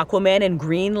 stands with Aquaman and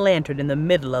Green Lantern in the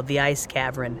middle of the ice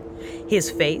cavern.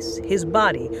 His face, his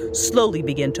body, slowly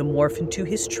begin to morph into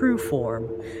his true form,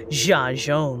 J'onn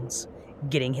J'onzz,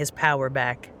 getting his power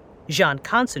back. Jean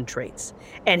concentrates,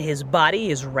 and his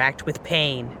body is racked with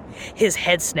pain. His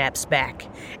head snaps back,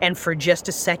 and for just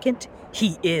a second,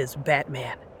 he is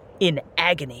Batman. In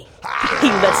agony. He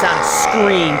lets out a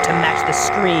scream to match the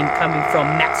scream coming from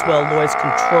Maxwell Lord's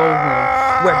control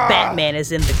room, where Batman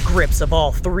is in the grips of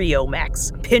all three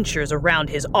OMACs. Pinchers around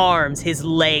his arms, his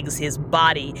legs, his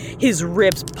body, his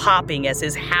ribs popping as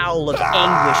his howl of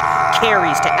anguish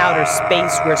carries to outer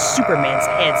space where Superman's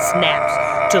head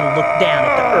snaps to look down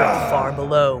at the earth far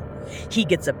below. He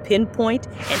gets a pinpoint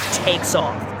and takes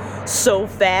off. So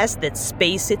fast that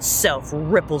space itself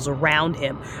ripples around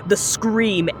him, the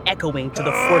scream echoing to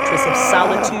the Fortress of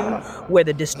Solitude, where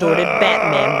the distorted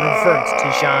Batman reverts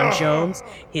to Jean Jones,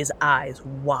 his eyes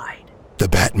wide. The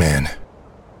Batman.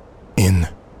 In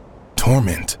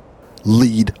torment.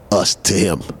 Lead us to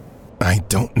him. I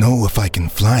don't know if I can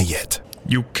fly yet.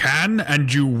 You can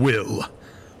and you will.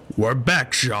 We're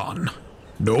back, Jean.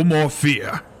 No more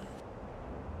fear.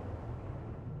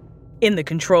 In the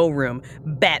control room,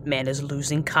 Batman is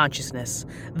losing consciousness,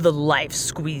 the life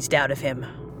squeezed out of him.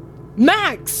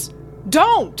 Max!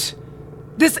 Don't!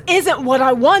 This isn't what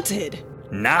I wanted!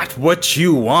 Not what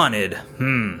you wanted.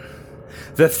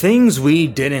 The things we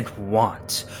didn't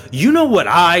want. You know what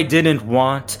I didn't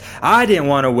want? I didn't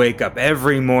want to wake up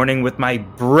every morning with my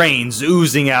brains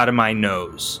oozing out of my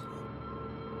nose.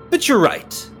 But you're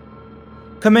right.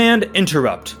 Command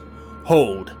interrupt.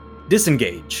 Hold.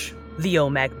 Disengage. The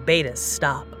OMAC betas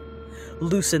stop,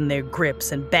 loosen their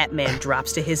grips, and Batman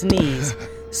drops to his knees,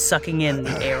 sucking in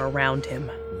the air around him.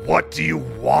 What do you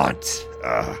want?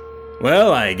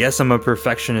 Well, I guess I'm a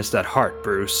perfectionist at heart,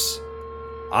 Bruce.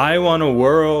 I want a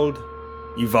world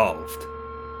evolved.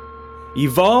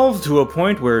 Evolved to a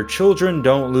point where children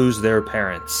don't lose their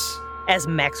parents. As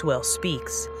Maxwell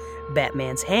speaks,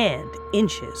 Batman's hand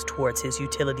inches towards his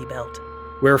utility belt.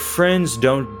 Where friends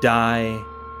don't die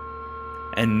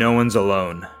and no one's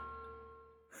alone.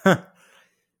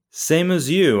 Same as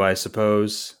you, I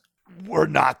suppose. We're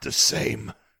not the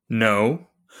same. No.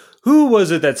 Who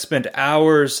was it that spent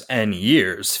hours and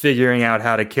years figuring out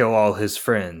how to kill all his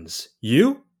friends?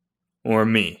 You? Or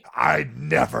me? I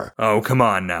never. Oh, come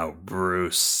on now,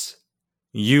 Bruce.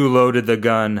 You loaded the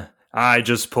gun. I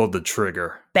just pulled the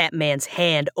trigger. Batman's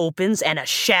hand opens and a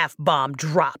shaft bomb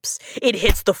drops. It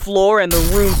hits the floor and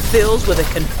the room fills with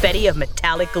a confetti of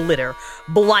metallic glitter,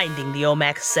 blinding the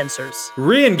OMAC sensors.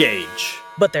 Re-engage!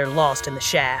 But they're lost in the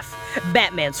shaft.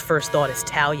 Batman's first thought is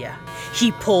Talia.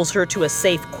 He pulls her to a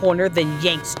safe corner, then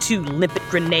yanks 2 limpet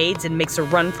grenades and makes a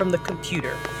run from the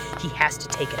computer. He has to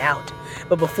take it out.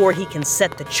 But before he can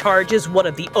set the charges, one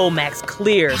of the OMACs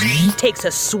clears, takes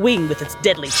a swing with its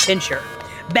deadly pincher.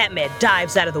 Batman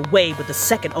dives out of the way, but the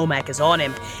second OMAC is on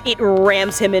him. It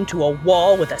rams him into a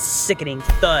wall with a sickening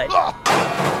thud.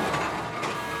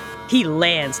 He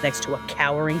lands next to a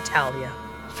cowering Talia.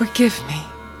 Forgive me.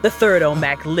 The third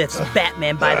OMAC lifts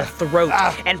Batman by the throat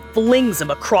and flings him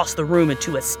across the room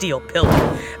into a steel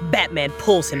pillar. Batman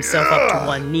pulls himself up to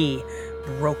one knee.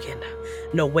 Broken.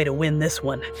 No way to win this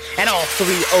one. And all 3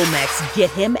 OMACs get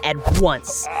him at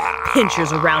once.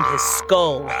 Pinchers around his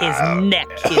skull, his neck,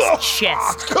 his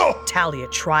chest. Talia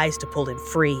tries to pull him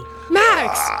free.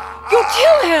 Max! You'll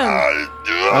kill him!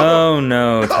 Oh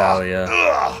no, Talia.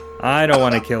 I don't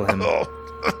want to kill him.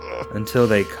 Until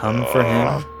they come for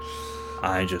him,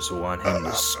 I just want him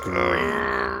to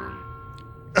scream.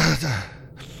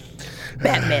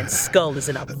 Batman's skull is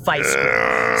in a vice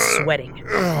grip, sweating,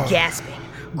 gasping,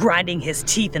 grinding his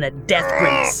teeth in a death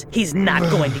grimace. He's not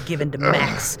going to give in to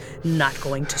Max, not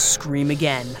going to scream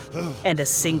again. And a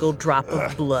single drop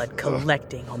of blood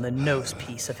collecting on the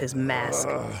nosepiece of his mask.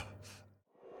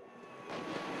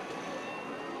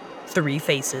 3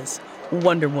 faces.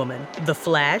 Wonder Woman, The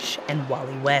Flash, and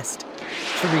Wally West.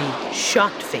 3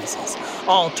 shocked faces,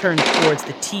 all turned towards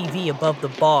the TV above the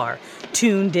bar,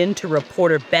 tuned in to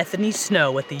reporter Bethany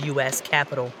Snow at the U.S.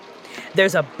 Capitol.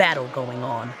 There's a battle going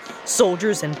on.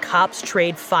 Soldiers and cops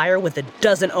trade fire with a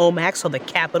dozen OMACs on the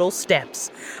Capitol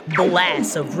steps.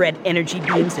 Blasts of red energy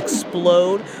beams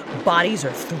explode. Bodies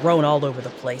are thrown all over the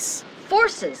place.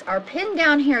 Forces are pinned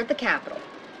down here at the Capitol.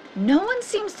 No one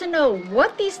seems to know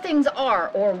what these things are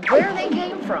or where they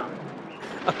came from.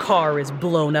 A car is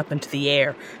blown up into the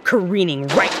air, careening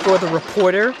right for the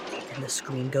reporter, and the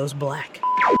screen goes black.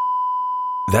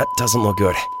 That doesn't look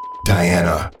good.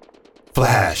 Diana.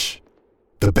 Flash.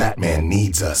 The Batman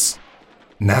needs us.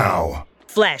 Now.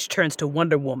 Flash turns to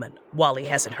Wonder Woman. Wally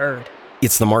hasn't heard.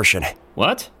 It's the Martian.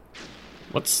 What?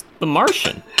 What's the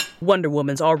Martian? Wonder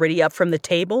Woman's already up from the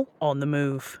table, on the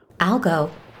move. I'll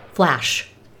go. Flash.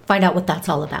 Find out what that's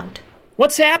all about.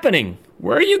 What's happening?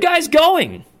 Where are you guys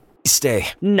going? Stay.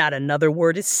 Not another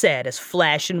word is said as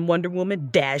Flash and Wonder Woman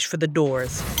dash for the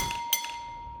doors.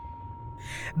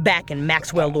 Back in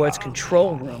Maxwell Lord's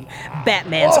control room,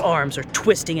 Batman's arms are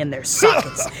twisting in their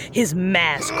sockets, his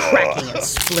mask cracking and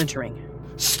splintering.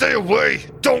 Stay away!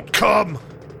 Don't come!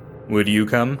 Would you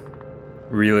come?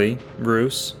 Really,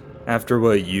 Bruce? After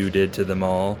what you did to them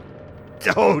all?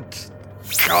 Don't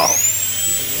come!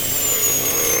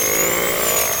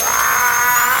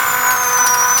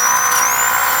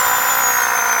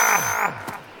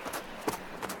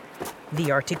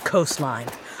 The Arctic coastline.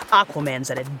 Aquaman's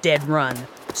at a dead run,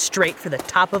 straight for the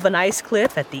top of an ice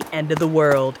cliff at the end of the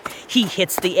world. He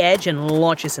hits the edge and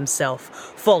launches himself,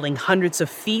 falling hundreds of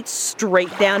feet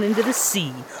straight down into the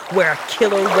sea, where a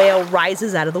killer whale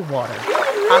rises out of the water.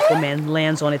 Aquaman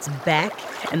lands on its back,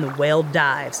 and the whale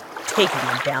dives, taking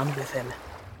him down with him.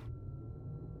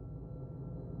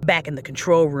 Back in the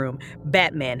control room,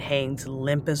 Batman hangs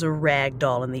limp as a rag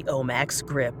doll in the OMAC's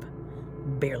grip,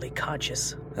 barely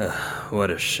conscious.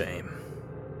 What a shame.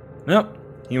 Nope,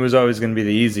 he was always going to be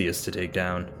the easiest to take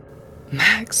down.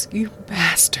 Max, you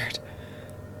bastard.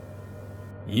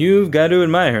 You've got to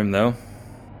admire him, though.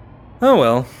 Oh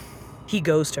well. He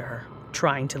goes to her,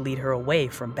 trying to lead her away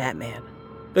from Batman.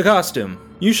 The costume.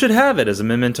 You should have it as a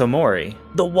memento mori.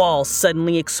 The wall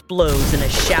suddenly explodes in a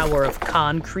shower of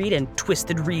concrete and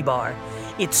twisted rebar.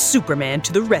 It's Superman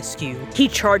to the rescue. He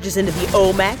charges into the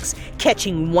OMAX,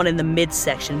 catching one in the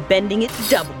midsection, bending it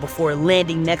double before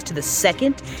landing next to the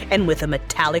second, and with a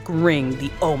metallic ring, the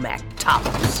OMAC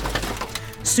topples.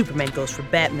 Superman goes for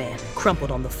Batman,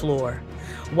 crumpled on the floor,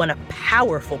 when a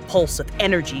powerful pulse of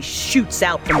energy shoots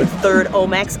out from the third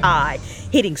OMAC's eye,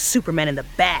 hitting Superman in the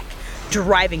back,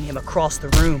 driving him across the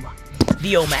room.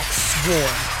 The OMAC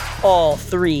swarm, all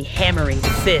three hammering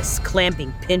fists,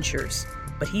 clamping pinchers.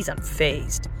 But he's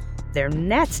unfazed. They're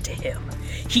gnats to him.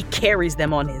 He carries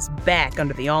them on his back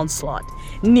under the onslaught,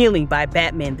 kneeling by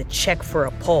Batman to check for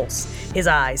a pulse, his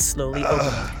eyes slowly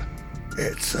open.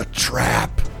 It's a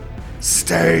trap.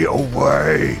 Stay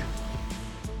away.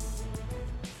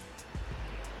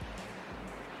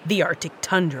 The Arctic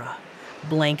tundra.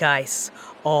 Blank ice.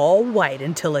 All white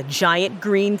until a giant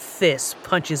green fist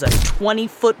punches a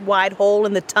 20-foot wide hole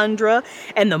in the tundra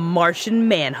and the Martian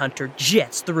Manhunter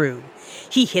jets through.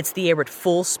 He hits the air at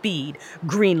full speed,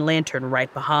 Green Lantern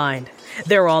right behind.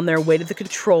 They're on their way to the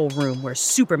control room where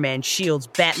Superman shields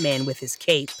Batman with his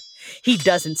cape. He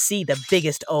doesn't see the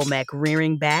biggest OMAC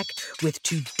rearing back with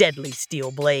two deadly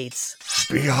steel blades.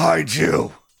 Behind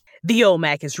you! The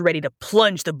OMAC is ready to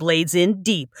plunge the blades in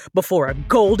deep before a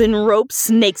golden rope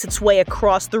snakes its way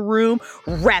across the room,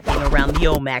 wrapping around the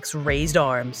OMAC's raised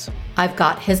arms. I've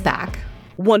got his back.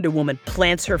 Wonder Woman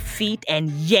plants her feet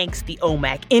and yanks the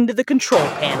OMAC into the control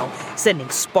panel, sending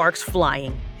sparks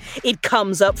flying. It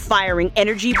comes up firing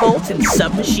energy bolts and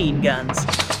submachine guns.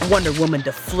 Wonder Woman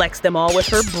deflects them all with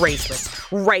her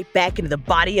bracelets, right back into the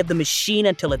body of the machine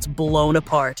until it's blown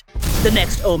apart. The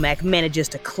next OMAC manages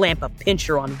to clamp a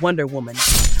pincher on Wonder Woman,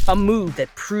 a move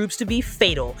that proves to be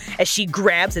fatal as she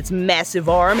grabs its massive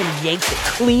arm and yanks it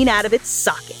clean out of its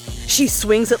socket. She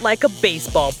swings it like a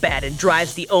baseball bat and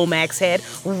drives the OMAC's head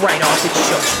right off its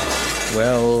shoulder.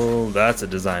 Well, that's a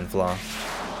design flaw.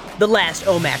 The last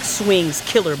OMAC swings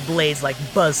killer blades like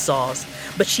buzzsaws,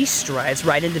 but she strides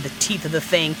right into the teeth of the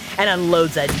thing and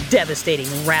unloads a devastating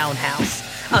roundhouse.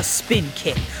 A spin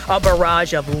kick, a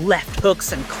barrage of left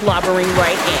hooks and clobbering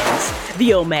right hands.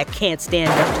 The OMAC can't stand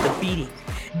up to the beating.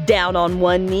 Down on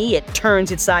one knee, it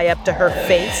turns its eye up to her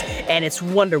face, and it's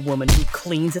Wonder Woman who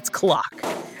cleans its clock.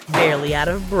 Barely out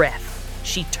of breath,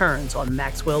 she turns on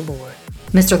Maxwell Lord.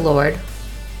 Mr. Lord,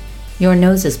 your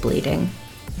nose is bleeding.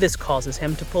 This causes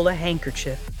him to pull a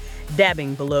handkerchief,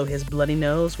 dabbing below his bloody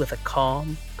nose with a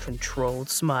calm, controlled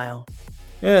smile.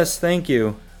 Yes, thank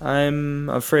you. I'm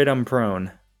afraid I'm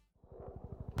prone.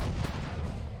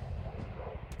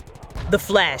 The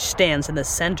Flash stands in the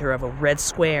center of a red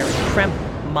square in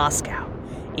Kremlin, Moscow.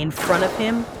 In front of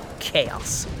him,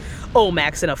 chaos.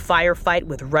 OMAC's in a firefight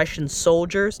with Russian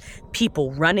soldiers,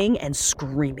 people running and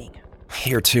screaming.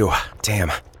 Here too.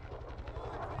 Damn.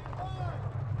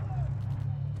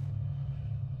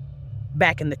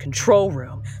 Back in the control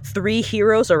room, three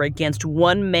heroes are against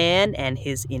one man and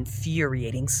his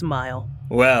infuriating smile.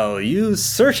 Well, you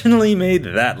certainly made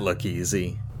that look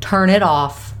easy. Turn it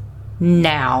off.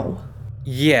 Now.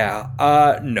 Yeah,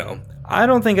 no. I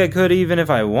don't think I could even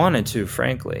if I wanted to,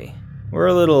 frankly. We're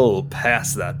a little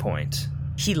past that point.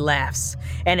 He laughs,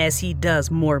 and as he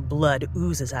does, more blood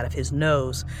oozes out of his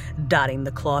nose, dotting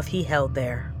the cloth he held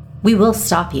there. We will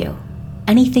stop you.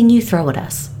 Anything you throw at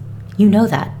us. You know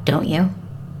that, don't you,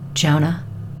 Jonah?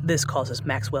 This causes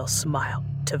Maxwell's smile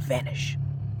to vanish.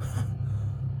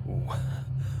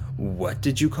 What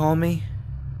did you call me?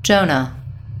 Jonah.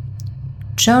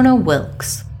 Jonah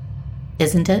Wilkes,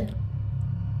 isn't it?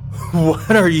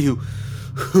 What are you?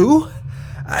 Who?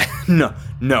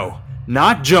 No,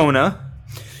 not Jonah.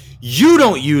 You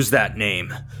don't use that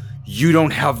name. You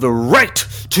don't have the right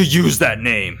to use that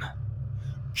name.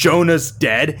 Jonah's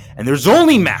dead, and there's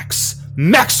only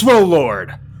Maxwell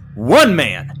Lord. One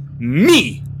man,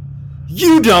 me.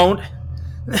 You don't.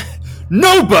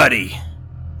 Nobody.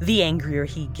 The angrier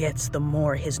he gets, the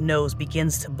more his nose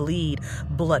begins to bleed,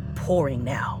 blood pouring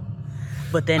now.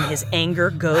 But then his anger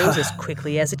goes as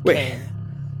quickly as it came.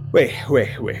 Wait.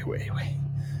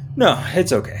 No,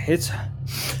 it's okay.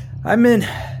 I'm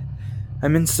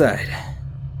inside.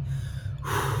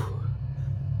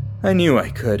 I knew I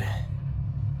could.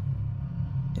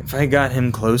 If I got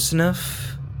him close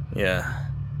enough, yeah,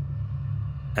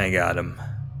 I got him.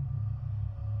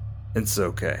 It's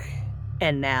okay.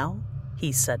 And now,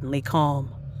 he's suddenly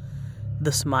calm.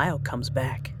 The smile comes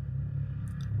back.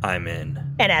 I'm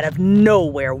in. And out of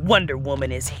nowhere, Wonder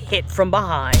Woman is hit from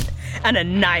behind. An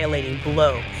annihilating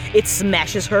blow. It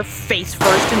smashes her face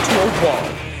first into a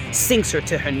wall, sinks her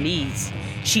to her knees.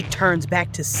 She turns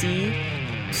back to see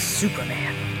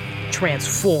Superman,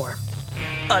 transformed,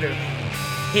 utterly.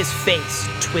 His face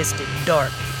twisted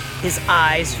dark, his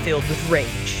eyes filled with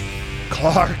rage.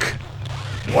 Clark,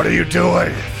 what are you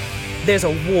doing? There's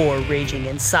a war raging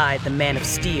inside the Man of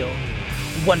Steel.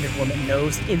 Wonder Woman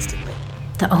knows instantly.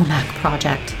 The OMAC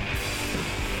project.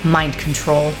 Mind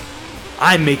control.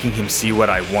 I'm making him see what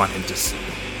I want him to see.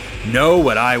 Know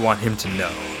what I want him to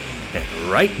know. And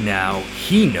right now,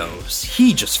 he knows,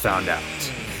 he just found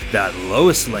out, that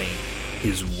Lois Lane,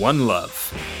 his one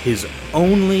love, his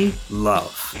only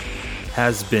love,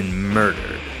 has been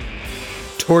murdered.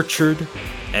 Tortured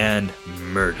and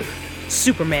murdered.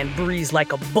 Superman breathes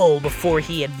like a bull before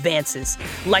he advances,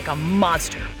 like a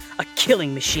monster, a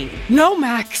killing machine. No,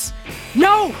 Max!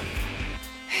 No!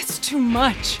 It's too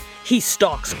much. He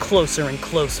stalks closer and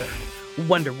closer.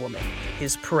 Wonder Woman,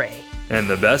 his prey. And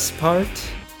the best part?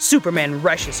 Superman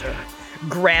rushes her,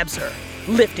 grabs her,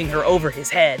 lifting her over his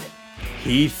head.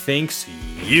 He thinks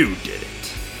you did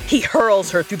it. He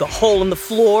hurls her through the hole in the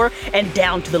floor and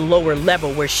down to the lower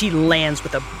level where she lands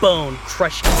with a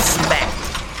bone-crushing smack.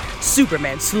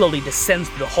 Superman slowly descends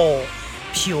through the hole,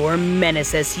 pure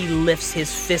menace as he lifts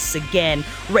his fists again,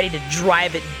 ready to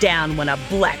drive it down when a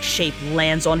black shape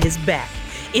lands on his back.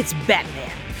 It's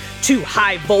Batman. 2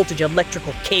 high-voltage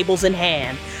electrical cables in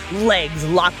hand. Legs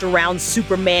locked around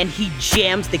Superman, he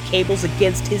jams the cables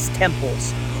against his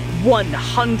temples.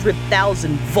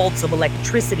 100,000 volts of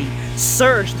electricity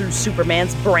surge through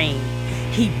Superman's brain.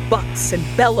 He bucks and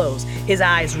bellows, his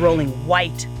eyes rolling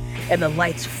white, and the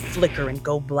lights flicker and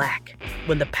go black.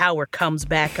 When the power comes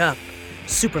back up,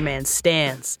 Superman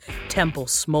stands,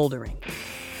 temples smoldering,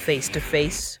 face to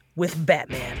face with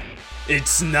Batman.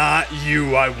 It's not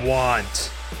you I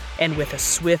want. And with a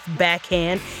swift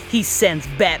backhand, he sends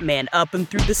Batman up and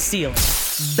through the ceiling,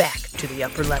 back to the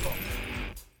upper level.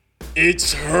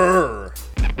 It's her.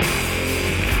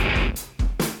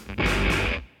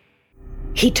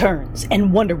 He turns,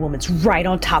 and Wonder Woman's right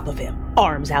on top of him,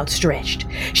 arms outstretched.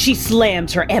 She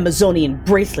slams her Amazonian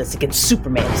bracelets against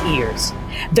Superman's ears.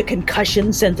 The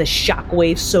concussion sends a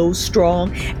shockwave so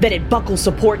strong that it buckles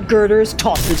support girders,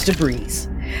 tosses debris.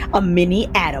 A mini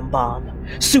atom bomb.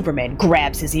 Superman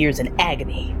grabs his ears in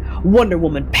agony. Wonder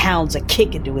Woman pounds a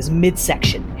kick into his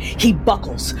midsection. He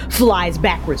buckles, flies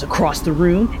backwards across the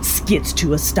room, skids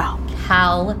to a stop.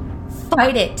 Hal,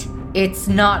 fight it. It's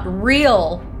not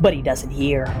real. But he doesn't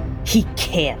hear. He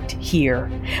can't hear.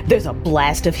 There's a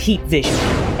blast of heat vision,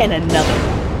 and another,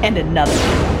 and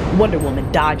another. Wonder Woman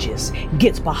dodges,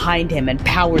 gets behind him, and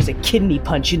powers a kidney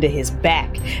punch into his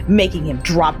back, making him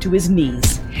drop to his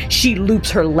knees. She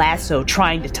loops her lasso,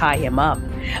 trying to tie him up,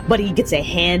 but he gets a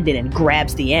hand in and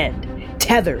grabs the end.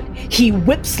 Tethered, he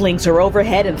whip-slings her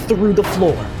overhead and through the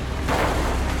floor.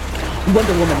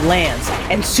 Wonder Woman lands,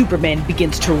 and Superman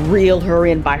begins to reel her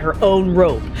in by her own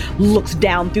rope, looks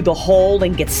down through the hole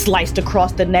and gets sliced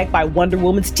across the neck by Wonder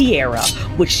Woman's tiara,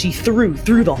 which she threw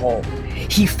through the hole.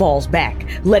 He falls back,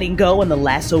 letting go, and the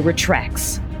lasso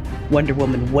retracts. Wonder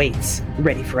Woman waits,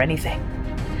 ready for anything.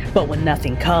 But when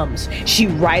nothing comes, she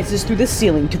rises through the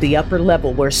ceiling to the upper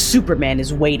level where Superman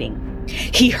is waiting.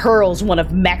 He hurls one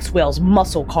of Maxwell's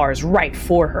muscle cars right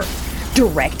for her.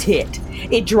 Direct hit.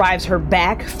 It drives her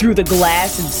back through the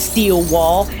glass and steel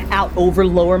wall out over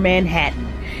Lower Manhattan.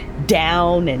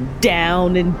 Down and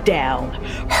down and down,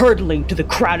 hurtling to the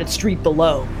crowded street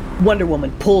below. Wonder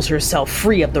Woman pulls herself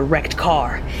free of the wrecked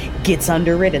car, gets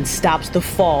under it and stops the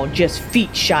fall just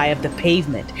feet shy of the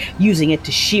pavement, using it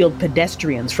to shield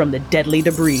pedestrians from the deadly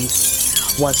debris.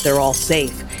 Once they're all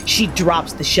safe, she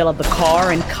drops the shell of the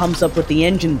car and comes up with the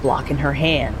engine block in her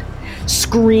hand,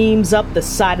 screams up the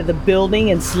side of the building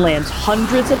and slams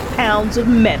hundreds of pounds of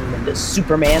metal into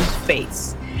Superman's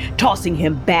face, tossing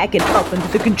him back and up into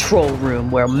the control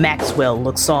room where Maxwell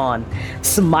looks on,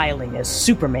 smiling as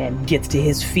Superman gets to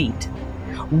his feet,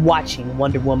 watching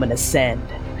Wonder Woman ascend,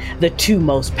 the two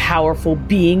most powerful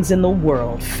beings in the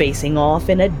world facing off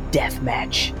in a death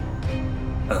match.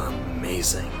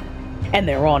 Amazing. And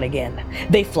they're on again.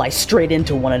 They fly straight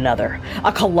into one another.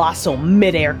 A colossal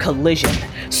mid-air collision.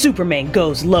 Superman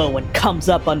goes low and comes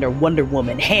up under Wonder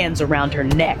Woman, hands around her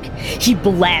neck. He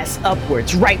blasts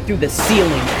upwards, right through the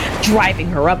ceiling, driving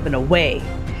her up and away.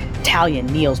 Talia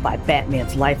kneels by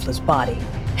Batman's lifeless body,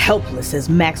 helpless as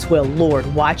Maxwell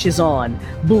Lord watches on,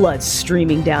 blood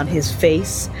streaming down his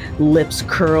face, lips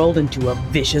curled into a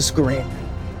vicious grin.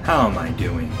 How am I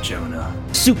doing, Jonah?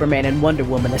 Superman and Wonder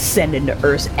Woman ascend into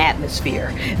Earth's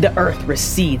atmosphere. The Earth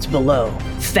recedes below,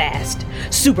 fast.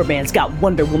 Superman's got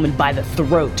Wonder Woman by the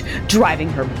throat, driving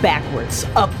her backwards,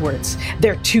 upwards,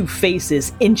 their two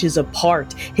faces inches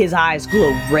apart. His eyes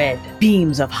glow red.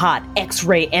 Beams of hot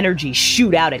X-ray energy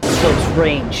shoot out at close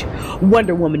range.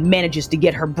 Wonder Woman manages to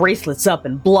get her bracelets up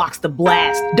and blocks the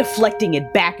blast, deflecting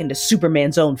it back into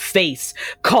Superman's own face,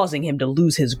 causing him to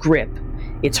lose his grip.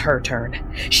 It's her turn.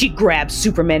 She grabs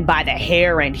Superman by the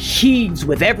hair and heaves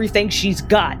with everything she's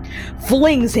got,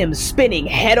 flings him spinning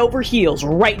head over heels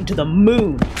right into the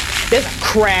moon. There's a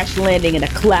crash landing in a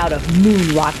cloud of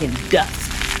moon rock and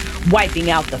dust,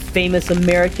 wiping out the famous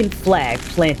American flag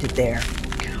planted there.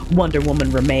 Wonder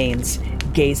Woman remains,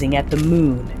 gazing at the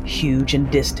moon, huge and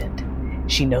distant.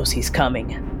 She knows he's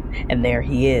coming, and there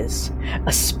he is,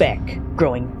 a speck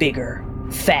growing bigger,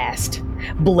 fast,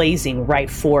 blazing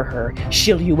right for her,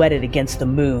 silhouetted against the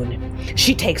moon.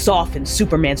 She takes off in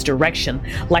Superman's direction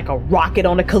like a rocket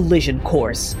on a collision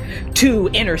course. Two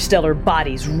interstellar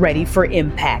bodies ready for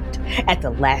impact. At the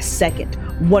last second,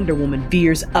 Wonder Woman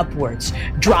veers upwards,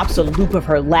 drops a loop of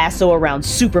her lasso around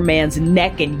Superman's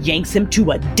neck and yanks him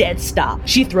to a dead stop.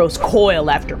 She throws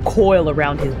coil after coil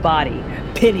around his body,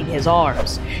 pinning his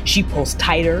arms. She pulls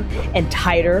tighter and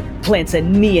tighter, plants a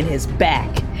knee in his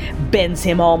back, bends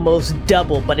him almost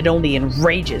double, but it only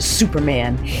enrages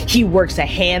Superman. He works a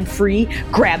hand free,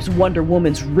 grabs Wonder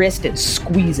Woman's wrist and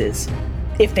squeezes.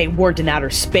 If they weren't in outer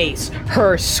space,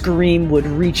 her scream would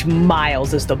reach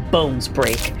miles as the bones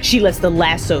break. She lets the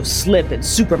lasso slip and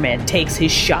Superman takes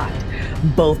his shot.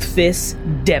 Both fists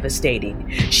devastating.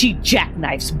 She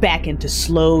jackknifes back into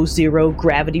slow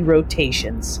zero-gravity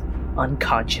rotations,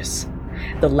 unconscious.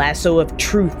 The lasso of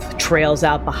truth trails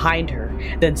out behind her,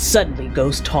 then suddenly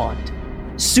goes taut.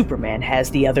 Superman has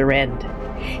the other end.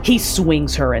 He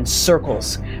swings her in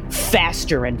circles,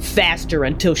 faster and faster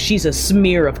until she's a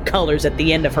smear of colors at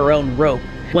the end of her own rope.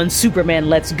 When Superman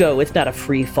lets go, it's not a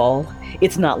free fall.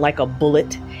 It's not like a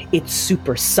bullet. It's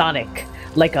supersonic,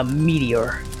 like a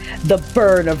meteor. The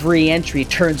burn of re-entry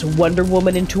turns Wonder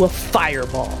Woman into a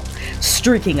fireball,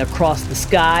 streaking across the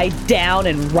sky, down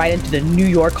and right into the New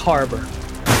York harbor.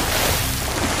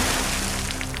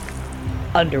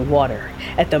 Underwater,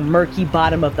 at the murky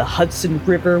bottom of the Hudson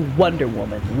River, Wonder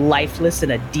Woman, lifeless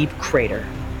in a deep crater.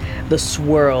 The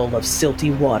swirl of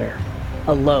silty water,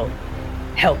 alone,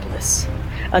 helpless,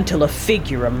 until a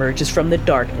figure emerges from the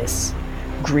darkness,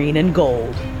 green and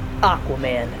gold,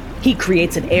 Aquaman. He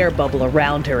creates an air bubble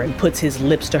around her and puts his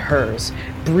lips to hers,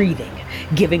 breathing,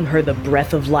 giving her the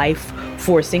breath of life,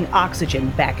 forcing oxygen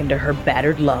back into her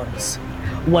battered lungs.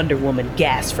 Wonder Woman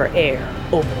gasps for air,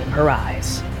 opening her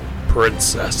eyes.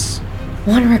 Princess.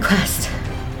 One request.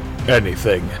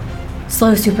 Anything.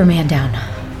 Slow Superman down.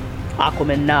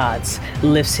 Aquaman nods,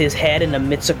 lifts his head and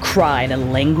emits a cry in a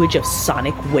language of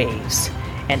sonic waves,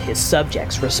 and his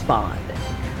subjects respond.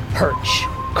 Perch,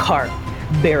 carp,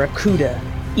 barracuda,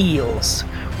 eels,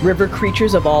 river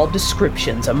creatures of all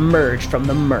descriptions emerge from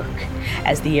the murk.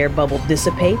 As the air bubble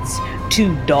dissipates,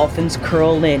 two dolphins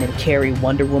curl in and carry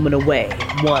Wonder Woman away,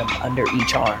 one under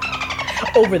each arm.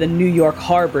 Over the New York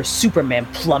harbor, Superman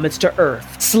plummets to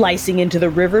Earth, slicing into the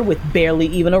river with barely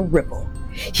even a ripple.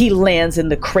 He lands in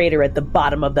the crater at the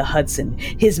bottom of the Hudson,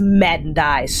 his maddened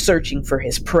eyes searching for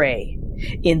his prey.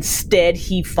 Instead,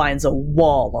 he finds a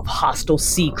wall of hostile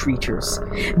sea creatures.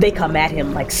 They come at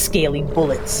him like scaly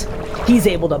bullets. He's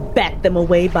able to bat them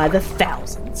away by the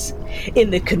thousands. In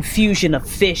the confusion of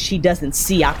fish, he doesn't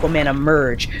see Aquaman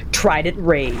emerge, trident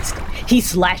raised. He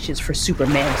slashes for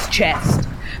Superman's chest.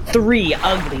 3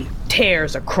 ugly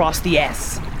tears across the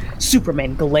S.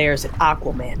 Superman glares at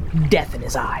Aquaman, death in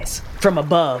his eyes. From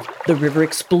above, the river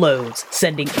explodes,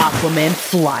 sending Aquaman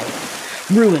flying.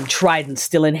 Ruined trident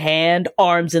still in hand,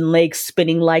 arms and legs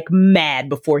spinning like mad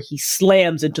before he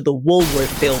slams into the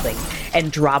Woolworth building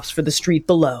and drops for the street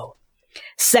below.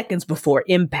 Seconds before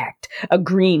impact, a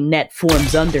green net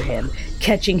forms under him,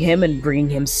 catching him and bringing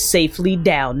him safely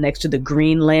down next to the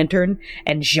Green Lantern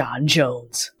and J'onn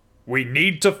J'onzz. We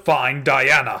need to find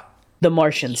Diana. The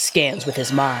Martian scans with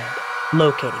his mind,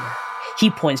 locating her. He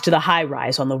points to the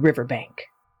high-rise on the riverbank.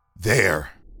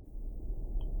 There.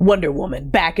 Wonder Woman,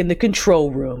 back in the control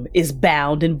room, is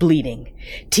bound and bleeding.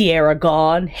 Tiara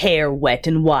gone, hair wet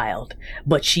and wild.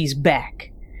 But she's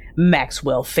back.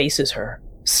 Maxwell faces her,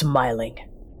 smiling.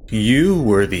 You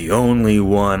were the only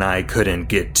one I couldn't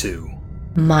get to.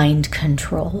 Mind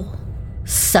control.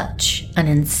 Such an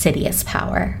insidious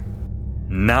power.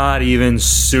 Not even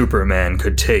Superman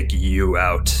could take you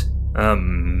out.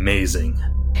 Amazing.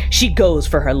 She goes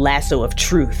for her lasso of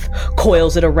truth,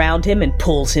 coils it around him and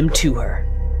pulls him to her.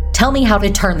 Tell me how to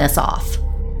turn this off.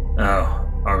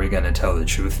 Oh, are we gonna tell the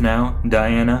truth now,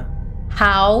 Diana?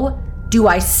 How do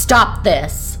I stop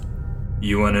this?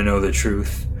 You wanna know the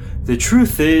truth? The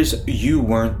truth is, you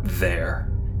weren't there.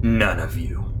 None of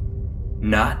you.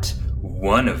 Not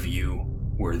one of you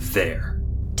were there.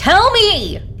 Tell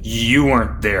me! You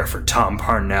weren't there for Tom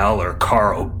Parnell or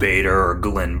Carl Bader or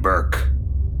Glenn Burke.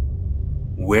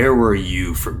 Where were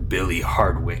you for Billy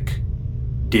Hardwick?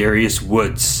 Darius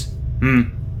Woods?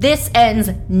 This ends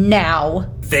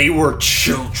now. They were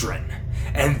children,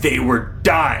 and they were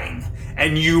dying,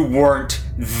 and you weren't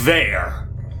there.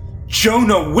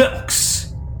 Jonah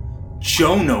Wilkes!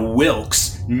 Jonah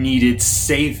Wilkes needed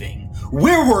saving.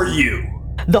 Where were you?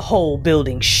 The whole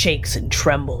building shakes and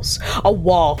trembles. A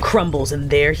wall crumbles and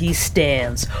there he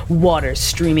stands, water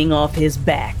streaming off his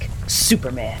back.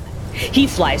 Superman. He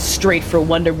flies straight for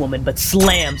Wonder Woman but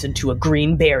slams into a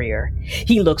green barrier.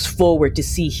 He looks forward to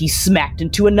see he's smacked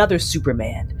into another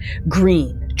Superman.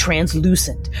 Green,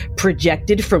 translucent,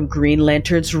 projected from Green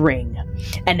Lantern's ring.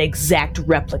 An exact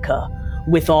replica,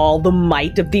 with all the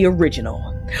might of the original.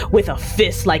 With a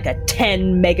fist like a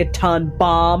 10-megaton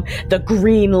bomb, the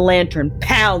Green Lantern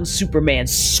pounds Superman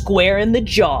square in the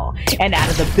jaw and out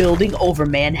of the building over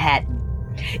Manhattan.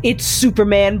 It's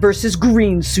Superman versus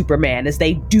Green Superman as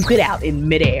they duke it out in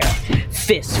midair,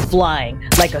 fists flying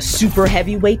like a super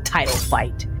heavyweight title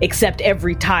fight. Except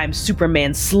every time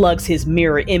Superman slugs his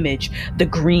mirror image, the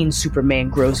Green Superman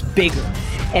grows bigger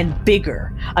and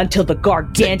bigger until the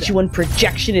gargantuan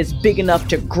projection is big enough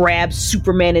to grab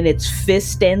Superman in its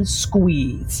fist and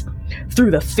squeeze.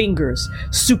 Through the fingers,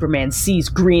 Superman sees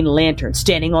Green Lantern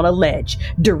standing on a ledge,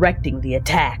 directing the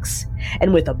attacks.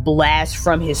 And with a blast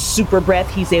from his super breath,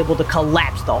 he's able to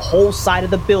collapse the whole side of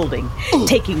the building,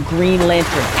 taking Green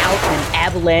Lantern out in an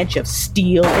avalanche of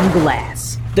steel and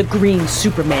glass. The Green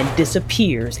Superman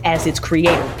disappears as its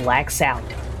creator blacks out.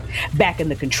 Back in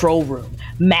the control room,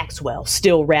 Maxwell,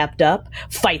 still wrapped up,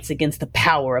 fights against the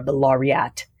power of the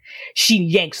Laureate. She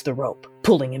yanks the rope,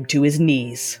 pulling him to his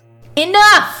knees.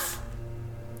 Enough!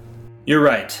 You're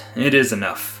right, it is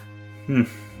enough.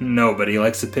 Nobody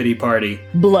likes a pity party.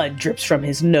 Blood drips from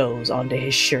his nose onto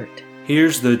his shirt.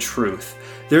 Here's the truth.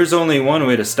 There's only one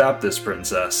way to stop this,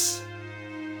 princess.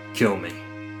 Kill me.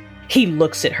 He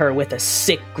looks at her with a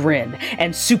sick grin,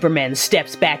 and Superman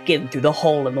steps back in through the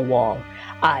hole in the wall.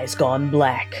 Eyes gone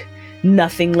black.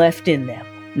 Nothing left in them.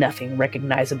 Nothing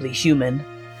recognizably human.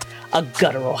 A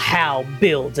guttural howl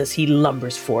builds as he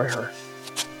lumbers for her.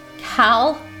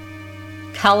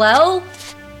 Kal-El?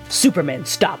 Superman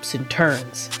stops and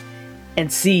turns,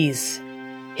 and sees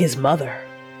his mother.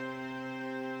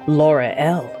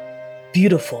 Laura-El.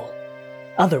 Beautiful.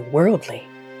 Otherworldly.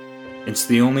 It's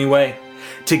the only way.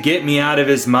 To get me out of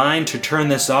his mind, to turn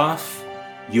this off,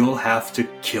 you'll have to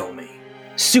kill me.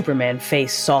 Superman's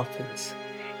face softens.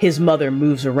 His mother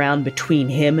moves around between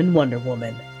him and Wonder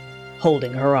Woman,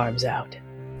 holding her arms out.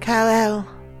 Kal-El,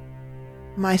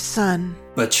 my son.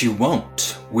 But you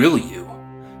won't, will you?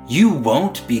 You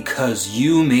won't because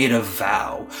you made a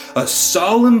vow, a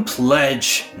solemn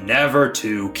pledge never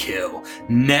to kill,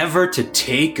 never to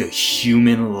take a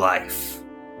human life.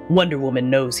 Wonder Woman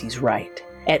knows he's right.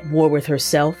 At war with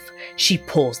herself, she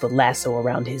pulls the lasso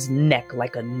around his neck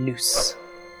like a noose.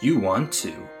 You want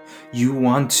to. You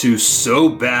want to so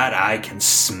bad I can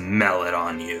smell it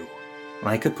on you.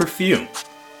 Like a perfume.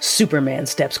 Superman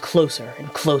steps closer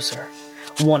and closer,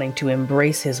 wanting to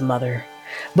embrace his mother.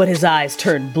 But his eyes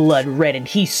turn blood red and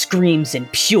he screams in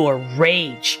pure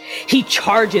rage. He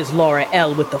charges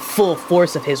Laura-El with the full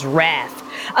force of his wrath,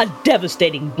 A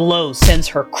devastating blow sends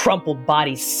her crumpled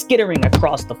body skittering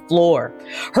across the floor.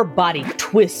 Her body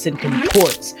twists and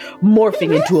contorts,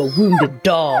 morphing into a wounded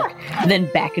dog,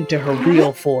 then back into her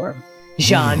real form.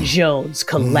 John Jones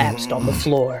collapsed on the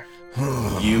floor.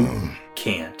 You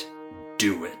can't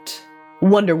do it.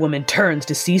 Wonder Woman turns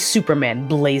to see Superman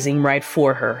blazing right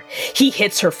for her. He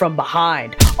hits her from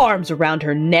behind. Arms around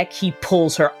her neck, he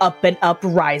pulls her up and up,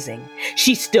 rising.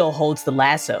 She still holds the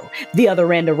lasso, the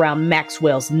other end around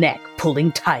Maxwell's neck,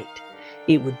 pulling tight.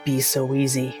 It would be so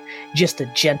easy. Just a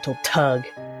gentle tug.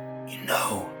 You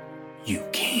know, you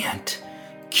can't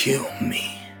kill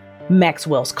me.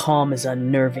 Maxwell's calm is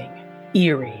unnerving,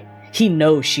 eerie. He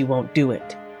knows she won't do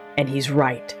it. And he's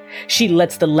right. She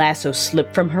lets the lasso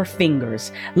slip from her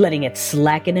fingers, letting it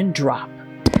slacken and drop.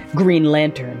 Green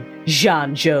Lantern,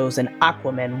 Jean Joes, and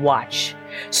Aquaman watch.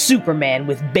 Superman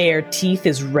with bare teeth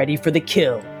is ready for the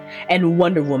kill, and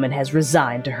Wonder Woman has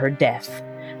resigned to her death.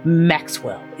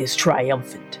 Maxwell is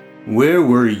triumphant. Where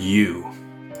were you?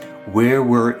 Where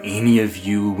were any of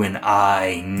you when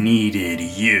I needed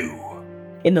you?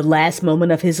 In the last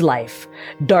moment of his life,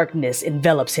 darkness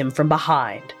envelops him from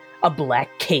behind. A black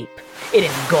cape. It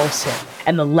engulfs him,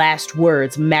 and the last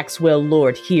words Maxwell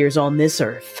Lord hears on this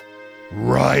earth.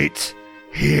 Right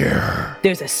here.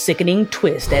 There's a sickening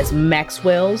twist as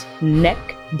Maxwell's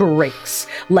neck breaks,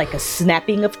 like a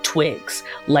snapping of twigs,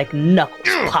 like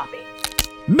knuckles popping.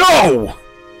 No!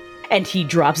 And he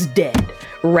drops dead,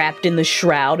 wrapped in the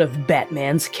shroud of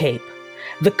Batman's cape.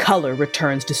 The color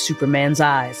returns to Superman's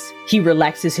eyes. He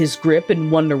relaxes his grip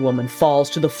and Wonder Woman falls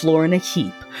to the floor in a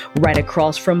heap, right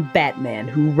across from Batman,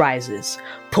 who rises,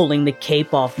 pulling the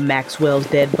cape off Maxwell's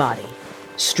dead body.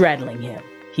 Straddling him,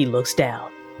 he looks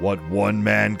down. What one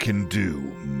man can do,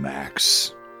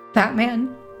 Max.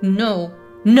 Batman? No.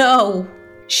 No!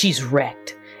 She's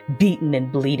wrecked, beaten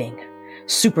and bleeding.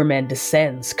 Superman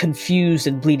descends, confused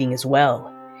and bleeding as well.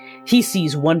 He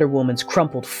sees Wonder Woman's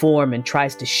crumpled form and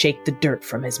tries to shake the dirt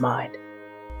from his mind.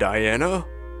 Diana?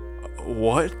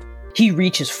 What? He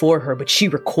reaches for her, but she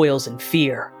recoils in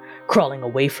fear, crawling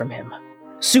away from him.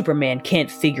 Superman can't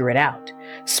figure it out,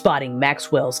 spotting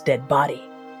Maxwell's dead body.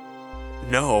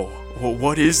 No.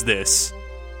 What is this?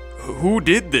 Who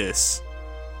did this?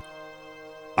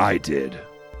 I did.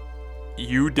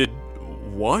 You did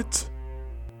what?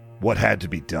 What had to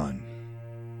be done.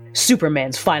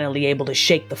 Superman's finally able to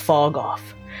shake the fog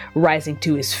off, rising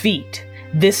to his feet.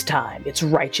 This time, it's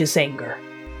righteous anger.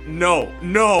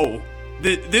 No.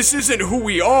 This isn't who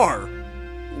we are.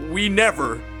 We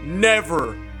never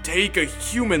take a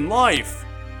human life.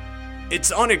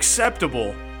 It's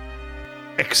unacceptable.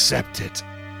 Accept it.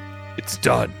 It's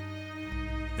done.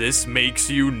 This makes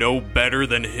you no better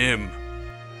than him.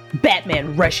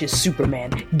 Batman rushes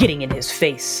Superman, getting in his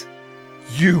face.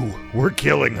 You were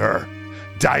killing her.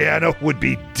 Diana would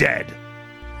be dead.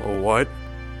 What?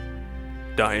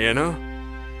 Diana?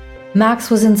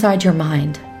 Max was inside your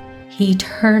mind. He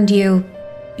turned you.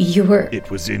 You were...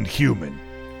 It was inhuman.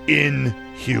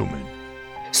 Inhuman.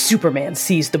 Superman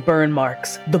sees the burn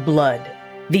marks, the blood,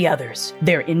 the others,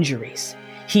 their injuries.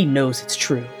 He knows it's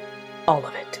true. All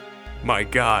of it. My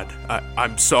God,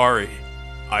 I'm sorry.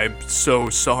 I'm so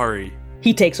sorry.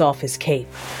 He takes off his cape,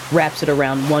 wraps it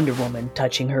around Wonder Woman,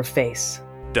 touching her face.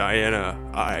 Diana,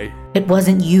 It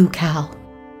wasn't you, Cal.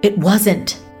 It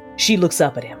wasn't. She looks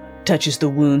up at him, touches the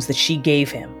wounds that she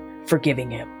gave him, forgiving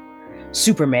him.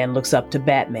 Superman looks up to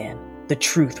Batman, the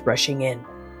truth rushing in.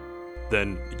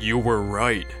 Then you were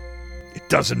right. It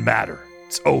doesn't matter.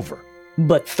 It's over.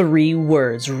 But 3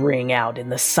 words ring out in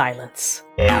the silence.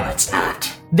 No, it's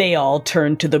not. They all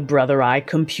turn to the Brother Eye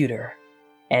computer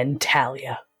and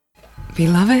Talia.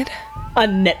 Beloved? A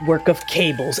network of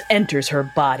cables enters her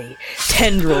body,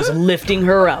 tendrils lifting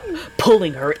her up,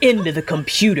 pulling her into the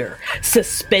computer,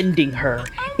 suspending her,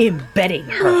 embedding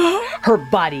her. Her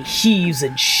body heaves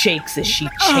and shakes as she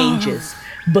changes,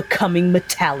 becoming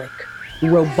metallic,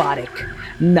 robotic,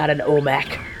 not an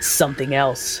OMAC, something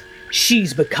else.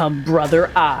 She's become Brother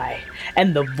Eye,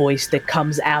 and the voice that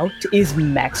comes out is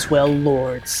Maxwell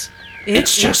Lord's.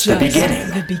 It's just the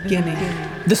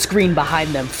beginning. The screen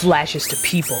behind them flashes to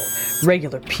people,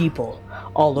 regular people,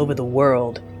 all over the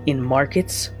world, in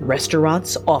markets,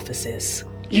 restaurants, offices.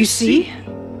 You see?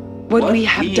 What we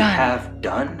have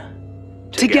done?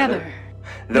 Together.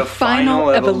 The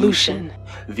final evolution.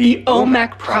 The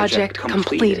OMAC project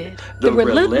completed. The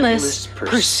relentless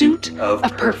pursuit of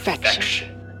perfection.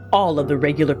 All of the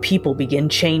regular people begin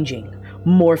changing,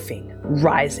 morphing,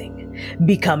 rising,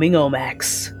 becoming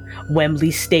OMACs.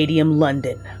 Wembley Stadium,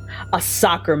 London. A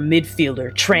soccer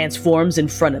midfielder transforms in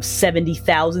front of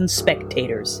 70,000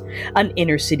 spectators. An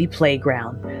inner city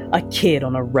playground. A kid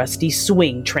on a rusty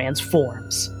swing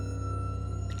transforms.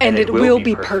 And it will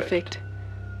be perfect.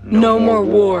 No more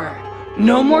war.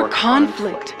 No more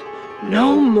conflict.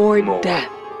 No more death.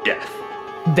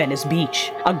 Venice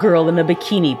Beach. A girl in a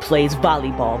bikini plays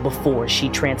volleyball before she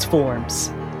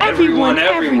transforms. Everyone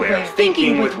everywhere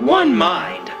thinking with one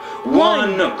mind.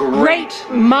 One great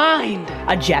mind.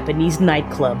 A Japanese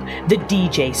nightclub. The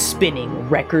DJ spinning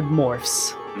record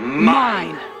morphs.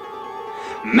 Mine.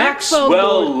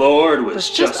 Maxwell Lord was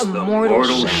just a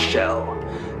mortal shell.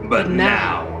 But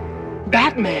now,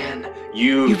 Batman,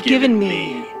 you've given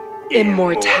me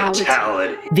immortality.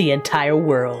 The entire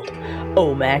world.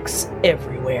 Omax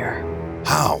everywhere.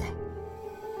 How?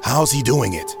 How's he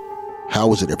doing it?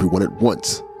 How is it everyone at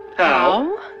once?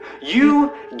 How?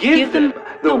 You give them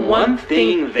the one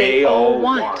thing they all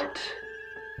want.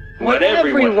 What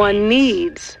everyone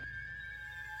needs.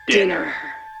 Dinner.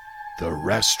 The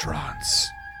restaurants.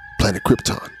 Planet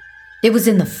Krypton. It was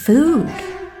in the food.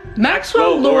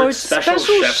 Maxwell Lord's special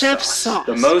chef sauce.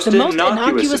 The most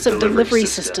innocuous of delivery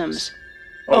systems.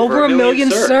 Over 1 million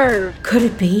served. Could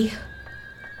it be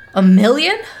 1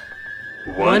 million?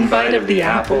 One bite of the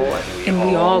apple, and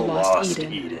we all lost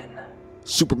Eden.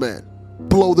 Superman,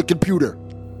 blow the computer.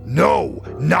 No,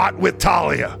 not with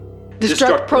Talia.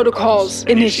 Destruct protocols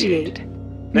initiate.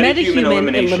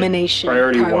 Metahuman elimination.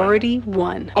 Priority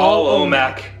 1. All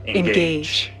OMAC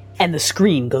engage. And the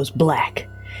screen goes black.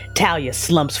 Talia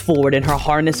slumps forward in her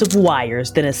harness of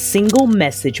wires, then a single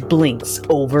message blinks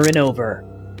over and over.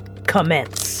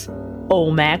 Commence.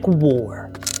 OMAC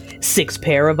War. 6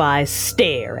 pair of eyes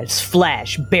stare as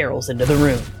Flash barrels into the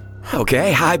room.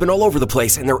 Okay, I've been all over the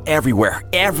place, and they're everywhere.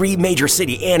 Every major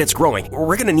city, and it's growing.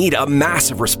 We're gonna need a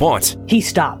massive response. He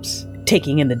stops,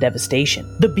 taking in the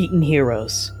devastation. The beaten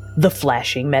heroes. The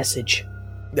flashing message.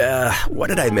 What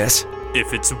did I miss?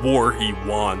 If it's war he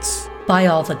wants. By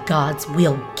all the gods,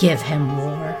 we'll give him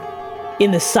war. In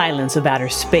the silence of outer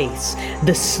space,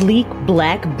 the sleek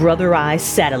black Brother Eye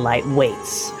satellite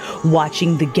waits,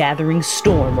 watching the gathering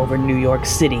storm over New York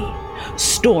City.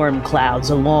 Storm clouds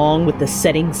along with the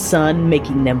setting sun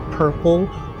making them purple,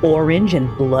 orange,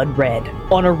 and blood red.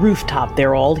 On a rooftop,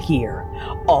 they're all here,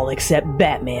 all except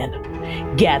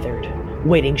Batman, gathered,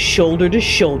 waiting shoulder to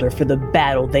shoulder for the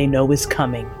battle they know is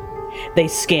coming. They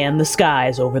scan the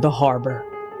skies over the harbor.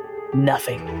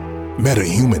 Nothing.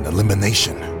 Metahuman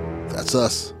elimination. That's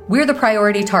us. We're the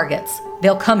priority targets.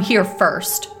 They'll come here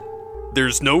first.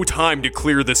 There's no time to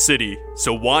clear the city,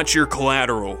 so watch your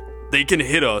collateral. They can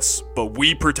hit us, but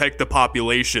we protect the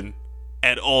population.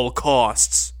 At all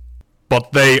costs.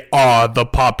 But they are the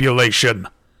population.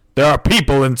 There are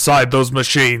people inside those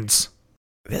machines.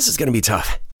 This is gonna be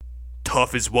tough.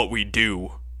 Tough is what we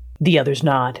do. The others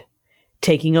nod,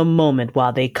 taking a moment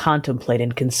while they contemplate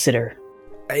and consider.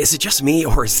 Is it just me,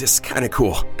 or is this kind of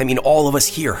cool? I mean, all of us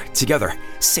here, together,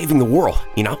 saving the world,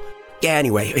 you know? Yeah,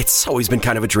 anyway, it's always been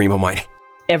kind of a dream of mine.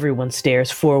 Everyone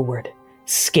stares forward,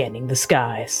 scanning the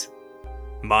skies.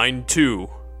 Mine too.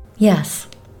 Yes.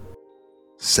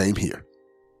 Same here.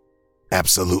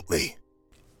 Absolutely.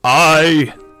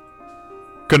 I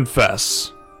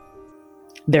confess.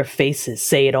 Their faces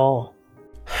say it all.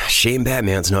 Shame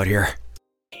Batman's not here.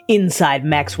 Inside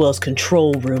Maxwell's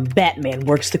control room, Batman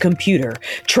works the computer,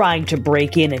 trying to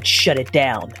break in and shut it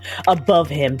down. Above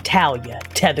him, Talia,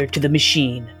 tethered to the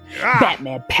machine.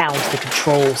 Batman pounds the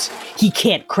controls. He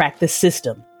can't crack the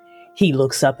system. He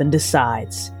looks up and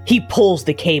decides. He pulls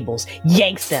the cables,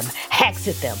 yanks them, hacks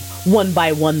at them. One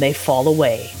by one they fall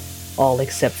away. All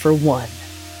except for one,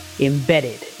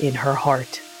 embedded in her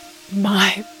heart.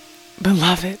 My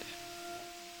beloved.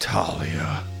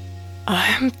 Talia.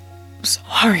 I'm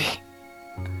sorry.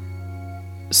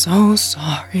 So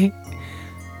sorry.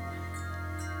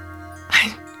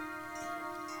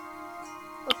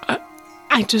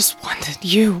 I just wanted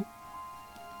you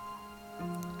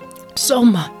so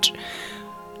much.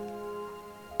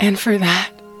 And for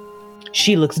that,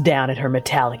 she looks down at her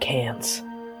metallic hands.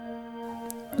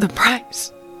 The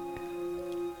price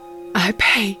I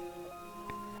pay.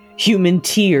 Human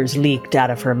tears leaked out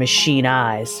of her machine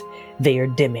eyes. They are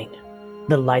dimming.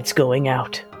 The light's going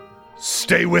out.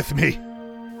 Stay with me.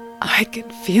 I can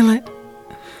feel it.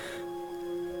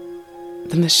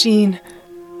 The machine.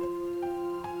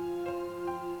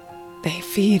 They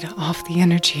feed off the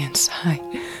energy inside.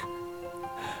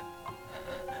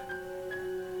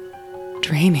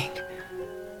 Draining.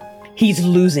 He's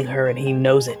losing her and he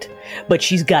knows it. But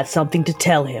she's got something to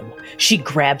tell him. She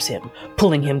grabs him,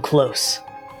 pulling him close.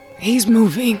 He's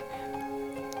moving.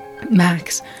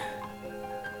 Max.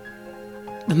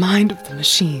 the mind of the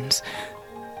machines.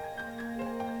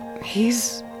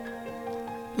 He's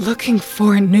looking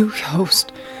for a new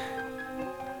host.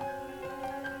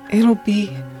 It'll be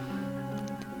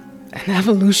an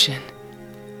evolution.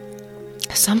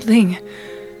 Something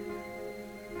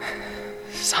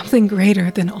greater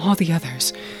than all the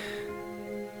others.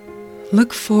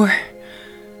 Look for...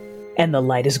 And the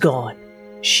light is gone.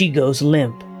 She goes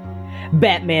limp.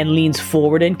 Batman leans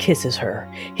forward and kisses her,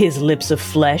 his lips of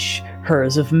flesh,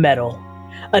 hers of metal.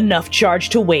 Enough charge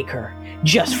to wake her,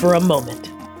 just for a moment.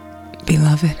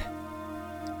 Beloved,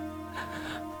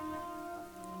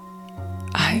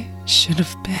 I should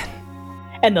have been.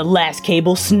 And the last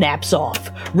cable snaps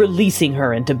off, releasing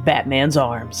her into Batman's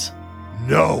arms.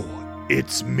 No,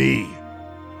 it's me.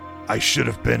 I should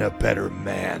have been a better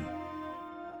man.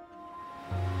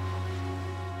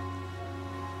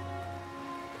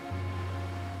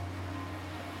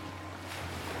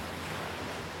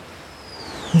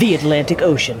 The Atlantic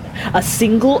Ocean, a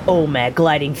single OMAC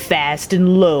gliding fast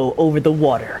and low over the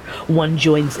water. One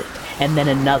joins it, and then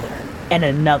another, and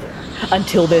another,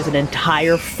 until there's an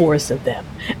entire force of them,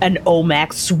 an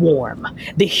OMAC swarm.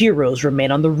 The heroes remain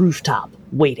on the rooftop,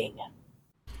 waiting.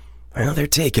 Well, they're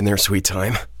taking their sweet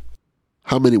time.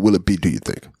 How many will it be, do you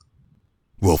think?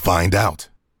 We'll find out.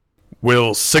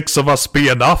 Will 6 of us be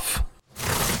enough?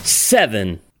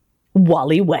 7.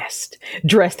 Wally West,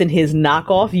 dressed in his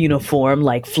knockoff uniform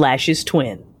like Flash's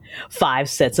twin. 5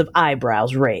 sets of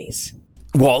eyebrows raise.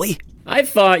 Wally? I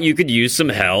thought you could use some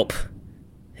help.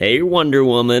 Hey, Wonder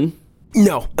Woman.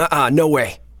 No, no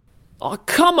way. Oh,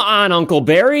 come on, Uncle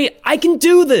Barry. I can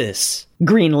do this.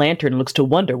 Green Lantern looks to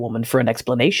Wonder Woman for an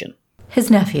explanation.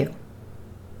 His nephew.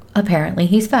 Apparently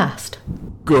he's fast.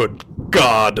 Good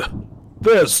God.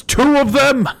 There's 2 of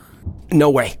them? No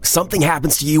way. Something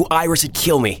happens to you, Iris would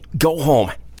kill me. Go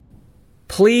home.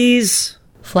 Please?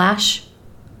 Flash,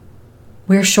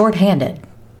 we're short-handed.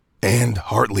 And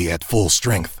hardly at full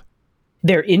strength.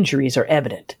 Their injuries are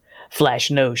evident.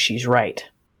 Flash knows she's right.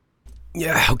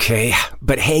 Yeah, okay.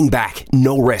 But hang back.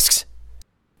 No risks.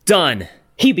 Done.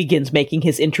 He begins making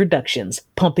his introductions,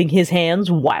 pumping his hands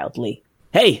wildly.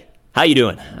 Hey, how you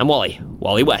doing? I'm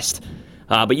Wally West.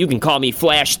 But you can call me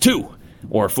Flash 2,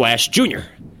 or Flash Jr.,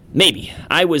 maybe.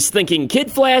 I was thinking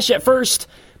Kid Flash at first,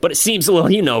 but it seems a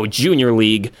little, Junior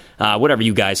League. Whatever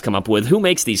you guys come up with. Who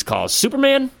makes these calls?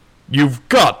 Superman? You've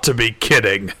got to be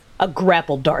kidding. A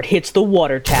grapple dart hits the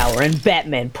water tower and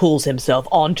Batman pulls himself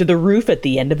onto the roof at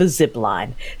the end of a zip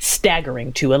line,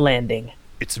 staggering to a landing.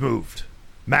 It's moved.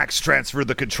 Max transferred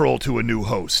the control to a new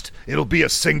host. It'll be a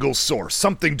single source,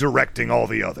 something directing all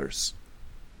the others.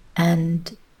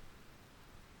 And...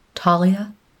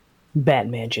 Talia?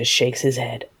 Batman just shakes his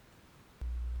head.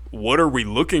 What are we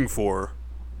looking for?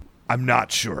 I'm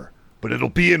not sure, but it'll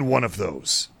be in one of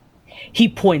those. He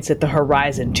points at the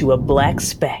horizon to a black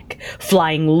speck,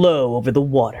 flying low over the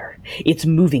water. It's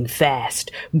moving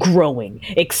fast, growing,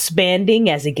 expanding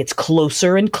as it gets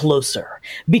closer and closer,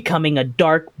 becoming a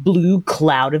dark blue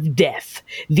cloud of death,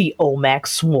 the OMAC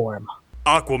swarm.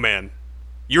 Aquaman,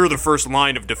 you're the first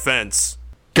line of defense.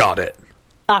 Got it.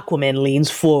 Aquaman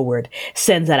leans forward,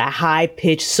 sends out a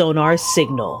high-pitched sonar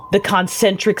signal. The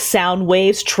concentric sound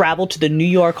waves travel to the New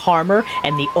York Harbor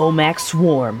and the OMAC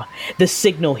swarm. The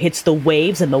signal hits the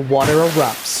waves and the water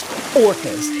erupts.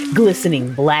 Orcas,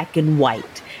 glistening black and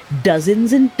white.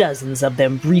 Dozens and dozens of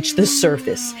them breach the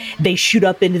surface. They shoot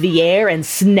up into the air and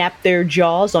snap their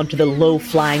jaws onto the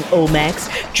low-flying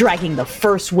OMACs, dragging the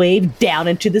first wave down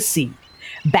into the sea.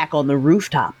 Back on the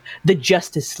rooftop, the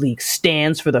Justice League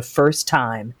stands for the first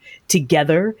time,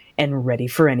 together and ready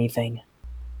for anything.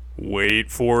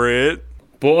 Wait for it.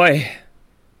 Boy,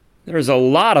 there's a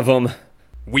lot of them.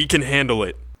 We can handle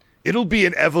it. It'll be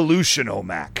an evolution,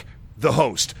 OMAC. The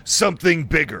host, something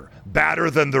bigger,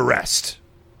 badder than the rest.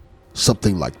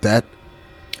 Something like that?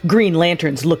 Green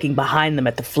Lantern's looking behind them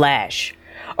at the Flash,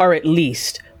 or at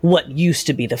least what used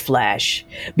to be the Flash,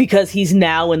 because he's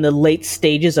now in the late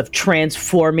stages of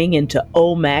transforming into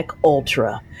OMAC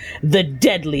Ultra, the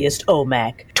deadliest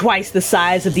OMAC. Twice the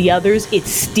size of the others,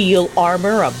 its steel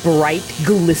armor a bright,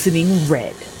 glistening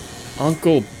red.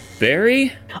 Uncle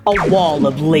Barry? A wall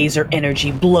of laser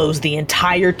energy blows the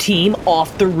entire team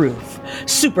off the roof.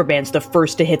 Superman's the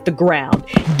first to hit the ground,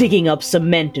 digging up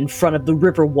cement in front of the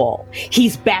river wall.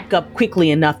 He's back up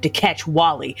quickly enough to catch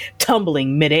Wally,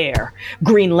 tumbling midair.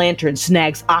 Green Lantern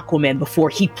snags Aquaman before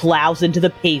he plows into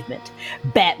the pavement.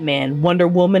 Batman, Wonder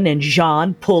Woman, and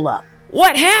Jean pull up.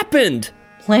 What happened?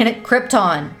 Planet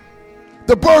Krypton.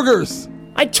 The burgers!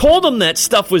 I told him that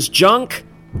stuff was junk.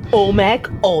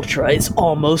 OMAC Ultra is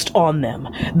almost on them.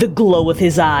 The glow of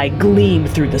his eye gleamed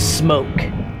through the smoke.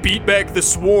 Beat back the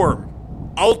swarm.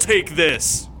 I'll take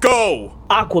this. Go!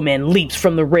 Aquaman leaps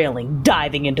from the railing,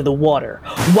 diving into the water.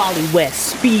 Wally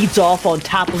West speeds off on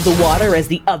top of the water as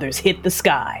the others hit the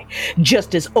sky,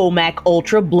 just as OMAC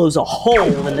Ultra blows a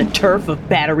hole in the turf of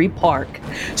Battery Park.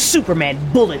 Superman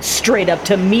bullets straight up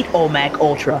to meet OMAC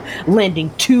Ultra,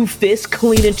 landing 2 fists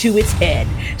clean into its head,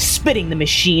 spitting the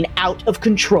machine out of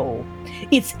control.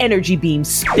 Its energy beam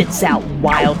spits out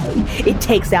wildly. It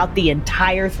takes out the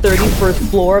entire 31st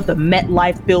floor of the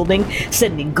MetLife building,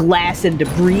 sending glass and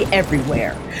debris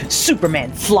everywhere.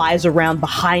 Superman flies around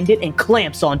behind it and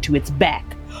clamps onto its back.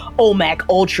 OMAC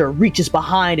Ultra reaches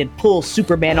behind and pulls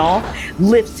Superman off,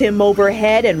 lifts him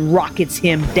overhead, and rockets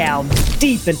him down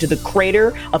deep into the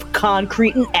crater of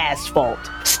concrete and asphalt.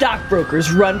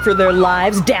 Stockbrokers run for their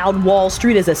lives down Wall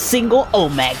Street as a single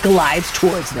OMAC glides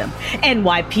towards them.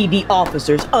 NYPD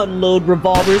officers unload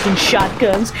revolvers and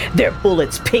shotguns, their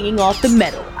bullets pinging off the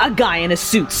metal. A guy in a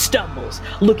suit stumbles,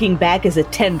 looking back as a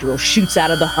tendril shoots out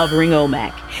of the hovering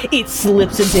OMAC. It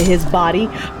slips into his body,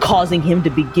 causing him to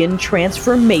begin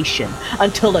transformation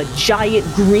until a giant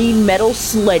green metal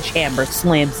sledgehammer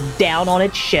slams down on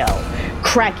its shell,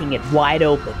 cracking it wide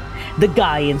open. The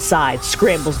guy inside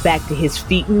scrambles back to his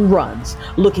feet and runs,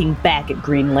 looking back at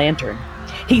Green Lantern.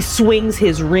 He swings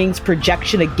his ring's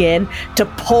projection again to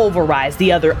pulverize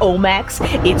the other OMACs.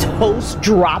 Its host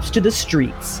drops to the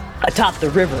streets. Atop the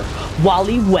river,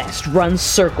 Wally West runs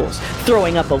circles,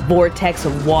 throwing up a vortex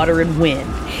of water and wind.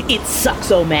 It sucks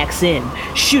OMACs in,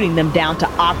 shooting them down to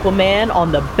Aquaman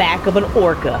on the back of an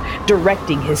orca,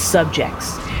 directing his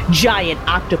subjects. Giant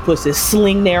octopuses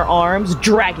sling their arms,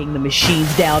 dragging the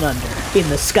machines down under. In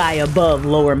the sky above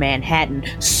Lower Manhattan,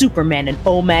 Superman and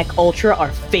OMAC Ultra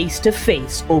are face to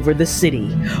face over the city.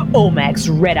 OMAC's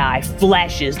red eye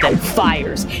flashes, then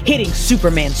fires, hitting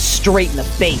Superman straight in the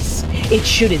face. It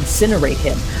should incinerate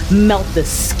him, melt the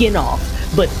skin off,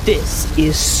 but this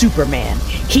is Superman.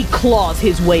 He claws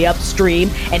his way upstream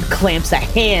and clamps a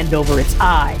hand over its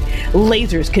eye.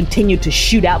 Lasers continue to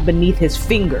shoot out beneath his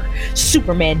finger.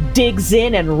 Superman digs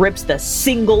in and rips the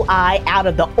single eye out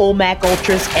of the OMAC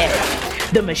Ultra's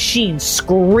head. The machine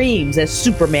screams as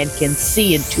Superman can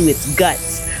see into its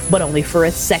guts, but only for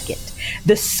a second.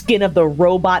 The skin of the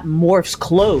robot morphs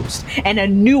closed, and a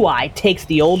new eye takes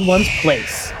the old one's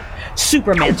place.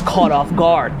 Superman's caught off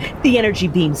guard, the energy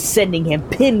beam sending him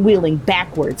pinwheeling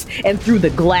backwards and through the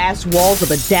glass walls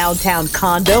of a downtown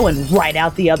condo and right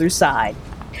out the other side.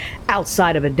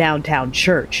 Outside of a downtown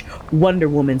church, Wonder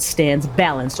Woman stands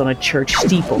balanced on a church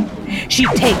steeple. She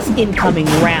takes incoming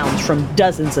rounds from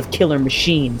dozens of killer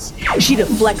machines. She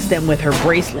deflects them with her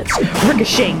bracelets,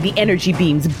 ricocheting the energy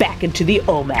beams back into the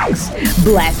OMACs,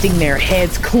 blasting their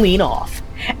heads clean off.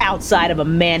 Outside of a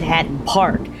Manhattan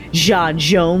park, J'onn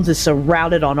J'onzz is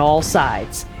surrounded on all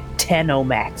sides. 10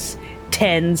 OMACs.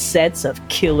 10 sets of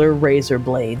killer razor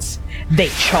blades. They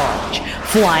charge,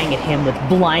 flying at him with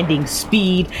blinding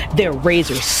speed, their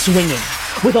razors swinging.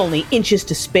 With only inches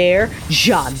to spare,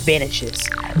 J'onn vanishes.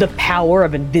 The power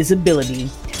of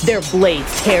invisibility. Their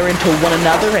blades tear into one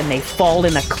another and they fall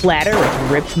in a clatter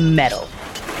of ripped metal.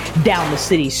 Down the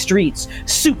city streets,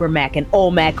 Supermac and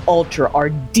OMAC Ultra are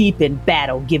deep in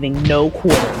battle, giving no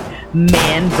quarter.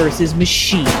 Man versus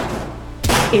machine.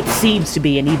 It seems to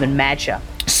be an even matchup.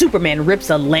 Superman rips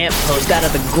a lamppost out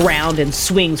of the ground and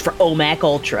swings for OMAC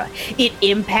Ultra. It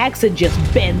impacts and just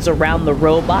bends around the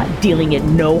robot, dealing it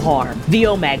no harm. The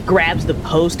OMAC grabs the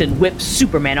post and whips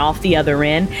Superman off the other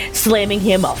end, slamming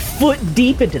him a foot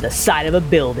deep into the side of a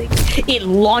building. It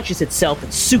launches itself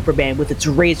at Superman with its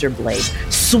razor blade,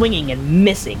 swinging and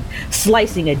missing,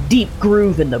 slicing a deep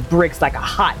groove in the bricks like a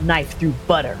hot knife through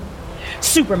butter.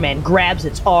 Superman grabs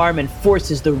its arm and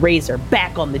forces the razor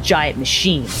back on the giant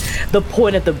machine, the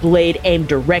point of the blade aimed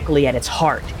directly at its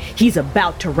heart. He's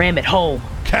about to ram it home.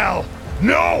 Cal,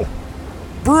 no!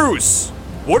 Bruce,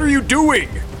 what are you doing?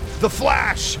 The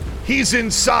Flash! He's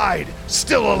inside,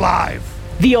 still alive!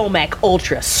 The OMAC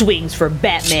Ultra swings for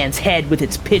Batman's head with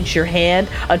its pincher hand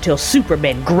until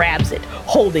Superman grabs it,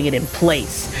 holding it in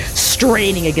place,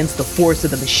 straining against the force of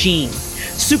the machine.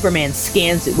 Superman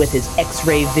scans it with his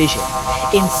X-ray vision.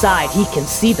 Inside, he can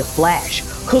see the Flash,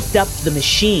 hooked up to the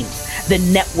machine, the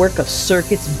network of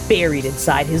circuits buried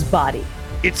inside his body.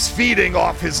 It's feeding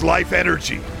off his life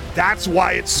energy. That's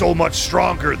why it's so much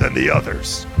stronger than the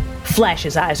others.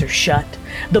 Flash's eyes are shut.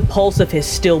 The pulse of his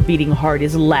still beating heart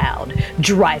is loud,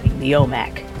 driving the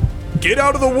OMAC. Get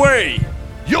out of the way!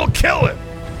 You'll kill him!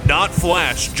 Not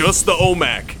Flash, just the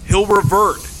OMAC. He'll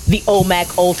revert. The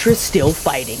OMAC Ultra is still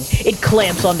fighting. It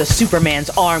clamps onto Superman's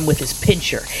arm with his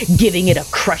pincher, giving it a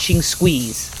crushing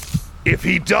squeeze. If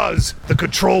he does, the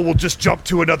control will just jump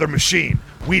to another machine.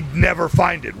 We'd never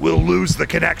find it. We'll lose the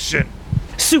connection.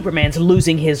 Superman's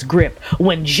losing his grip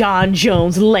when John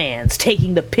Jones lands,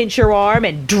 taking the pincher arm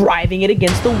and driving it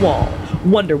against the wall.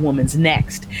 Wonder Woman's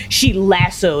next. She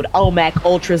lassoed OMAC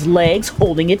Ultra's legs,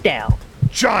 holding it down.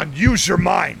 John, use your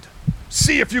mind.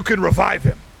 See if you can revive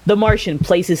him. The Martian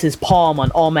places his palm on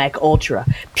OMAC Ultra,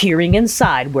 peering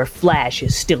inside where Flash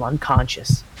is still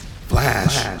unconscious.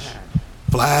 Flash.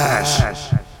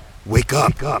 Wake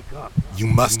up. You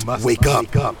must wake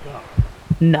up.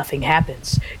 Nothing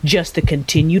happens, just the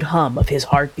continued hum of his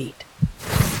heartbeat.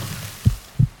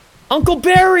 Uncle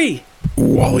Barry!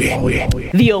 Wally.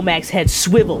 The OMAC's head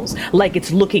swivels like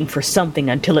it's looking for something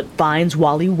until it finds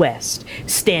Wally West,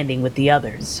 standing with the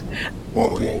others.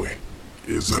 Wally,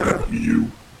 is that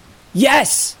you?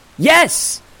 Yes!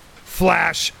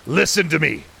 Flash, listen to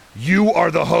me. You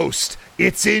are the host.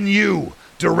 It's in you,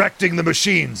 directing the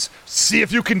machines. See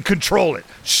if you can control it.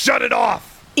 Shut it off!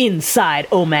 Inside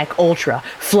OMAC Ultra,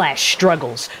 Flash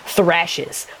struggles,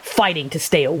 thrashes, fighting to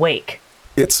stay awake.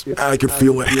 I could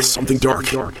feel it. Something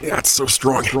dark. Yeah, it's so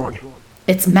strong.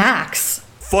 It's Max.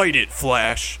 Fight it,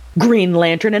 Flash. Green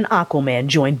Lantern and Aquaman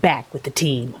join back with the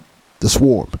team. The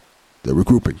swarm. They're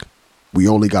regrouping. We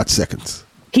only got seconds.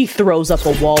 He throws up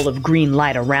a wall of green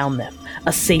light around them,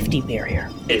 a safety barrier.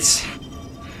 It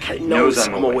knows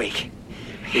I'm awake.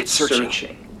 It's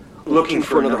searching, looking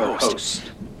for another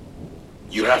host.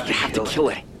 You have to kill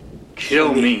it.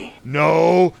 Kill me.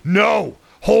 No.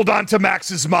 Hold on to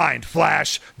Max's mind,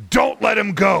 Flash. Don't let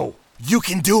him go. You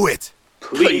can do it.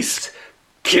 Please,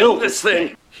 kill this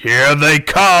thing. Here they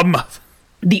come.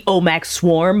 The OMAC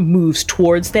swarm moves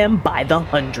towards them by the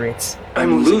hundreds.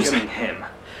 I'm losing him.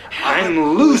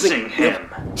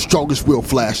 Strongest will,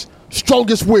 Flash.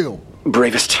 Strongest will.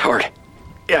 Bravest heart.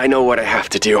 Yeah, I know what I have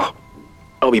to do.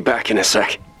 I'll be back in a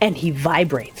sec. And he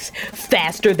vibrates,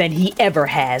 faster than he ever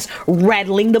has,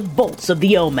 rattling the bolts of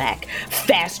the OMAC,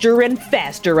 faster and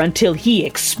faster until he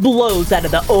explodes out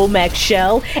of the OMAC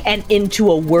shell and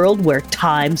into a world where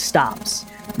time stops.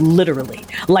 Literally,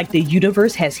 like the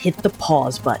universe has hit the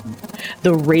pause button.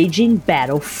 The raging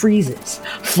battle freezes,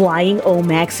 flying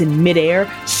OMACs in midair,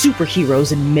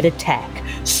 superheroes in mid-attack,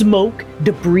 smoke,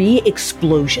 debris,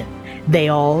 explosion. They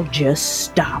all just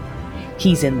stop.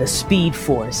 He's in the Speed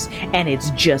Force, and it's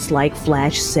just like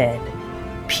Flash said.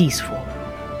 Peaceful,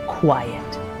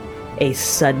 quiet, a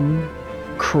sudden,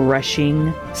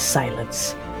 crushing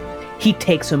silence. He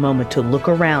takes a moment to look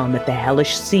around at the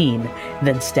hellish scene,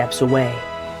 then steps away.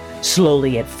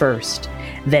 Slowly at first,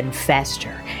 then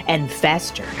faster and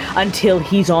faster, until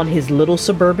he's on his little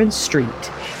suburban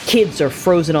street. Kids are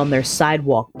frozen on their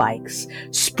sidewalk bikes,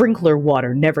 sprinkler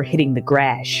water never hitting the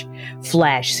grass.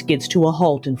 Flash skids to a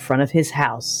halt in front of his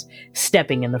house,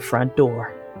 stepping in the front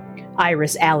door.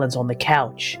 Iris Allen's on the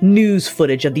couch, news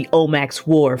footage of the OMAC's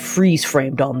war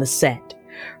freeze-framed on the set.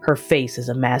 Her face is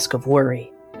a mask of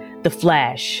worry. The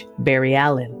Flash, Barry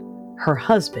Allen, her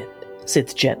husband,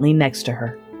 sits gently next to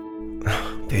her.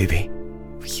 Baby,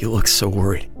 you look so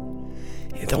worried.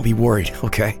 Don't be worried,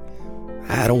 okay?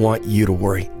 I don't want you to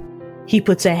worry. He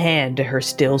puts a hand to her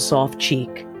still soft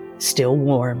cheek, still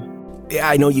warm. Yeah,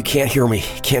 I know you can't hear me,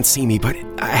 can't see me, but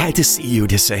I had to see you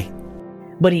to say.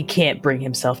 But he can't bring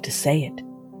himself to say it.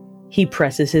 He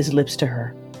presses his lips to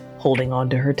her, holding on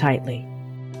to her tightly.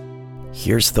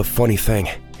 Here's the funny thing.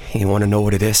 You want to know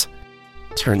what it is?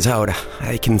 Turns out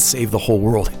I can save the whole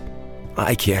world.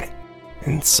 I can.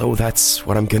 And so that's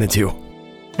what I'm gonna do.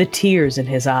 The tears in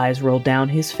his eyes roll down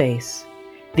his face,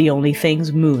 the only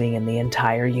things moving in the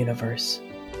entire universe.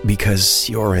 Because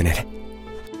you're in it.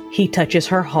 He touches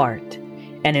her heart,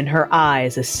 and in her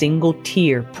eyes a single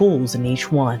tear pools in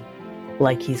each one,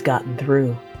 like he's gotten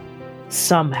through.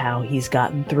 Somehow he's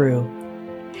gotten through.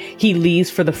 He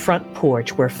leaves for the front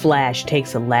porch where Flash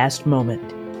takes a last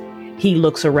moment. He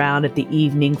looks around at the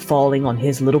evening falling on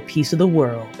his little piece of the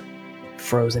world,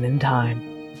 frozen in time.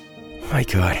 My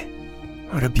God,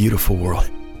 what a beautiful world.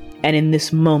 And in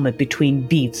this moment between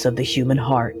beats of the human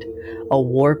heart, a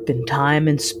warp in time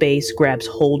and space grabs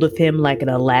hold of him like an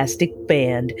elastic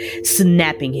band,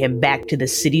 snapping him back to the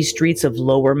city streets of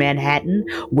Lower Manhattan,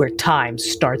 where time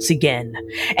starts again.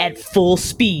 At full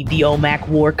speed, the OMAC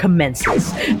war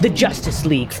commences. The Justice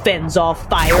League fends off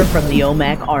fire from the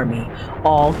OMAC army,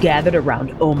 all gathered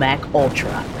around OMAC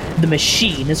Ultra. The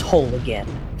machine is whole again.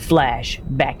 Flash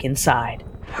back inside.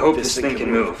 I hope this thing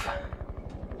can move.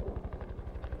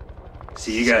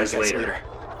 See you guys later.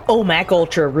 OMAC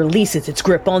Ultra releases its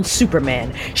grip on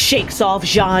Superman, shakes off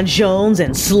John Jones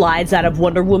and slides out of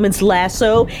Wonder Woman's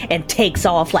lasso and takes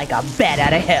off like a bat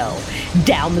out of hell.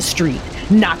 Down the street,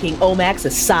 knocking Omax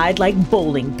aside like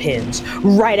bowling pins,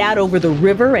 right out over the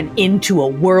river and into a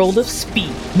world of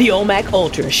speed. The Omac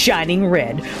Ultra shining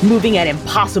red, moving at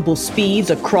impossible speeds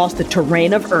across the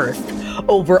terrain of Earth,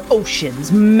 over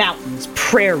oceans, mountains,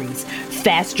 prairies,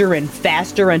 faster and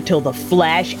faster until the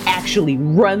Flash actually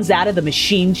runs out of the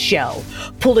machine's shell,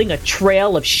 pulling a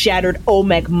trail of shattered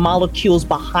Omac molecules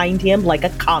behind him like a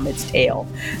comet's tail.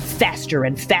 Faster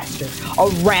and faster,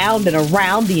 around and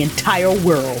around the entire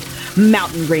world.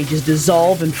 Mountain ranges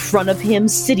dissolve in front of him,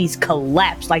 cities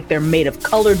collapse like they're made of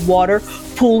colored water,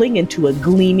 pooling into a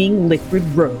gleaming liquid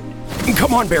road.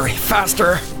 Come on, Barry,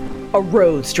 faster! A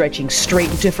road stretching straight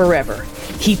into forever.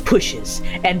 He pushes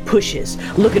and pushes,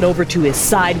 looking over to his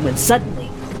side when suddenly...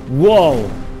 Whoa!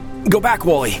 Go back,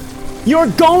 Wally. You're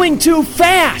going too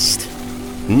fast!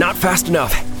 Not fast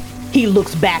enough. He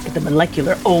looks back at the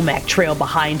molecular Omac trail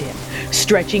behind him,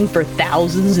 stretching for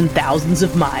thousands and thousands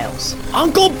of miles.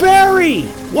 Uncle Barry!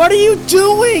 What are you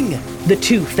doing? The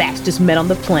two fastest men on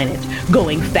the planet,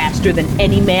 going faster than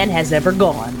any man has ever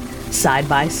gone, side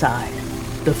by side.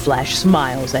 The Flash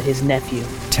smiles at his nephew.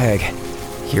 Tag,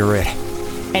 you're it.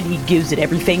 And he gives it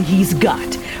everything he's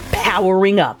got,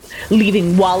 powering up,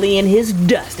 leaving Wally in his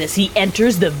dust as he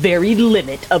enters the very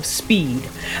limit of speed.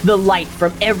 The light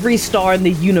from every star in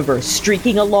the universe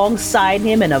streaking alongside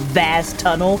him in a vast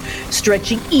tunnel,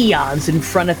 stretching eons in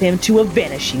front of him to a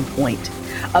vanishing point.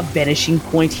 A vanishing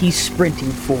point he's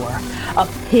sprinting for. A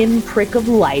pinprick of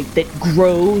light that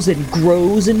grows and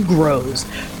grows and grows,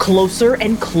 closer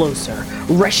and closer,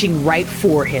 rushing right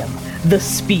for him. The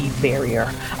speed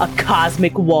barrier, a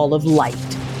cosmic wall of light,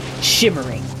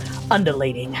 shimmering,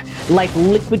 undulating, like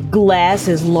liquid glass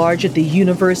as large as the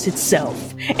universe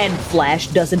itself. And Flash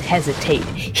doesn't hesitate.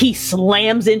 He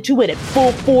slams into it at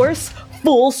full force,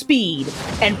 full speed,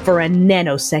 and for a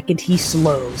nanosecond he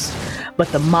slows.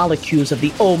 But the molecules of the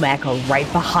Omac are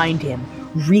right behind him,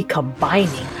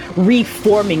 recombining,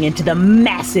 reforming into the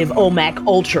massive Omac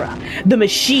Ultra. The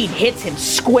machine hits him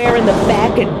square in the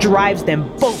back and drives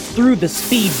them both through the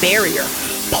speed barrier,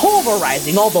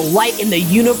 pulverizing all the light in the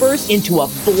universe into a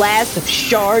blast of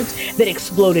shards that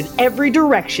explode in every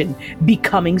direction,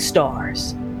 becoming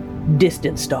stars.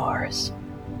 Distant stars.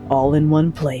 All in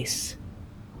one place.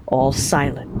 All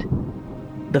silent.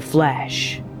 The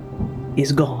Flash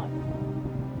is gone.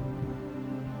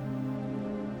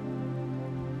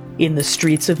 In the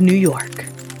streets of New York,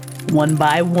 one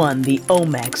by one, the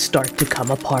Omacs start to come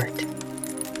apart.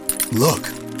 Look!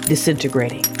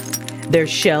 Disintegrating, their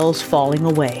shells falling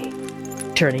away,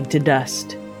 turning to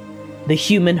dust. The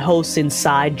human hosts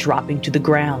inside dropping to the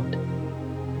ground,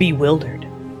 bewildered.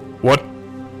 What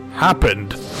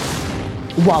happened?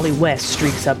 Wally West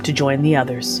streaks up to join the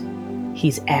others.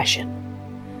 He's ashen.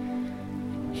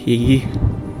 He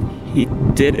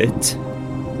did it.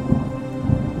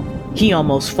 He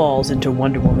almost falls into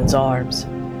Wonder Woman's arms,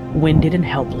 winded and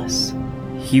helpless.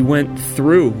 He went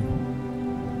through.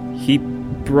 He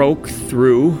broke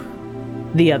through.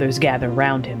 The others gather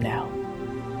round him now.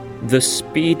 The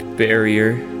speed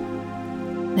barrier.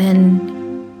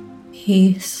 Then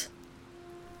he's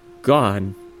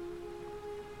gone.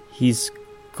 He's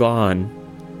gone.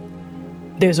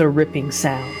 There's a ripping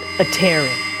sound, a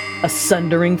tearing, a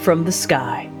sundering from the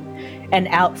sky. And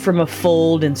out from a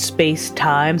fold in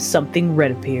space-time, something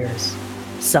red appears.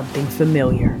 Something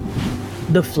familiar.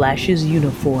 The Flash's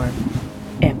uniform.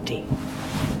 Empty.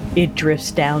 It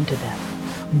drifts down to them,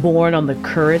 borne on the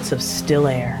currents of still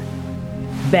air.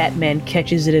 Batman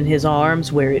catches it in his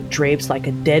arms where it drapes like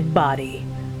a dead body,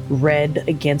 red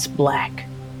against black,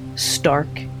 stark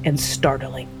and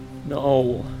startling.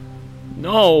 No.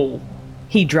 No!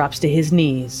 He drops to his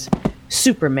knees,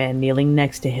 Superman kneeling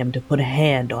next to him to put a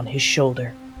hand on his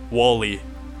shoulder. Wally,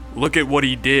 look at what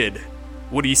he did.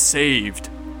 What he saved.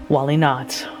 Wally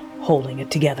nods, holding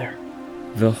it together.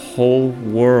 The whole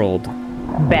world.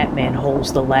 Batman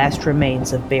holds the last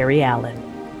remains of Barry Allen,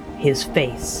 his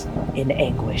face in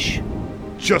anguish.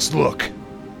 Just look.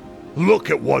 Look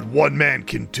at what one man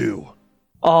can do.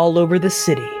 All over the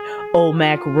city,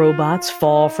 Omac robots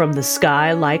fall from the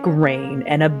sky like rain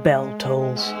and a bell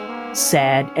tolls,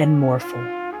 sad and mournful.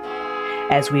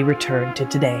 As we return to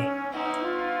today,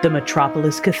 the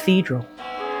Metropolis Cathedral,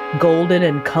 golden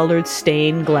and colored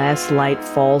stained glass light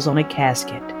falls on a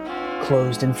casket,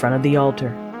 closed in front of the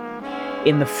altar.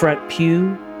 In the front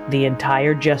pew, the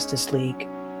entire Justice League,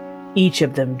 each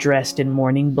of them dressed in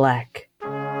mourning black.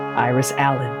 Iris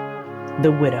Allen,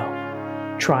 the widow,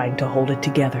 trying to hold it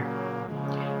together.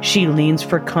 She leans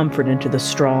for comfort into the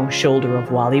strong shoulder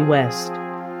of Wally West,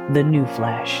 the new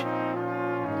Flash.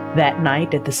 That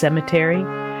night at the cemetery,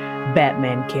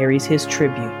 Batman carries his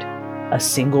tribute, a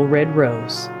single red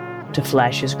rose, to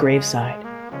Flash's graveside.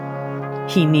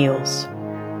 He kneels,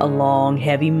 a long,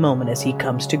 heavy moment as he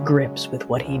comes to grips with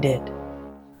what he did.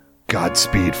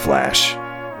 Godspeed, Flash.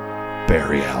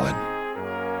 Barry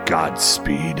Allen.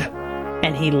 Godspeed.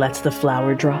 And he lets the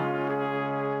flower drop.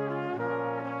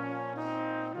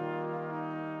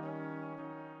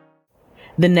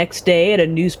 The next day at a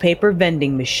newspaper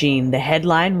vending machine, the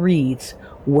headline reads,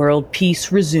 "World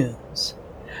Peace Resumes."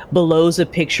 Below's a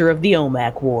picture of the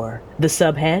OMAC War. The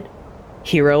subhead,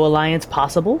 "Hero Alliance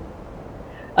Possible?"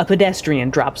 A pedestrian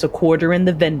drops a quarter in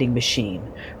the vending machine,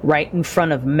 right in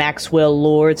front of Maxwell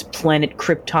Lord's Planet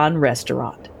Krypton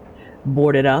restaurant.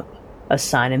 Boarded up, a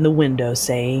sign in the window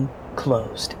saying,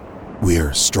 "Closed."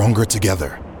 We're stronger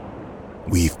together.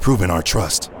 We've proven our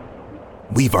trust.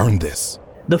 We've earned this.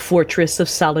 The Fortress of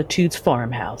Solitude's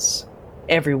farmhouse.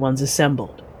 Everyone's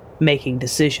assembled, making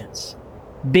decisions.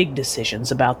 Big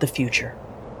decisions about the future.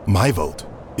 My vote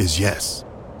is yes.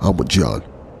 I'm with John.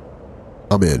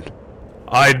 I'm in.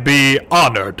 I'd be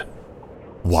honored.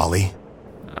 Wally?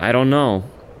 I don't know.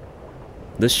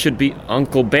 This should be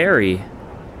Uncle Barry,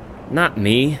 not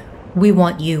me. We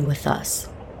want you with us,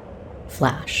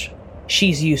 Flash.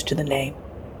 She's used to the name.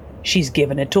 She's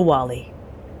given it to Wally.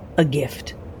 A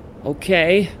gift.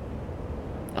 Okay.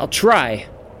 I'll try.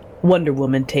 Wonder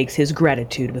Woman takes his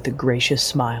gratitude with a gracious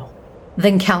smile.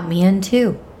 Then count me in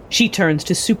too. She turns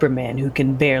to Superman, who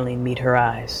can barely meet her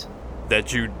eyes.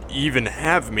 That you'd even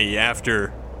have me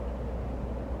after...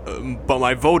 but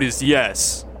my vote is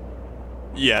yes.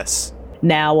 Yes.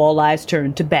 Now all eyes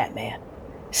turn to Batman,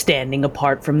 standing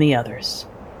apart from the others,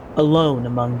 alone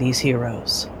among these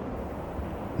heroes.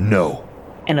 No.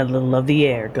 And a little of the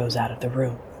air goes out of the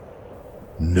room.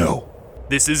 No.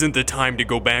 This isn't the time to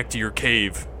go back to your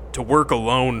cave, to work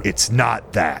alone. It's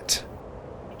not that.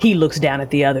 He looks down at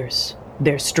the others,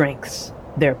 their strengths,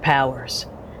 their powers,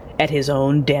 at his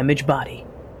own damaged body.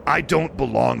 I don't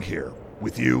belong here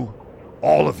with you.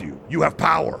 All of you. You have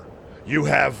power. You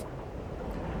have...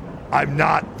 I'm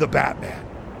not the Batman.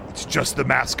 It's just the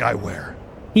mask I wear.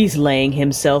 He's laying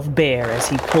himself bare as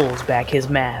he pulls back his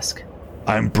mask.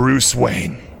 I'm Bruce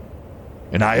Wayne,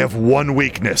 and I have one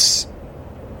weakness.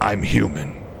 I'm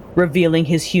human. Revealing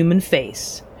his human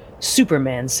face,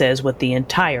 Superman says what the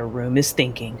entire room is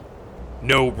thinking.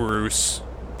 No, Bruce.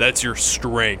 That's your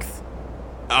strength.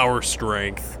 Our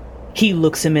strength. He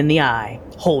looks him in the eye,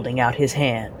 holding out his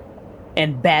hand.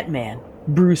 And Batman,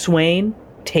 Bruce Wayne,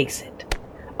 takes it.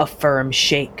 A firm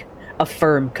shake, a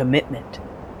firm commitment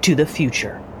to the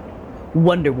future.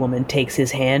 Wonder Woman takes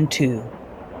his hand too.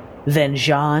 Then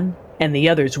Jean and the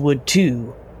others would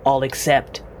too, all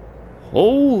except...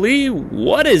 Holy,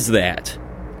 what is that?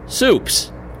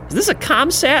 Soups, is this a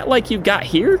ComSat like you've got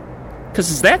here? 'Cause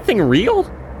is that thing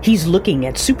real? He's looking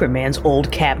at Superman's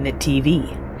old cabinet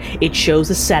TV. It shows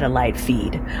a satellite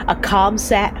feed, a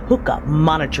ComSat hookup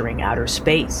monitoring outer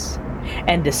space.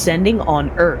 And descending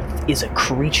on Earth is a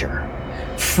creature.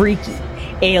 Freaky,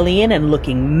 alien, and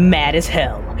looking mad as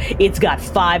hell. It's got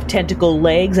 5 tentacle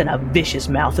legs and a vicious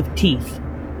mouth of teeth.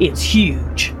 It's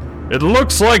huge. It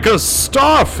looks like a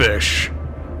starfish.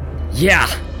 Yeah,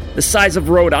 the size of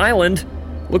Rhode Island.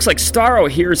 Looks like Starro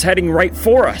here is heading right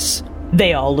for us.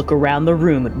 They all look around the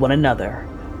room at one another,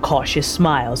 cautious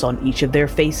smiles on each of their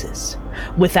faces.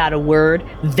 Without a word,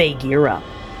 they gear up.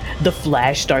 The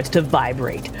Flash starts to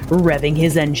vibrate, revving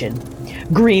his engine.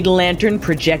 Green Lantern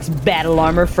projects battle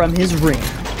armor from his ring.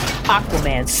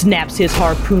 Aquaman snaps his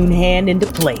harpoon hand into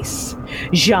place.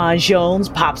 Jean Jones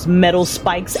pops metal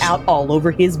spikes out all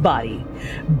over his body.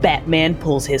 Batman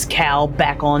pulls his cowl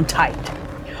back on tight.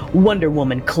 Wonder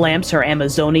Woman clamps her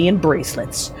Amazonian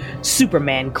bracelets.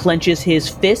 Superman clenches his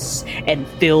fists and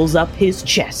fills up his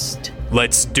chest.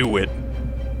 Let's do it.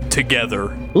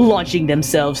 Together. Launching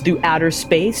themselves through outer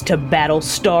space to battle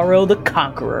Starro the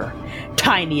Conqueror.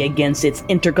 Tiny against its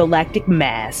intergalactic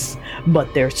mass,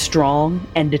 but they're strong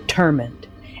and determined.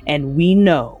 And we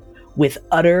know with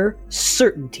utter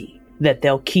certainty that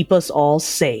they'll keep us all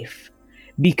safe.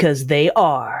 Because they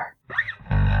are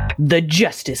the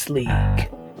Justice League.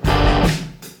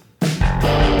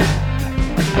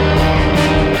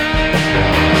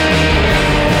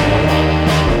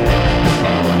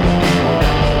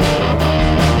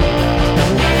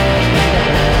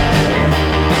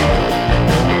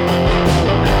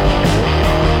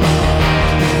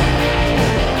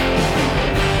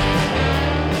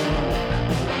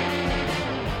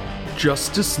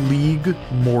 Justice League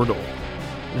Mortal.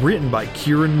 Written by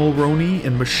Kieran Mulroney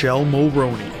and Michelle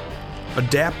Mulroney.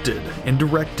 Adapted and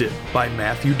directed by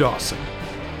Matthew Dawson.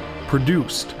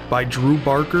 Produced by Drew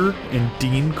Barker and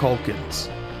Dean Calkins.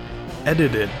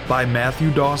 Edited by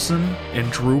Matthew Dawson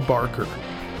and Drew Barker.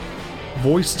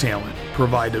 Voice talent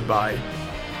provided by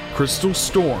Crystal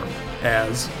Storm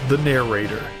as the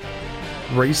narrator,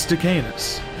 Ray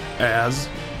Stacanis as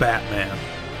Batman,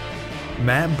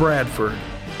 Matt Bradford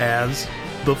as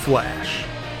The Flash,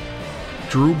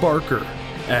 Drew Barker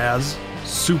as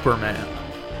Superman,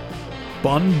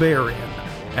 Bun Berrien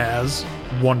as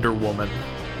Wonder Woman,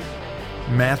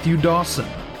 Matthew Dawson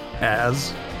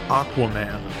as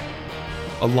Aquaman,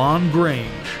 Alon Grange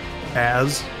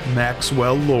as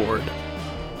Maxwell Lord,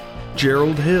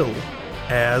 Gerald Hill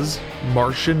as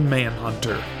Martian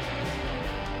Manhunter,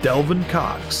 Delvin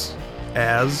Cox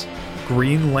as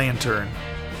Green Lantern,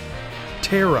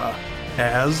 Tara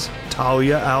as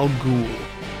Talia al Ghul,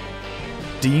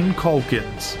 Dean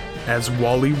Calkins as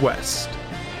Wally West,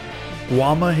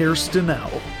 Guama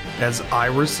Hairstonell as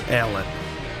Iris Allen,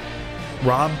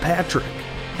 Rob Patrick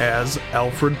as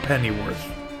Alfred Pennyworth,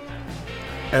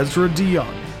 Ezra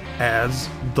DeYoung as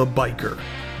The Biker,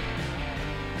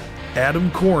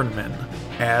 Adam Kornman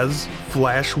as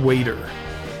Flash Waiter,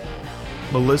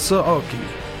 Melissa Oki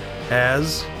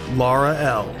as Lara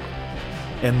L.,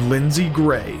 and Lindsay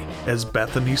Gray as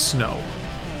Bethany Snow.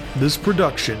 This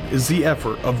production is the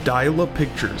effort of Dial-Up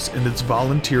Pictures and its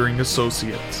volunteering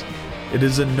associates. It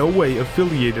is in no way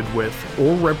affiliated with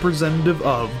or representative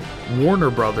of Warner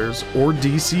Brothers or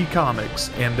DC Comics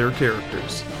and their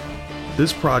characters.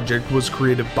 This project was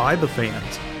created by the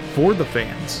fans, for the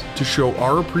fans, to show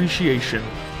our appreciation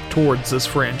towards this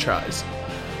franchise.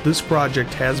 This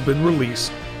project has been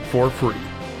released for free.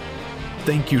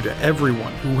 Thank you to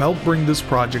everyone who helped bring this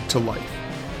project to life.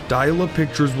 Dial-Up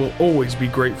Pictures will always be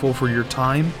grateful for your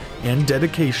time and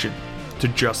dedication to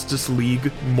Justice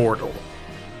League Mortal.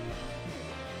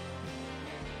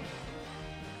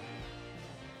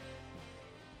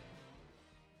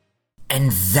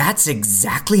 And that's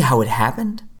exactly how it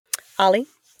happened? Ollie,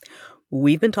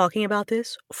 we've been talking about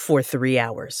this for 3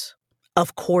 hours.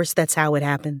 Of course that's how it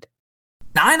happened.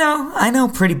 I know,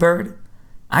 Pretty Bird.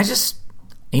 I just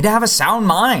need to have a sound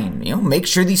mind, make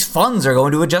sure these funds are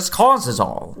going to a just cause is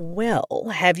all. Well,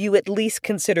 have you at least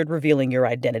considered revealing your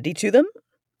identity to them?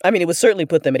 I mean, it would certainly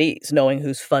put them at ease, knowing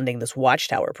who's funding this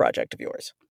Watchtower project of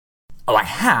yours. Oh, I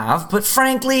have, but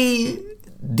frankly,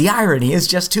 the irony is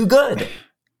just too good.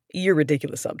 You're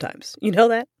ridiculous sometimes. You know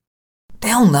that?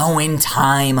 They'll know in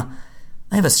time.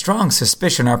 I have a strong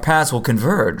suspicion our paths will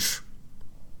converge,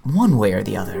 one way or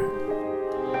the other.